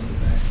have going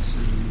back to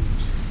 60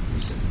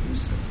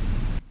 years ago.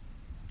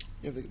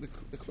 Yeah,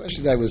 the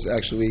question I was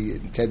actually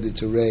intended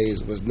to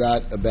raise was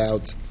not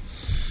about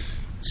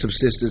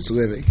subsistence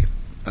living.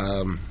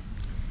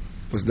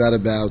 Was not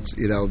about,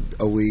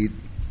 are we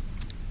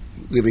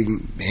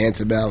living hand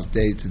to mouth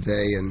day to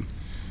day, and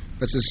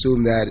let's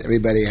assume that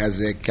everybody has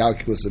their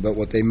calculus about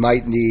what they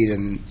might need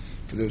and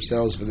for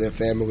themselves, for their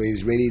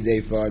families, rainy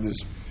day funds,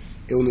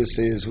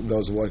 illnesses, who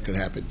knows what could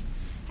happen.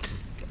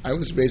 I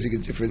was raising a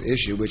different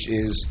issue, which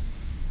is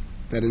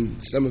that in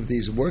some of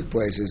these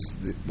workplaces,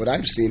 what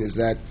I've seen is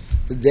that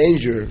the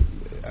danger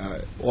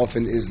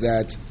often is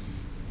that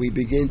we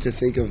begin to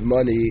think of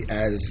money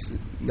as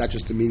not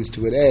just a means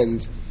to an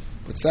end,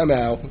 but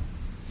somehow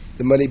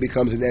the money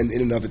becomes an end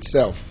in and of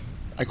itself.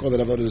 I call it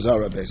avodah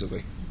zarah,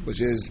 basically,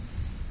 which is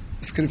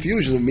it's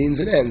confusion of means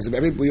and ends.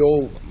 We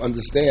all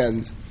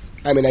understand.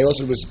 I mean, I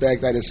also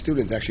respect. I had a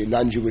student, actually, a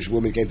non-Jewish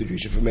woman, came to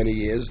Jewish for many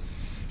years.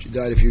 She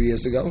died a few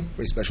years ago.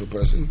 Very special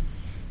person.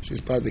 She's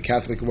part of the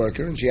Catholic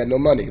worker, and she had no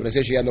money. When I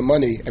say she had no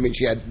money, I mean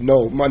she had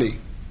no money.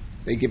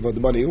 They give her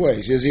the money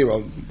away. She has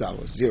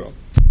 $0.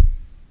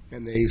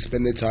 And they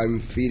spend their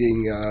time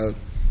feeding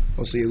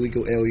mostly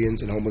illegal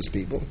aliens and homeless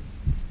people.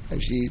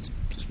 And she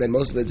spent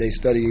most of the day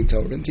studying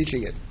Torah and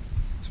teaching it.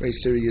 She's a very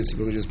serious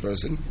religious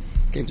person.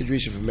 Came to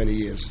Jewish for many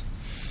years.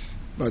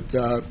 But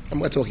I'm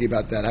not talking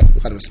about that. I have a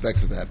lot of respect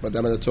for that. But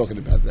I'm not talking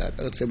about that.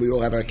 Let's say we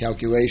all have our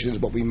calculations,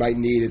 what we might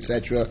need,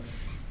 etc.,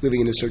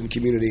 living in a certain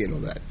community and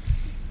all that.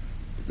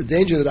 The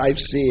danger that I've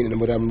seen and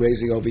what I'm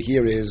raising over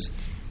here is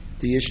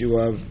the issue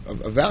of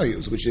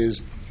values, which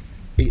is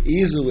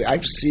easily,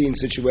 I've seen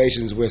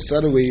situations where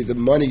suddenly the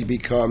money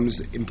becomes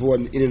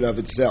important in and of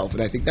itself,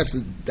 and I think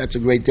that's a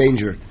great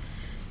danger.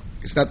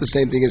 It's not the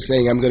same thing as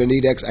saying, I'm going to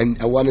need X,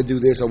 I want to do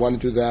this, I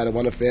want to do that, I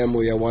want a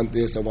family, I want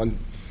this, I want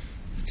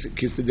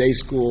kids to day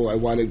school, I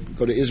want to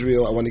go to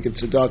Israel, I want to give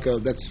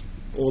tzedakah,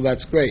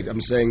 that's great.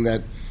 I'm saying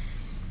that,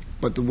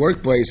 but the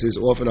workplaces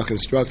often are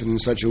constructed in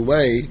such a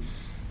way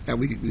that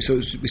we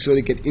sort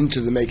of get into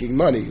the making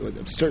money.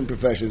 Certain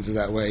professions are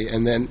that way,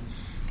 and then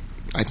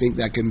I think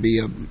that can be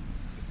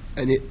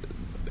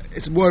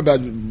it's more about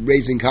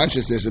raising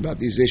consciousness about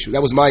these issues.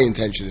 That was my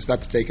intention. It's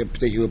not to take a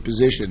particular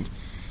position.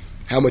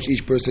 How much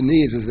each person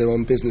needs is their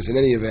own business in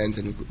any event,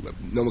 and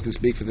no one can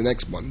speak for the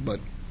next one.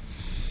 But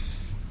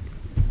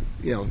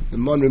the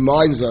mon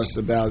reminds us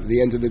about, at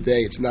the end of the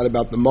day, it's not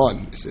about the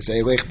mon. It's to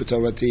say, Lech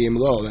b'torati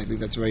imlo. I think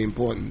that's very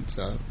important.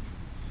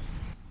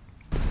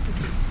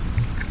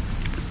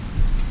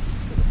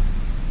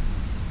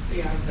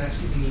 Yeah, I was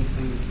actually thinking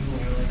something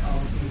similar, like all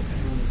the things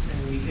everyone was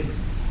saying. We could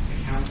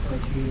account for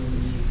our communal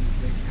needs, we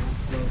could account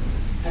for,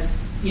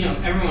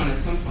 everyone at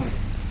some point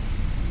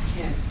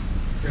can't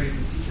grade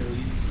the teacher.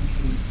 You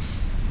can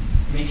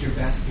make your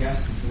best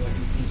guess as to what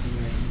you think you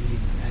might need,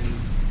 and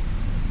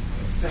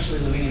especially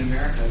living in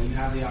America, you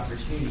have the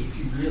opportunity, if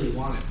you really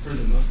want it, for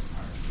the most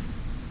part,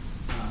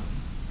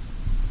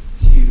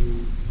 to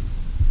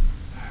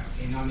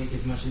not make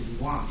as much as you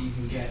want, but you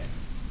can get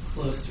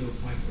close to a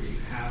point where you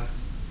have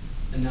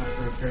enough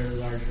for a fairly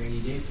large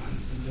rainy day fund.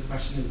 So the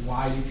question is,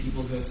 why do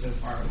people go so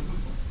far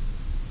overboard?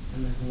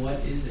 And like,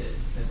 what is it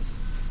that's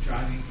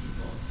driving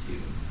people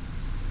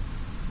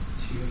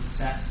to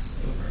obsess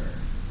over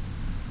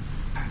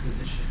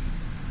acquisition?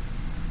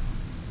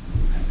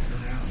 I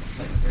don't know. It's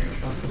like very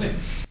troubling.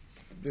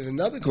 There's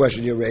another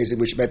question you're raising,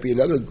 which might be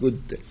another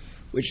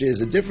which is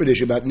a different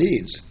issue about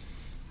needs,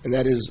 and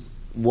that is,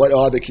 what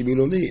are the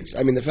communal needs?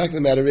 I mean, the fact of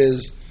the matter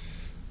is,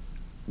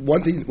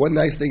 one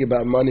nice thing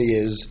about money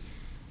is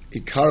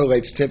it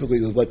correlates typically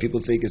with what people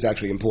think is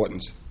actually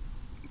important.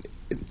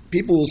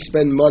 People will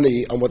spend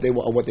money on what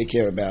they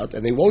care about,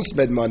 and they won't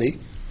spend money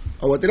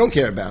on what they don't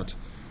care about,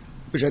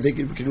 which I think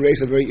it can raise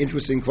some very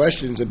interesting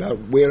questions about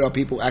where are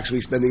people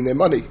actually spending their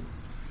money.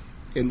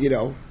 And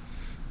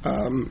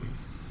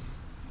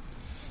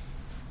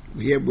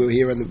we're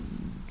here on the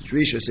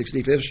Drisha,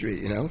 65th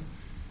Street.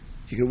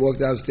 You can walk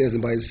downstairs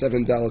and buy a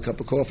 $7 cup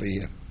of coffee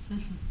here.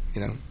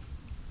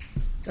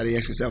 Got to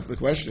ask yourself the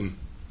question: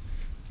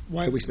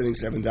 why are we spending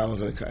 $7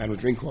 on I don't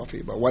drink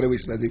coffee, but why are we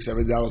spending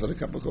 $7 on a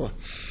cup of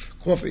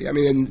coffee? I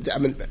mean,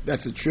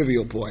 that's a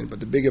trivial point, but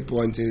the bigger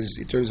point is,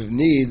 in terms of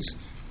needs,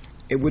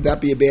 it would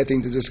not be a bad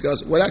thing to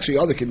discuss. What actually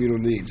are the communal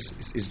needs?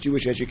 Is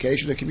Jewish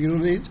education a communal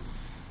need?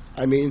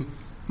 I mean,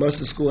 must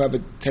the school have a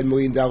 $10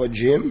 million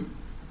gym,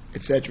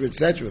 etc.,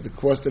 etc.? The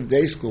cost of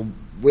day school,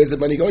 where's the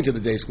money going to the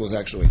day schools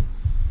actually?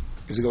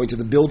 Is it going to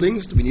the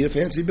buildings? Do we need a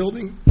fancy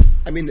building?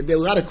 I mean, there are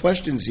a lot of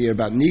questions here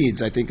about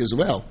needs, I think, as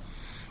well.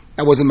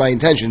 That wasn't my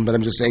intention, but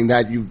I'm just saying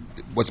that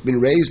what's been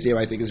raised here,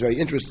 I think, is very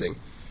interesting.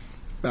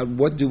 About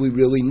what do we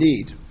really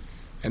need?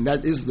 And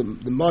that is,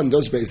 the Mon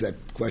does raise that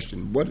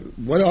question. What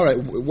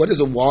is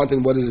a want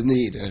and what is a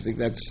need? And I think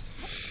that's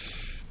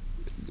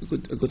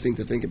a good thing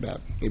to think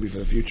about, maybe for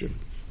the future.